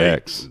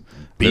 8CX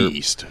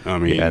beast. I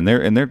mean, and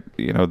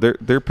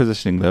they're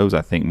positioning those,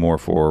 I think, more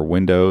for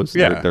Windows.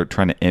 Yeah, they're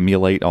trying to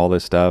emulate all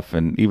this stuff,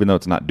 and even though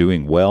it's not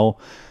doing well,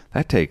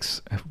 that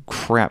takes a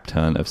crap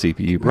ton of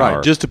CPU power.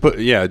 Right. Just to put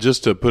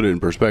it in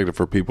perspective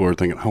for people who are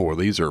thinking, oh, well,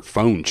 these are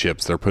phone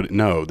chips.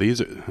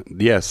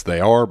 Yes, they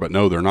are, but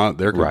no, they're not.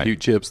 They're compute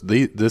chips.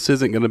 This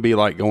isn't going to be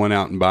like going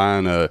out and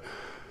buying a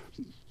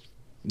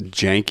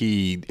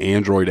janky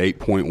Android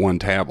 8.1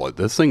 tablet.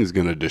 This thing is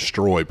going to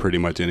destroy pretty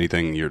much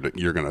anything you're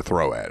going to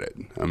throw at it.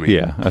 I mean,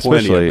 yeah,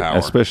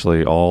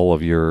 especially all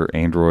of your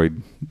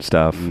Android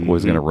stuff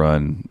was going to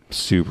run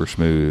super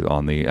smooth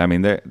on the. I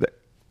mean,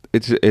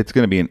 it's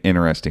going to be an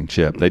interesting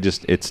chip.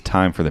 It's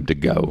time for them to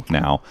go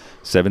now.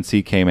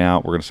 7C came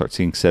out. We're going to start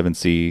seeing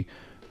 7C,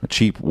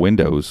 cheap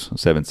Windows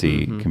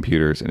 7C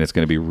computers, and it's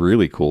going to be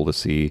really cool to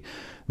see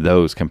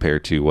those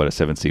compared to what a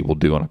 7C will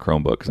do on a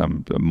Chromebook.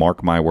 Because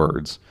mark my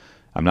words,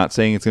 I'm not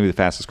saying it's going to be the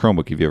fastest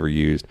Chromebook you've ever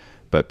used,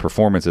 but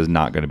performance is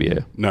not going to be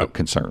a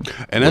concern.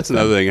 And that's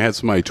another thing. I had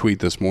somebody tweet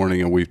this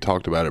morning, and we've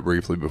talked about it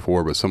briefly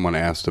before, but someone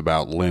asked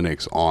about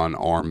Linux on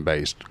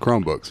ARM-based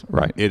Chromebooks.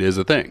 Right. It is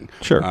a thing.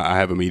 Sure. I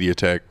have a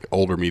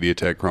older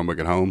MediaTek Chromebook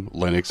at home.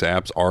 Linux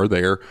apps are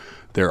there.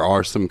 There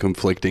are some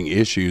conflicting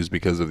issues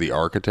because of the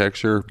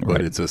architecture,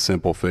 but it's a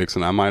simple fix.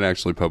 And I might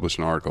actually publish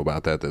an article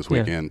about that this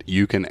weekend.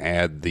 You can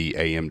add the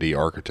AMD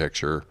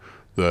architecture,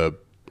 the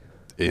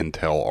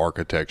Intel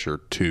architecture,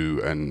 to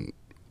an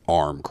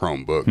ARM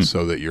Chromebook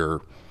so that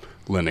your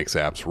Linux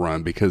apps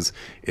run, because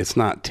it's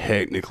not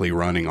technically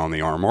running on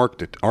the ARM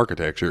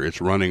architecture.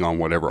 It's running on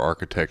whatever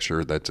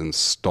architecture that's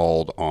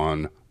installed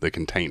on the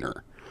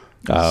container.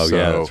 Oh,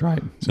 yeah, that's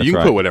right. So you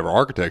can put whatever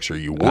architecture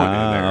you want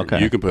in there.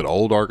 Okay. You can put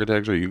old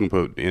architecture. You can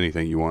put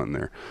anything you want in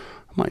there.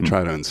 I might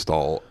try to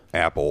install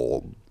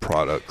Apple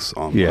products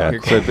on here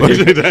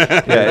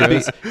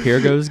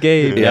goes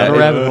Gabe down a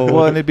rabbit hole.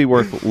 Well, and it'd be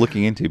worth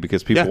looking into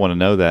because people want to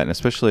know that, and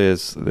especially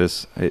as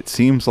it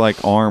seems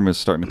like ARM is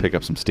starting to pick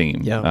up some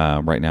steam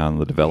right now in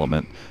the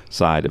development.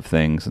 side of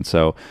things. And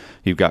so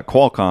you've got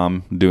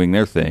Qualcomm doing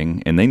their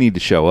thing, and they need to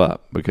show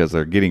up because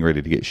they're getting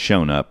ready to get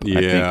shown up. I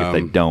think if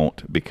they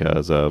don't,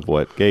 because of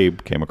what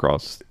Gabe came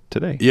across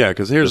today. Yeah,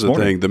 because here's the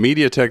thing: the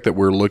MediaTek that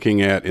we're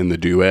looking at in the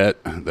Duet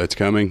that's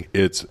coming,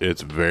 it's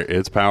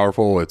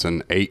powerful. It's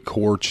an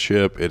 8-core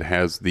chip. It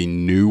has the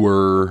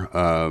newer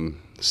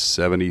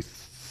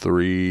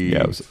 73.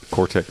 Yeah, it was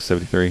Cortex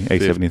 73,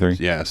 A73.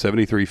 Yeah,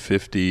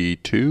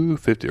 7352,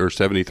 50 or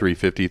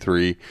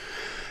 7353.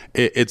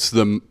 It's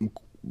the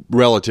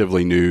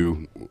relatively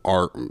new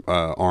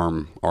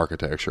ARM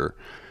architecture.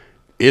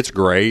 It's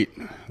great.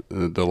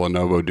 The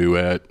Lenovo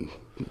Duet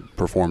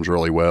performs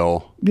really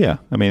well. Yeah,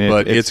 I mean,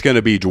 but it's going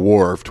to be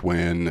dwarfed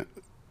when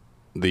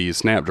the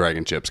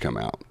Snapdragon chips come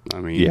out.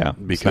 I mean, yeah,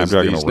 because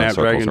Snapdragon the will run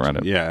circles around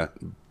it. Yeah,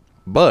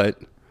 but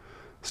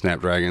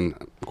Snapdragon,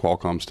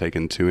 Qualcomm's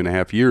taken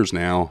 2.5 years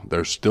now.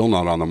 They're still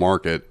not on the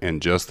market,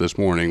 and just this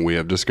morning we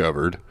have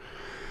discovered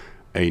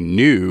a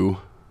new,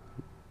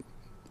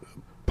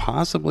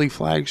 possibly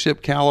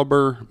flagship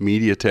caliber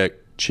MediaTek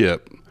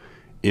chip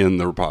in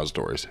the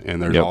repositories,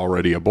 and there's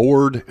already a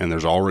board and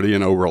there's already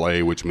an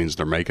overlay, which means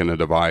they're making a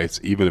device,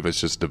 even if it's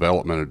just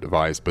development of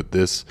device. But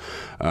this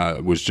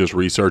was just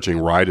researching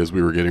right as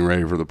we were getting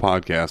ready for the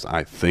podcast.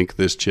 I think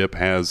this chip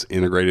has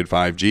integrated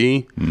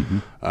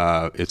 5G.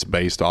 It's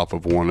based off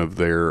of one of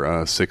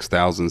their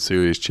 6000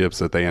 series chips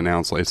that they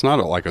announced. It's not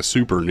like a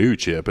super new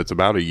chip. It's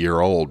about a year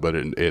old, but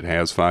it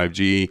has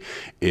 5G.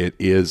 It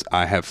is.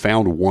 I have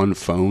found one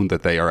phone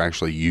that they are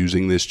actually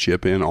using this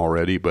chip in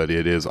already, but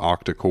it is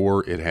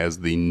octa-core. It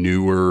has the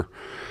new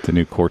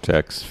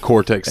Cortex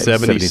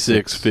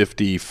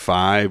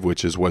 7655,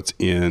 which is what's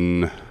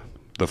in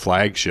the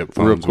flagship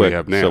phones Real quick, we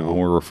have now. So when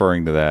we're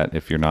referring to that,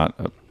 if you're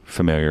not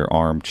familiar,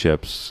 ARM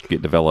chips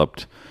get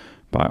developed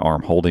by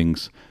ARM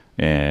Holdings,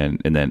 and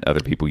then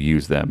other people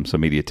use them. So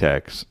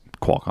MediaTek,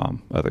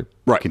 Qualcomm,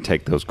 can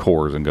take those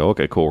cores and go,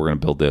 okay, cool, we're going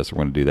to build this, we're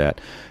going to do that.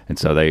 And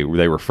so they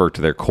refer to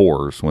their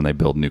cores when they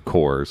build new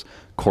cores,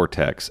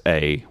 Cortex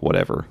A,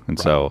 whatever. And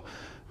so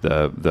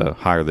the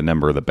higher the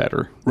number, the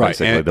better. Right.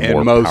 Basically, the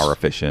more power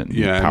efficient.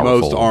 Yeah, and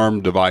most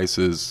ARM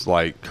devices,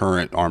 like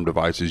current ARM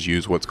devices,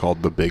 use what's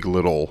called the big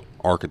little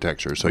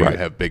architecture. So you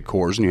have big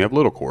cores and you have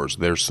little cores.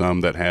 There's some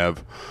that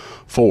have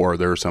 4.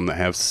 There are some that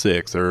have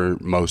 6.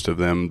 Most of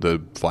them,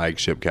 the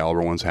flagship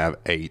caliber ones, have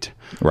 8.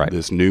 Right.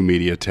 This new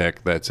MediaTek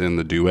that's in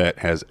the Duet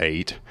has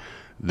 8.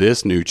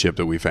 This new chip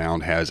that we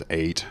found has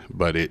 8,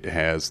 but it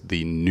has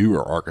the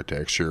newer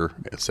architecture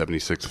at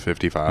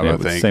 7655, I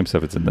think. Same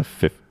stuff. It's in the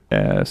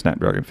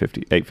Snapdragon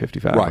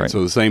 855. Right.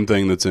 So the same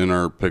thing that's in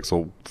our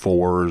Pixel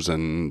 4s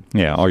and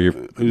all your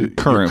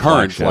current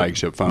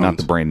flagship phones, not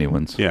the brand new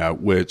ones. Yeah,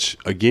 which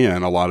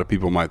again, a lot of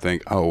people might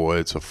think, oh, well,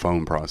 it's a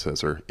phone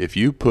processor. If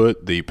you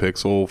put the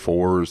Pixel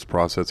 4's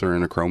processor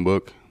in a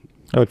Chromebook,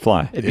 it would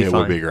fly. It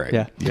would be great.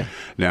 Yeah.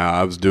 Now,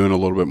 I was doing a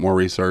little bit more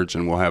research,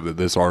 and we'll have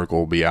this article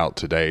will be out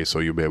today, so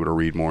you'll be able to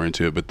read more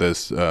into it. But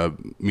this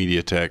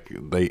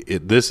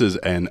MediaTek, this is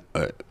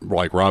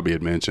like Robbie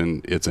had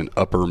mentioned, it's an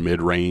upper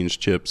mid-range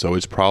chip, so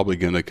it's probably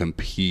going to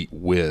compete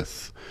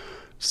with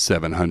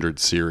 700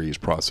 series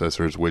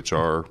processors, which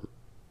are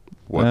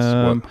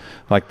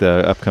like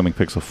the upcoming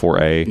Pixel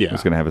 4a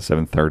is going to have a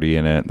 730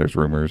 in it. There's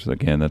rumors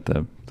again that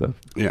the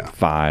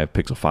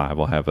Pixel 5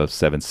 will have a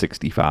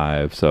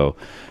 765. So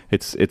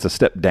it's a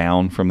step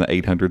down from the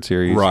 800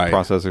 series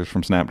processors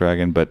from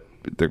Snapdragon, but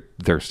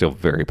they're still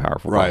very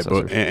powerful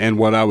processors. But, and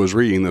what I was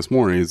reading this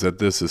morning is that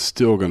this is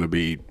still going to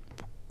be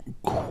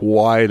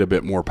quite a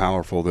bit more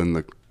powerful than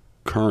the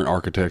current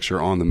architecture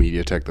on the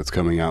MediaTek that's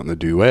coming out in the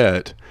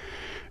Duet,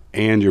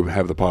 and you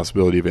have the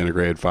possibility of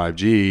integrated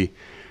 5G.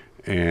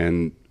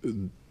 And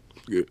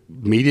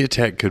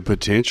MediaTek could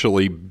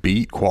potentially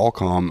beat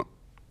Qualcomm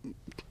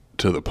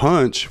to the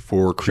punch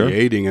for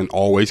creating an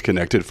always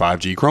connected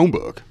 5G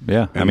Chromebook.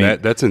 Yeah. And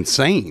that's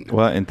insane.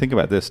 Well, and think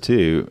about this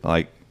too.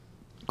 Like,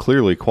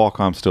 clearly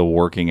Qualcomm's still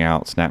working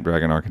out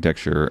Snapdragon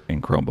architecture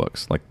in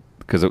Chromebooks. Like,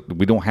 because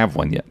we don't have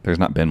one yet. There's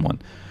not been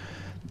one.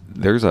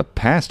 There's a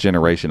past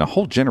generation, a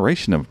whole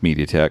generation of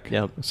MediaTek.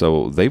 Yep.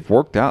 So they've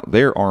worked out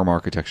their ARM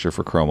architecture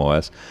for Chrome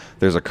OS.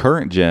 There's a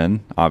current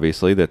gen,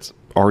 obviously, that's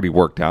already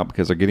worked out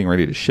because they're getting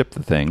ready to ship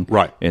the thing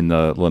in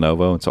the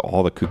Lenovo. And so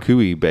all the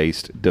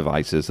Kukui-based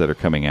devices that are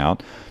coming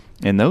out,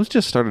 and those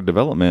just started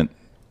development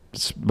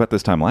about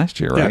this time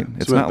last year, right? Yeah.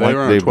 It's so not like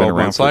they've been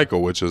around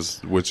cycle, which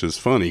is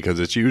funny because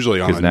it's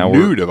usually on a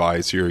new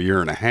device you're a year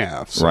and a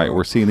half. So. Right,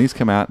 we're seeing these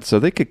come out, so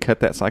they could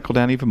cut that cycle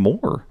down even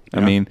more.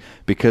 Yeah. I mean,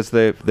 because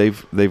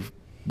they've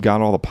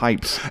got all the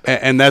pipes,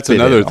 and that's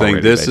another thing.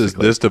 Already,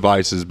 this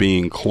device is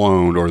being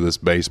cloned, or this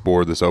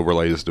baseboard, this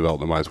overlay, this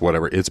development device,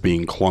 whatever. It's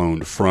being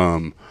cloned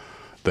from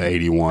the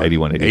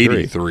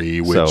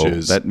 8183, which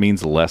is that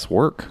means less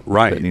work.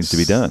 That needs to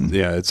be done.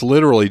 Yeah, it's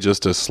literally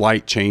just a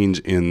slight change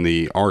in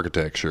the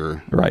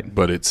architecture. Right,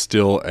 but it's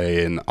still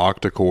an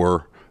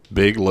octa-core,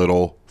 big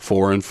little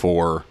 4 and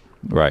 4.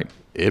 Right.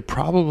 It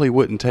probably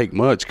wouldn't take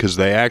much because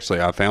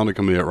I found a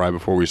community right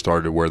before we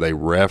started where they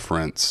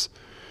reference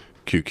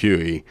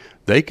QQE,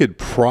 they could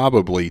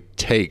probably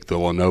take the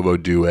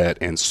Lenovo Duet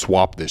and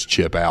swap this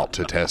chip out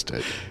to test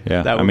it.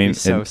 Yeah, that would be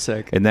so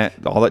sick. And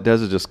that all that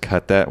does is just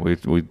cut that.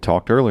 We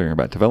talked earlier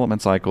about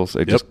development cycles.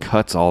 It just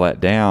cuts all that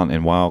down.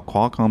 And while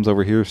Qualcomm's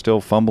over here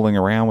still fumbling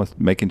around with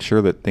making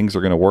sure that things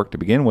are going to work to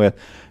begin with,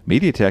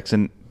 MediaTek's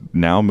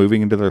now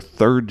moving into their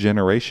third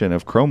generation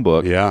of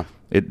Chromebook. Yeah,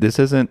 this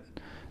isn't.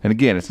 And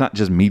again, it's not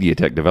just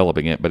MediaTek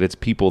developing it, but it's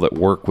people that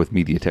work with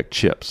MediaTek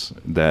chips.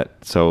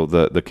 So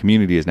the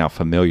community is now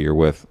familiar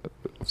with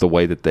the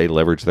way that they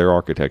leverage their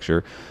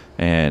architecture,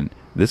 and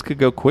this could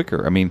go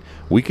quicker. I mean,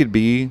 we could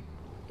be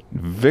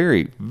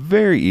very,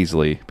 very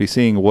easily be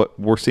seeing what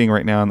we're seeing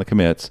right now in the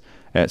commits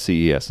at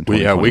CES in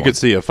 2021. We could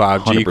see a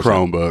 5G 100%.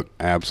 Chromebook,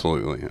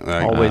 absolutely.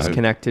 Always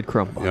connected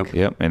Chromebook.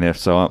 Yep. And if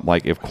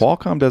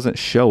Qualcomm doesn't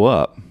show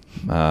up,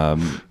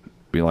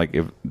 be like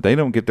if they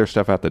don't get their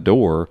stuff out the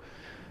door,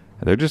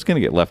 they're just going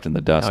to get left in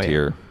the dust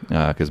here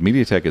because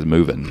MediaTek is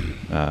moving.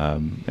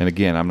 And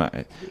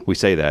again, we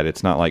say that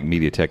it's not like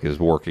MediaTek is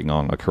working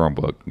on a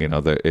Chromebook. You know,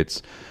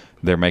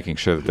 they're making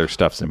sure that their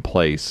stuff's in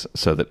place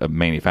so that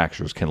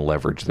manufacturers can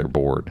leverage their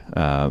board.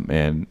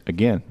 And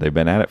again, they've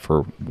been at it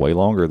for way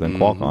longer than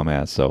Qualcomm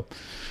has. So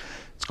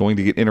it's going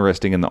to get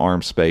interesting in the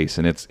ARM space,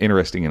 and it's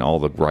interesting in all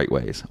the right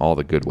ways, all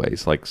the good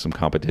ways, like some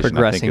competition.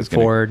 Progressing I think is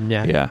forward,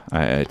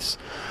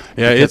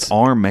 it's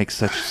ARM makes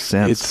such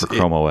sense for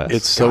Chrome OS.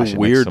 It's so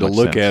weird to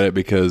look at it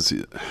because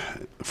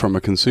from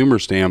a consumer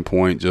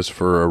standpoint, just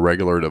for a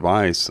regular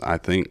device, I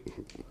think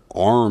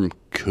ARM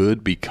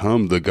could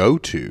become the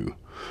go-to.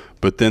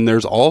 But then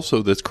there's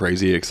also this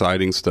crazy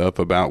exciting stuff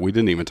about, we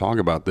didn't even talk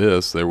about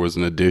this, there was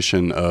an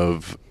addition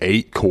of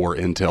 8-core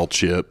Intel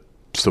chip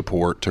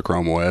support to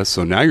Chrome OS.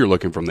 So now you're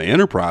looking from the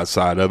enterprise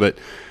side of it,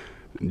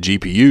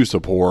 GPU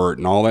support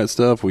and all that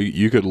stuff.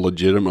 You could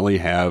legitimately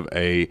have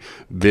a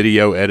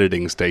video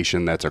editing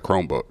station that's a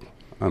Chromebook.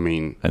 I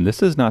mean, and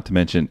this is not to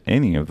mention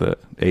any of the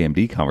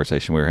AMD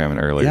conversation we were having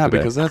earlier. Yeah, today,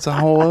 because that's a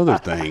whole other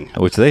thing,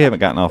 which they haven't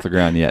gotten off the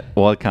ground yet.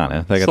 Well, kind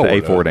of. They got the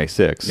A4 and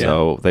A6, yeah.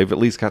 So they've at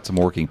least got some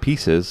working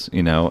pieces,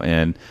 you know.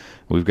 And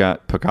we've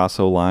got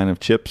Picasso line of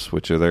chips,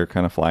 which are their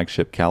kind of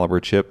flagship caliber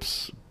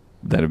chips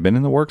that have been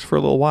in the works for a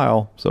little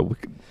while. So we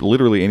could,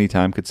 literally any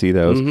time could see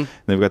those. And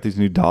they've got these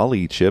new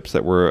Dali chips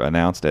that were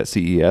announced at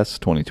CES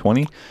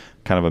 2020,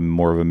 kind of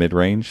more of a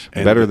mid-range,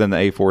 better than the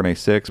A4 and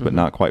A6, but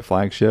not quite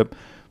flagship.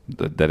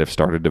 That have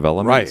started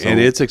development. Right, so, and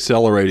it's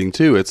accelerating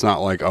too. It's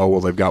not like, oh, well,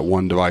 they've got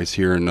one device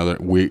here, another.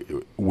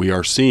 We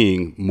are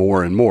seeing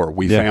more and more.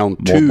 We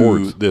found two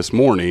boards this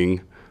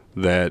morning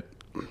that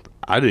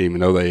I didn't even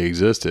know they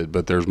existed,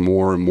 but there's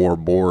more and more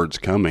boards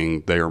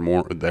coming.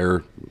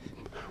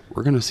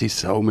 We're going to see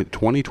so many.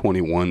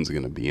 2021 is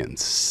going to be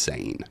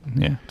insane.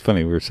 Yeah, it's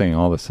funny. We were saying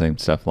all the same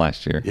stuff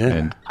last year.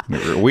 Yeah.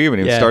 And we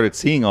haven't even started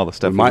seeing all the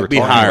stuff we were talking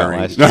about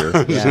last year.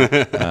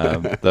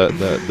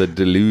 The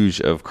deluge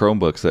of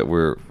Chromebooks that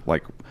were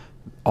like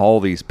all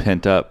these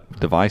pent up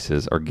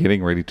devices are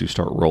getting ready to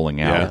start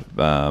rolling out.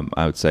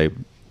 I would say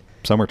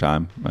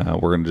summertime.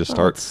 We're going to just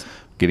start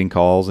getting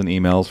calls and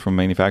emails from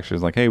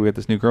manufacturers like, hey, we got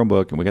this new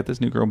Chromebook and we got this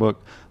new Chromebook.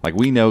 Like,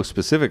 we know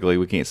specifically,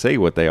 we can't say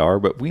what they are,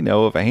 but we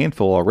know of a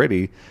handful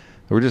already.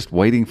 We're just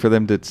waiting for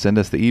them to send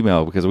us the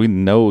email because we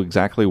know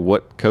exactly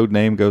what code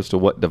name goes to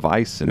what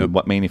device and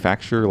what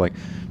manufacturer. Like,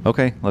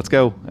 okay, let's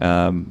go.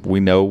 We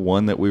know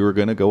one that we were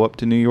going to go up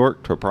to New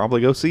York to probably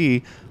go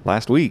see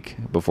last week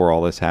before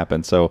all this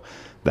happened. So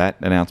that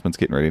announcement's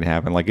getting ready to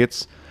happen. Like,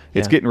 it's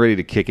getting ready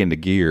to kick into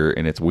gear,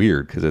 and it's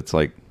weird because it's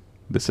like,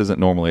 this isn't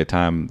normally a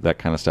time that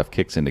kind of stuff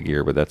kicks into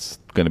gear, but that's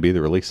going to be the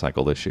release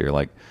cycle this year.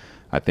 Like,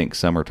 I think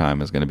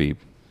summertime is going to be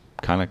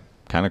kind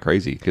of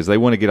crazy because they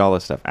want to get all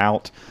this stuff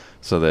out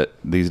so that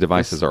these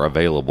devices are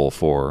available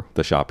for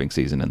the shopping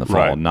season in the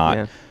fall.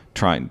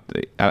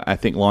 I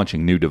think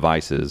launching new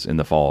devices in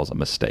the fall is a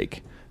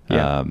mistake.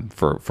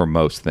 For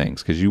most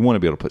things, because you want to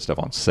be able to put stuff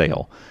on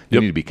sale. You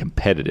need to be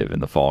competitive in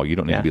the fall. You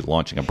don't need to be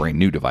launching a brand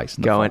new device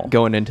in the fall.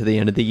 Going into the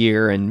end of the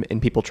year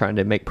and people trying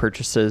to make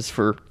purchases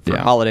for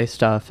holiday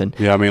stuff. And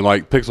I mean,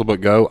 like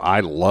Pixelbook Go,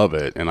 I love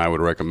it, and I would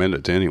recommend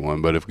it to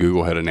anyone. But if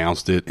Google had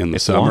announced it in the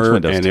summer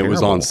and it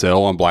was on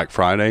sale on Black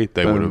Friday,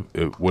 they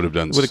would have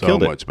done so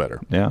much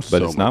better. Yeah,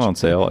 but it's not on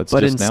sale. It's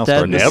just now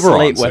starting. The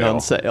Slate went on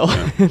sale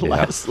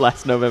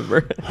last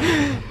November.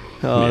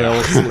 The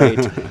old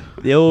Slate.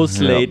 The old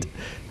Slate.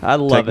 I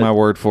love it. Take my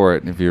word for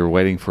it. If you're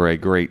waiting for a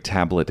great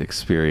tablet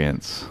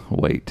experience,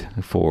 wait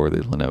for the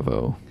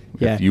Lenovo.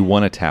 Yeah. If you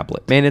want a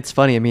tablet, man, it's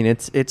funny. I mean,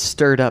 it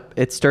stirred up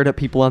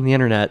people on the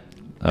internet.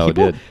 It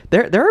did.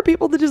 There are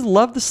people that just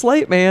love the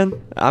Slate,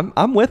 man.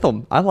 I'm with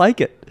them. I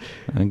like it.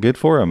 And good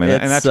for them.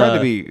 And I try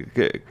to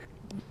be.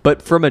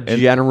 But from a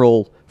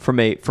general, from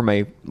a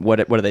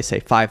what do they say,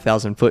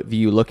 5,000 foot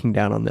view looking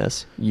down on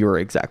this, you're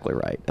exactly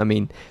right. I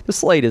mean, the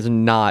Slate is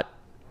not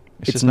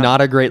It's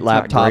not a great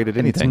laptop. Not great at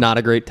and it's anything. not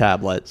a great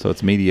tablet. So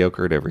it's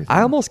mediocre at everything.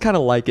 I almost kind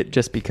of like it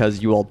just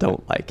because you all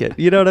don't like it.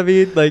 You know what I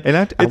mean? Like,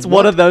 And it's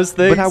one of those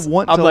things. But I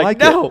want I'm to like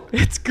it. No,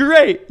 it's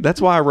great. That's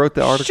why I wrote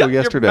the article Shut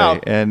your yesterday.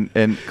 mouth.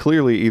 And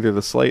clearly either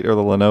the Slate or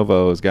the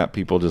Lenovo has got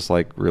people just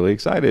like really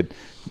excited.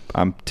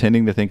 I'm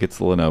tending to think it's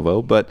the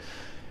Lenovo, but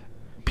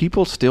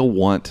people still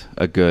want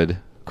a good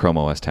Chrome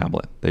OS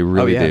tablet. They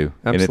really do.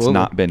 Absolutely. And it's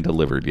not been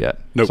delivered yet.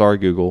 Nope. Sorry,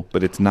 Google,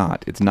 but it's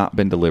not. It's not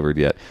been delivered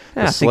yet.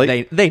 I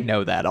think they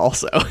know that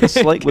also. The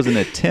Slate was an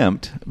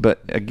attempt, but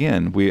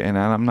again,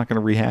 I'm not going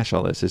to rehash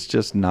all this. It's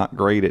just not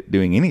great at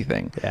doing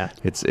anything. Yeah.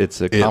 It's a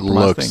It compromise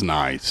looks thing.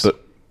 nice.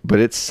 But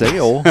its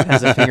sale,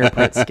 Has a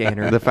fingerprint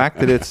scanner. the fact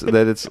that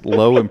it's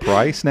low in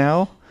price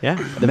now, Yeah,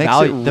 the makes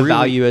value it the really-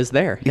 value is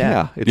there.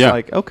 yeah, it's Yeah.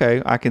 like, okay,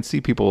 I can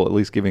see people at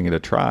least giving it a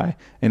try,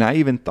 and I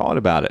even thought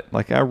about it.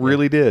 Like I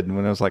really did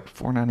when I was like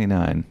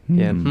 $4.99.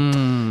 Yeah.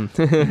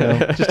 You know,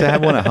 just to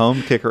have one at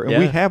home kicker. And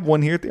we Yeah. have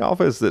one here at the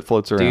office that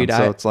floats around. Dude,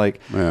 So it's like,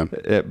 Yeah.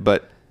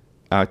 but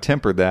I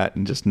tempered that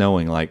and just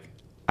knowing like,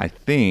 I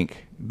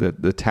think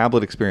the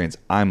tablet experience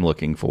I'm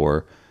looking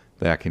for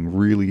that I can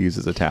really use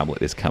as a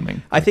tablet is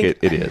coming. I think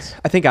it is.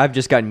 I think I've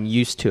just gotten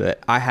used to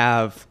it. I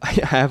have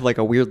like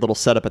a weird little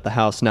setup at the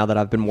house now that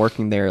I've been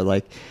working there.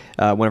 Like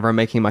whenever I'm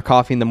making my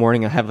coffee in the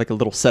morning, I have like a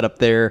little setup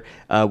there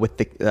with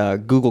the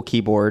Google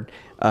keyboard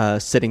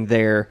sitting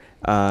there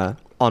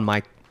on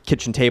my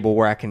kitchen table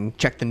where I can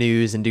check the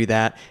news and do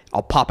that.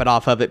 I'll pop it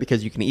off of it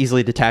because you can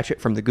easily detach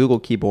it from the Google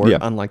keyboard, Yeah.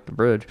 unlike the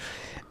Bridge.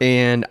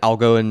 And I'll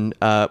go and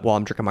while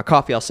I'm drinking my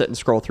coffee, I'll sit and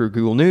scroll through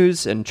Google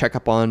News and check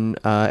up on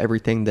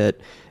everything that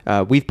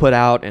we've put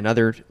out and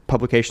other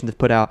publications have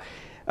put out.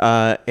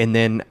 And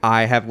then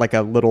I have like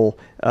a little,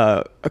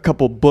 a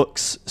couple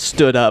books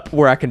stood up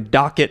where I can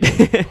dock it.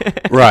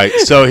 Right.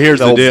 So here's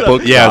the old deal.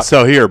 book Yeah. dock.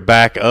 So here,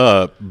 back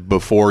up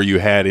before you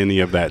had any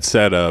of that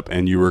setup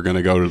and you were going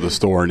to go to the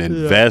store and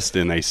invest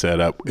in a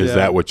setup. Is Yeah.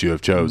 that what you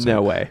have chosen?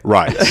 No way.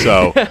 Right.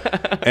 So,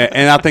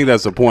 and I think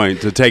that's the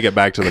point to take it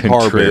back to the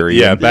car business.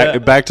 Contrarian. Yeah.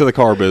 Back to the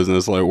car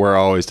business, like where I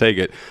always take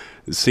it.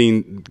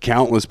 Seen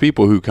countless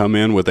people who come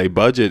in with a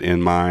budget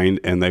in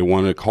mind and they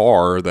want a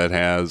car that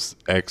has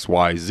X,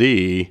 Y,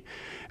 Z,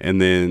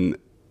 and then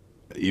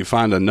you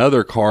find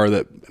another car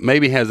that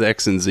maybe has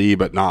X and Z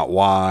but not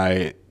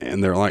Y,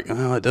 and they're like,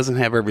 oh, it doesn't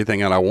have everything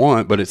that I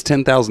want, but it's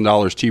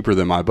 $10,000 cheaper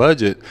than my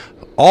budget.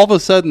 All of a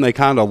sudden, they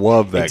kind of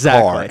love that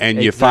car,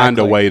 and you find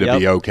a way to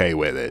be okay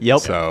with it. Yep.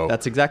 So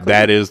That's exactly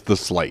that it. is the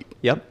Slate.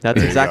 Yep,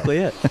 that's exactly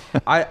it.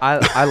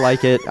 I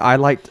like it. I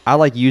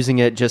like using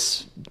it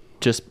just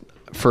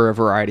for a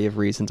variety of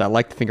reasons. I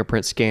like the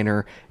fingerprint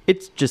scanner.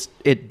 It's just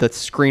the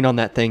screen on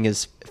that thing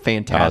is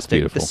fantastic.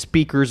 beautiful. The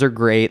speakers are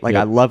great. Like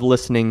I love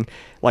listening.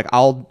 Like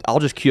I'll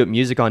just cue up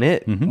music on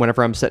it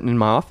whenever I'm sitting in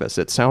my office.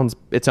 It sounds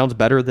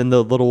better than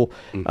the little.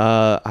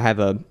 I have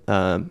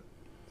a.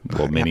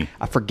 Little mini.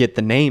 I forget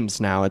the names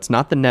now. It's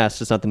not the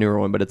Nest. It's not the newer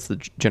one, but it's the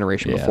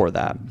generation before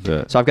that.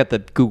 So I've got the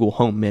Google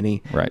Home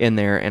Mini in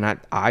there, and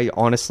I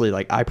honestly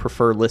I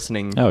prefer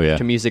listening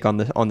to music on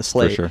the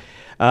Slate. For sure.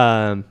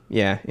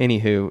 Yeah.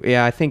 Anywho,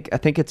 yeah, I think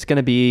it's going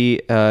to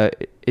be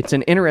it's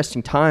an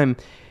interesting time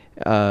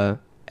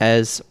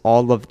as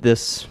all of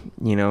this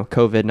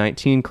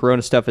COVID-19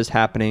 Corona stuff is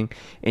happening,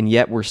 and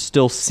yet we're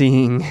still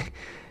seeing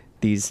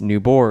these new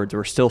boards.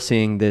 We're still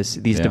seeing these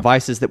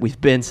devices that we've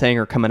been saying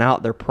are coming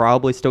out. They're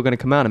probably still going to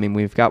come out. I mean,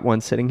 we've got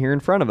one sitting here in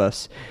front of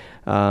us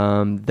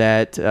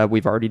that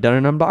we've already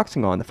done an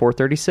unboxing on, the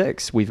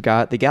 436. We've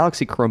got the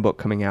Galaxy Chromebook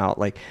coming out.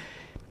 Like,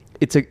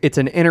 it's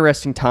an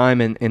interesting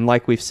time, and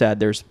like we've said,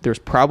 there's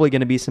probably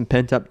going to be some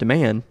pent up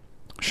demand.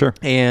 Sure.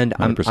 And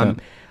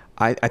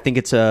I think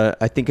it's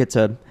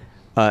a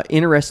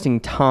interesting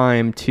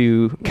time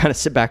to kind of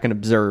sit back and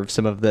observe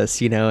some of this,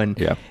 and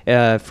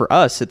for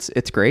us,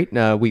 it's great.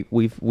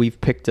 We've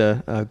picked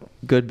a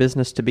good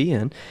business to be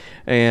in,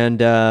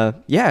 and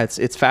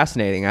it's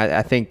fascinating.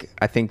 I think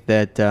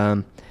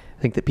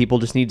that people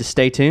just need to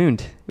stay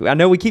tuned. I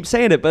know we keep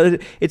saying it,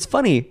 but it's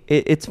funny.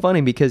 It's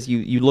funny because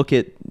you look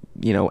at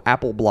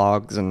Apple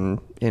blogs and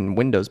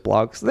Windows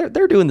blogs.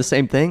 They're doing the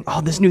same thing.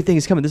 Oh, this new thing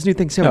is coming. This new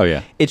thing's coming. Oh,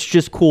 yeah. It's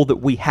just cool that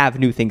we have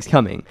new things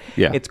coming.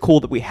 Yeah. It's cool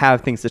that we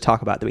have things to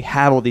talk about. That we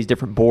have all these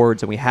different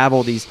boards and we have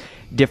all these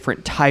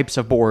different types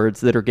of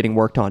boards that are getting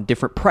worked on.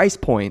 Different price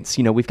points.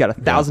 We've got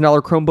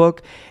 $1,000 Chromebook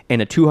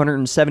and a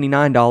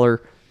 $279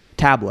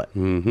 tablet.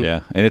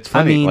 Yeah, and it's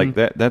funny.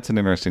 That's an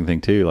interesting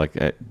thing too. Like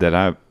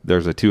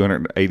there's a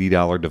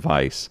 $280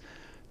 device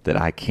that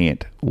I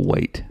can't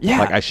wait. Yeah.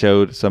 Like I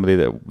showed somebody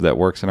that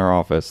works in our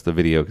office the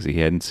video because he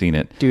hadn't seen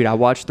it. Dude, I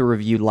watched the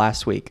review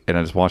last week. And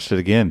I just watched it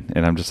again.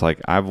 And I'm just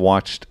like, I've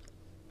watched,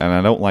 and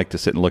I don't like to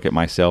sit and look at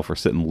myself or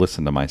sit and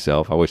listen to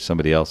myself. I wish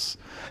somebody else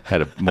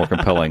had a more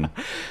compelling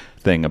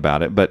thing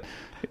about it. But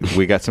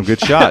we got some good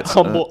shots.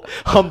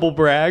 Humble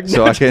brag.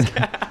 So I can.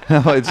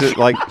 No, it's just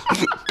like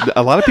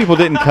a lot of people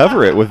didn't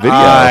cover it with video.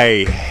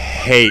 I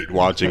hate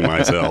watching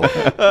myself.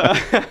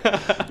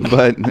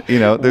 But, you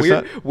know,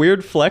 there's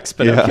weird flex,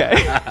 but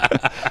okay.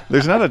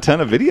 There's not a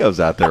ton of videos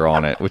out there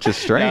on it, which is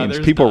strange.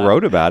 there's People not.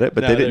 wrote about it,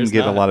 but No, they didn't there's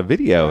get a not. lot of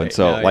video. Right. And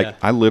so, No, like,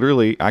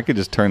 yeah. I could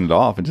just turn it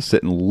off and just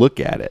sit and look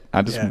at it.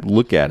 I just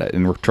look at it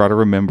and try to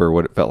remember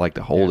what it felt like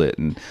to hold it.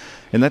 And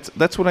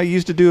that's what I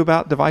used to do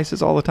about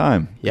devices all the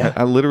time. Yeah.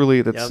 I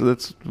literally,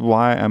 that's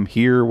why I'm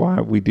here,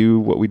 why we do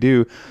what we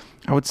do.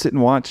 I would sit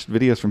and watch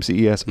videos from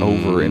CES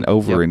over and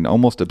over and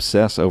almost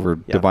obsess over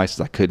devices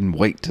I couldn't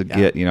wait to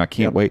get. You know, I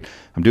can't wait.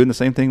 I'm doing the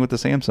same thing with the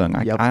Samsung.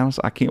 I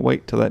honestly, I can't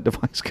wait till that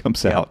device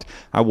comes out.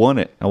 I want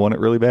it. I want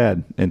it really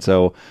bad. And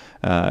so,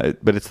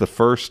 but it's the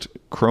first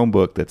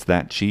Chromebook that's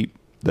that cheap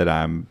that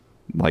I'm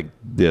like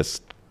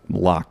this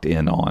locked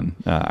in on.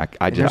 I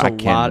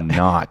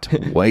cannot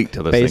wait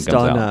till this thing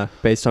comes out.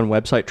 Based on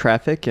website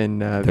traffic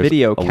and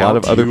video count. A lot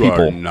of other You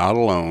people are not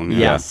alone.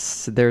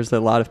 Yes, there's a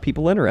lot of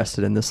people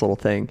interested in this little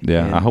thing.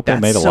 Yeah, And I hope they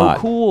made a that's lot.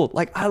 so cool.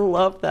 Like, I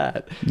love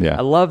that. Yeah.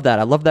 I love that.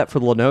 I love that for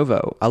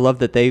Lenovo. I love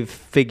that they've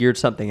figured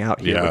something out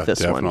here with this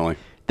definitely. one.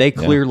 They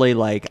clearly,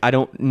 like, I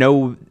don't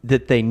know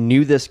that they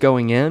knew this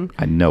going in,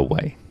 No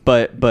way.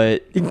 but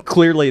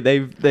clearly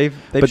they've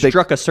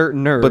struck a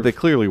certain nerve. But they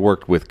clearly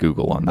worked with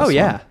Google on this. Oh,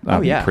 yeah. one.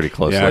 Oh, yeah. Pretty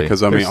closely. Yeah,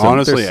 because I mean, There's some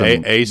honestly,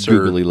 Acer,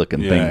 googly looking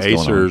things going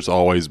on. Acer's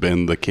always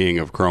been the king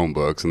of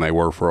Chromebooks, and they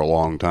were for a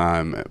long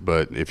time.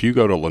 But if you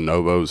go to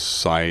Lenovo's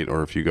site,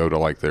 or if you go to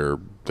like their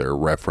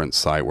reference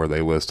site where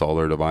they list all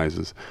their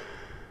devices,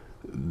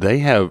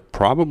 they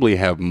probably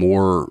have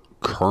more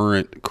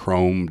current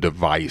Chrome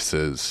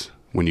devices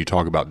when you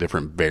talk about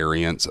different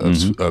variants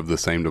of the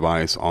same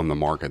device on the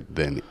market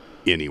than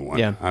anyone.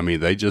 Yeah. I mean,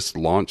 they just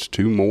launched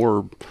 2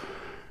 more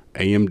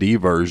AMD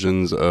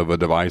versions of a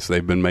device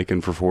they've been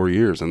making for 4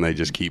 years, and they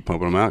just keep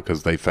pumping them out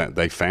because they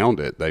found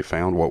it. They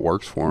found what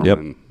works for them,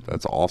 and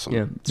that's awesome.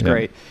 Yeah, it's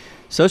great.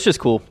 So it's just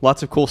cool.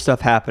 Lots of cool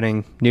stuff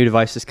happening. New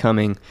devices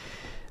coming.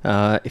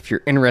 If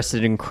you're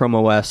interested in Chrome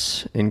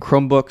OS and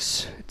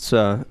Chromebooks,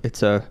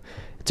 it's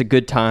a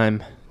good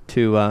time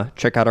to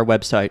check out our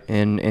website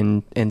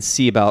and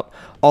see about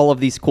all of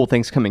these cool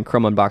things coming.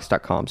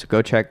 ChromeUnbox.com. So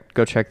go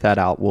check that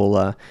out.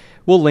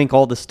 We'll link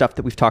all the stuff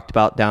that we've talked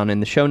about down in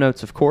the show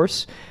notes, of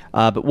course.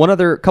 But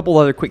couple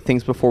other quick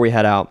things before we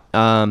head out.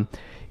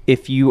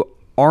 If you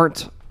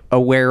aren't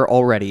aware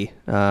already,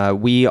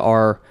 we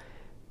are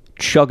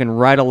chugging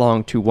right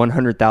along to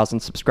 100,000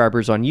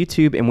 subscribers on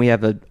YouTube, and we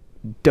have a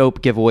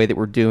dope giveaway that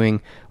we're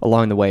doing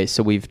along the way.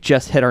 So we've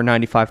just hit our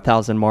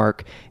 95,000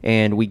 mark,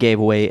 and we gave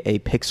away a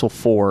Pixel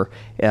 4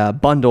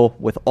 bundle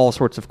with all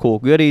sorts of cool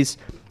goodies.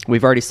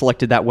 We've already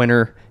selected that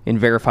winner and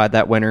verified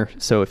that winner.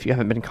 So if you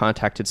haven't been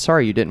contacted,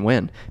 sorry you didn't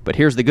win. But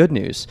here's the good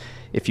news.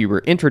 If you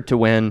were entered to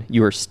win,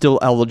 you are still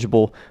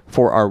eligible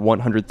for our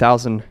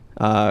 100,000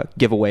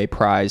 giveaway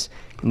prize.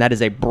 And that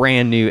is a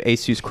brand new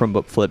Asus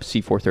Chromebook Flip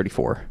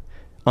C434,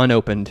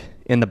 unopened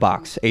in the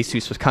box.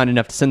 Asus was kind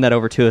enough to send that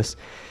over to us,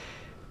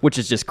 which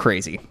is just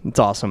crazy. It's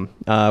awesome.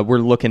 We're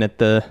looking at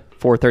the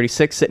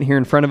 436 sitting here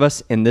in front of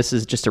us, and this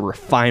is just a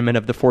refinement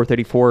of the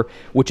 434,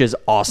 which is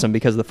awesome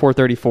because the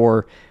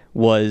 434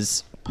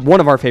 was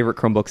one of our favorite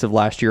Chromebooks of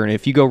last year. And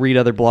if you go read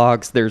other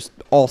blogs, there's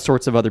all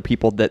sorts of other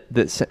people that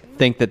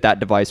think that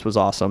device was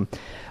awesome.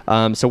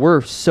 So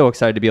we're so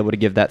excited to be able to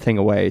give that thing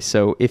away.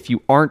 So if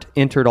you aren't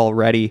entered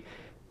already,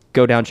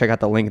 go down, check out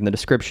the link in the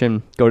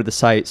description, go to the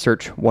site,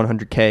 search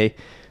 100K,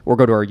 or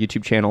go to our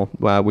YouTube channel.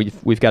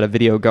 We've got a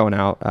video going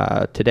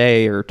out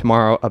today or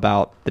tomorrow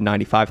about the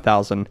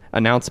 95,000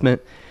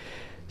 announcement.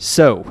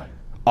 So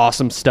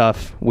awesome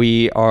stuff.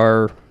 We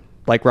are,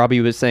 like Robbie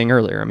was saying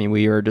earlier, I mean,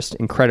 we are just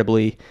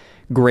incredibly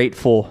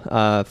grateful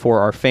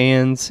for our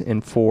fans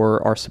and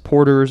for our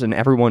supporters and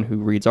everyone who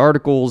reads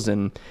articles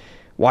and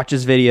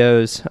watches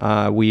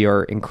videos. We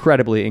are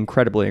incredibly,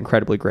 incredibly,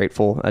 incredibly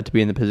grateful to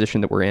be in the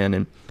position that we're in.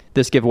 And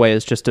this giveaway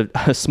is just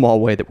a small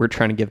way that we're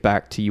trying to give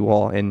back to you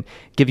all and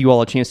give you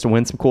all a chance to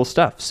win some cool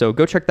stuff. So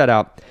go check that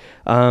out.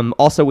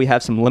 Also, we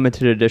have some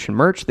limited edition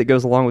merch that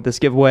goes along with this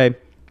giveaway.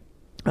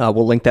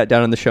 We'll link that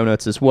down in the show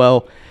notes as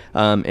well.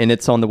 And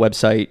it's on the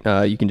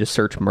website. You can just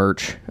search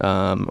merch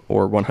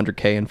or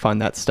 100K and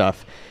find that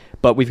stuff.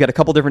 But we've got a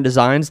couple different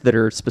designs that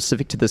are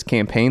specific to this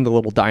campaign,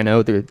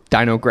 the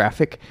Dino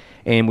graphic.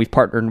 And we've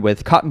partnered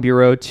with Cotton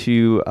Bureau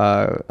to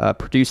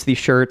produce these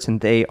shirts,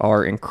 and they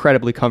are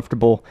incredibly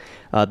comfortable.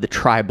 The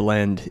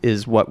Tri-Blend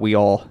is what we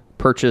all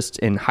purchased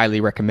and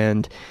highly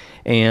recommend.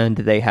 And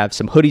they have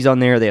some hoodies on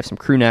there. They have some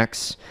crew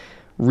necks.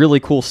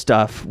 Really cool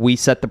stuff. We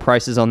set the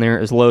prices on there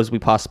as low as we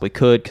possibly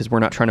could because we're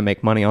not trying to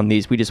make money on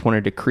these. We just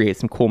wanted to create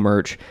some cool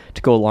merch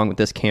to go along with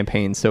this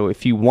campaign. So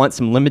if you want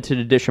some limited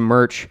edition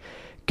merch,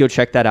 go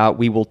check that out.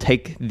 We will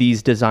take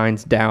these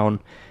designs down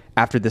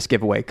after this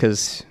giveaway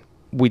because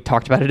we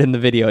talked about it in the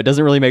video. It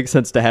doesn't really make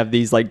sense to have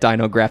these like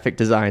Dino graphic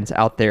designs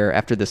out there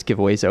after this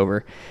giveaway is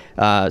over.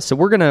 So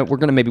we're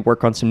gonna maybe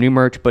work on some new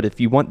merch. But if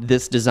you want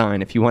this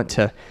design, if you want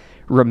to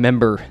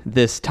remember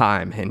this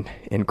time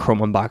in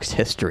Chrome Unboxed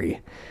history,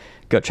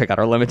 go check out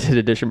our limited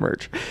edition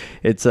merch.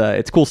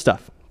 It's cool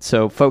stuff.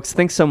 So folks,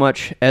 thanks so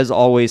much as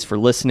always for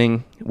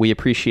listening. We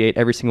appreciate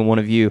every single one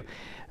of you.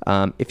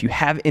 If you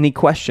have any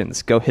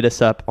questions, go hit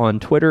us up on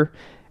Twitter.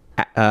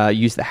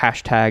 Use the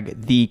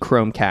hashtag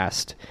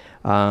 #TheChromecast.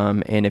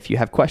 And if you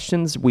have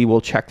questions, we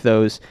will check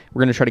those.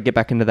 We're going to try to get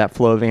back into that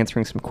flow of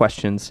answering some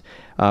questions.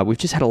 We've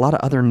just had a lot of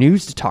other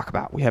news to talk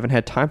about. We haven't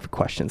had time for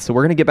questions. So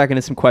we're going to get back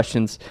into some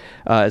questions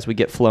as we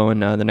get flowing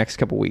the next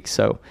couple weeks.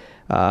 So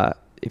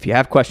if you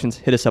have questions,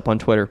 hit us up on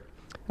Twitter.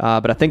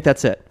 But I think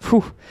that's it.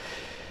 Whew.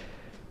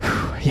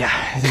 Yeah,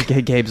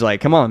 Gabe's like,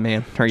 come on,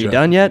 man. Are you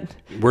done yet?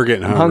 We're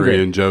getting hungry,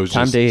 and Joe's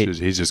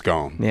he's just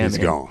gone. Yeah, he's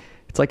gone.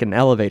 It's like an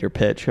elevator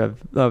pitch.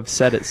 I've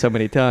said it so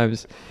many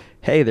times.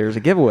 Hey, there's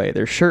a giveaway.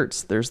 There's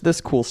shirts. There's this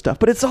cool stuff.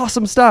 But it's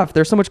awesome stuff.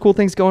 There's so much cool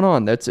things going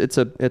on. It's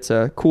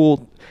a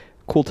cool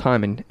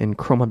time in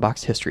Chrome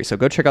Unboxed history. So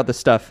go check out this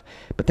stuff.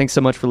 But thanks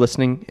so much for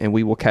listening, and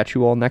we will catch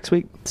you all next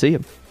week. See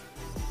you.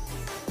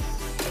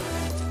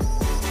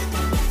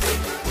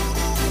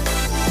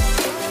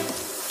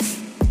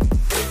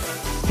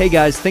 Hey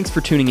guys, thanks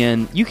for tuning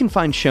in. You can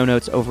find show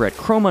notes over at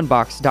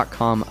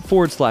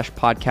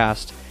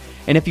chromeunboxed.com/podcast.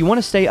 And if you want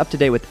to stay up to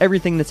date with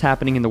everything that's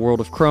happening in the world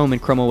of Chrome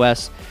and Chrome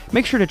OS,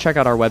 make sure to check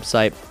out our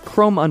website,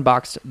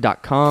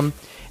 chromeunboxed.com,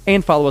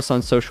 and follow us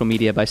on social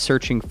media by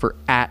searching for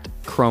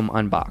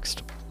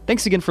 @ChromeUnboxed.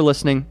 Thanks again for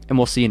listening, and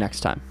we'll see you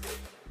next time.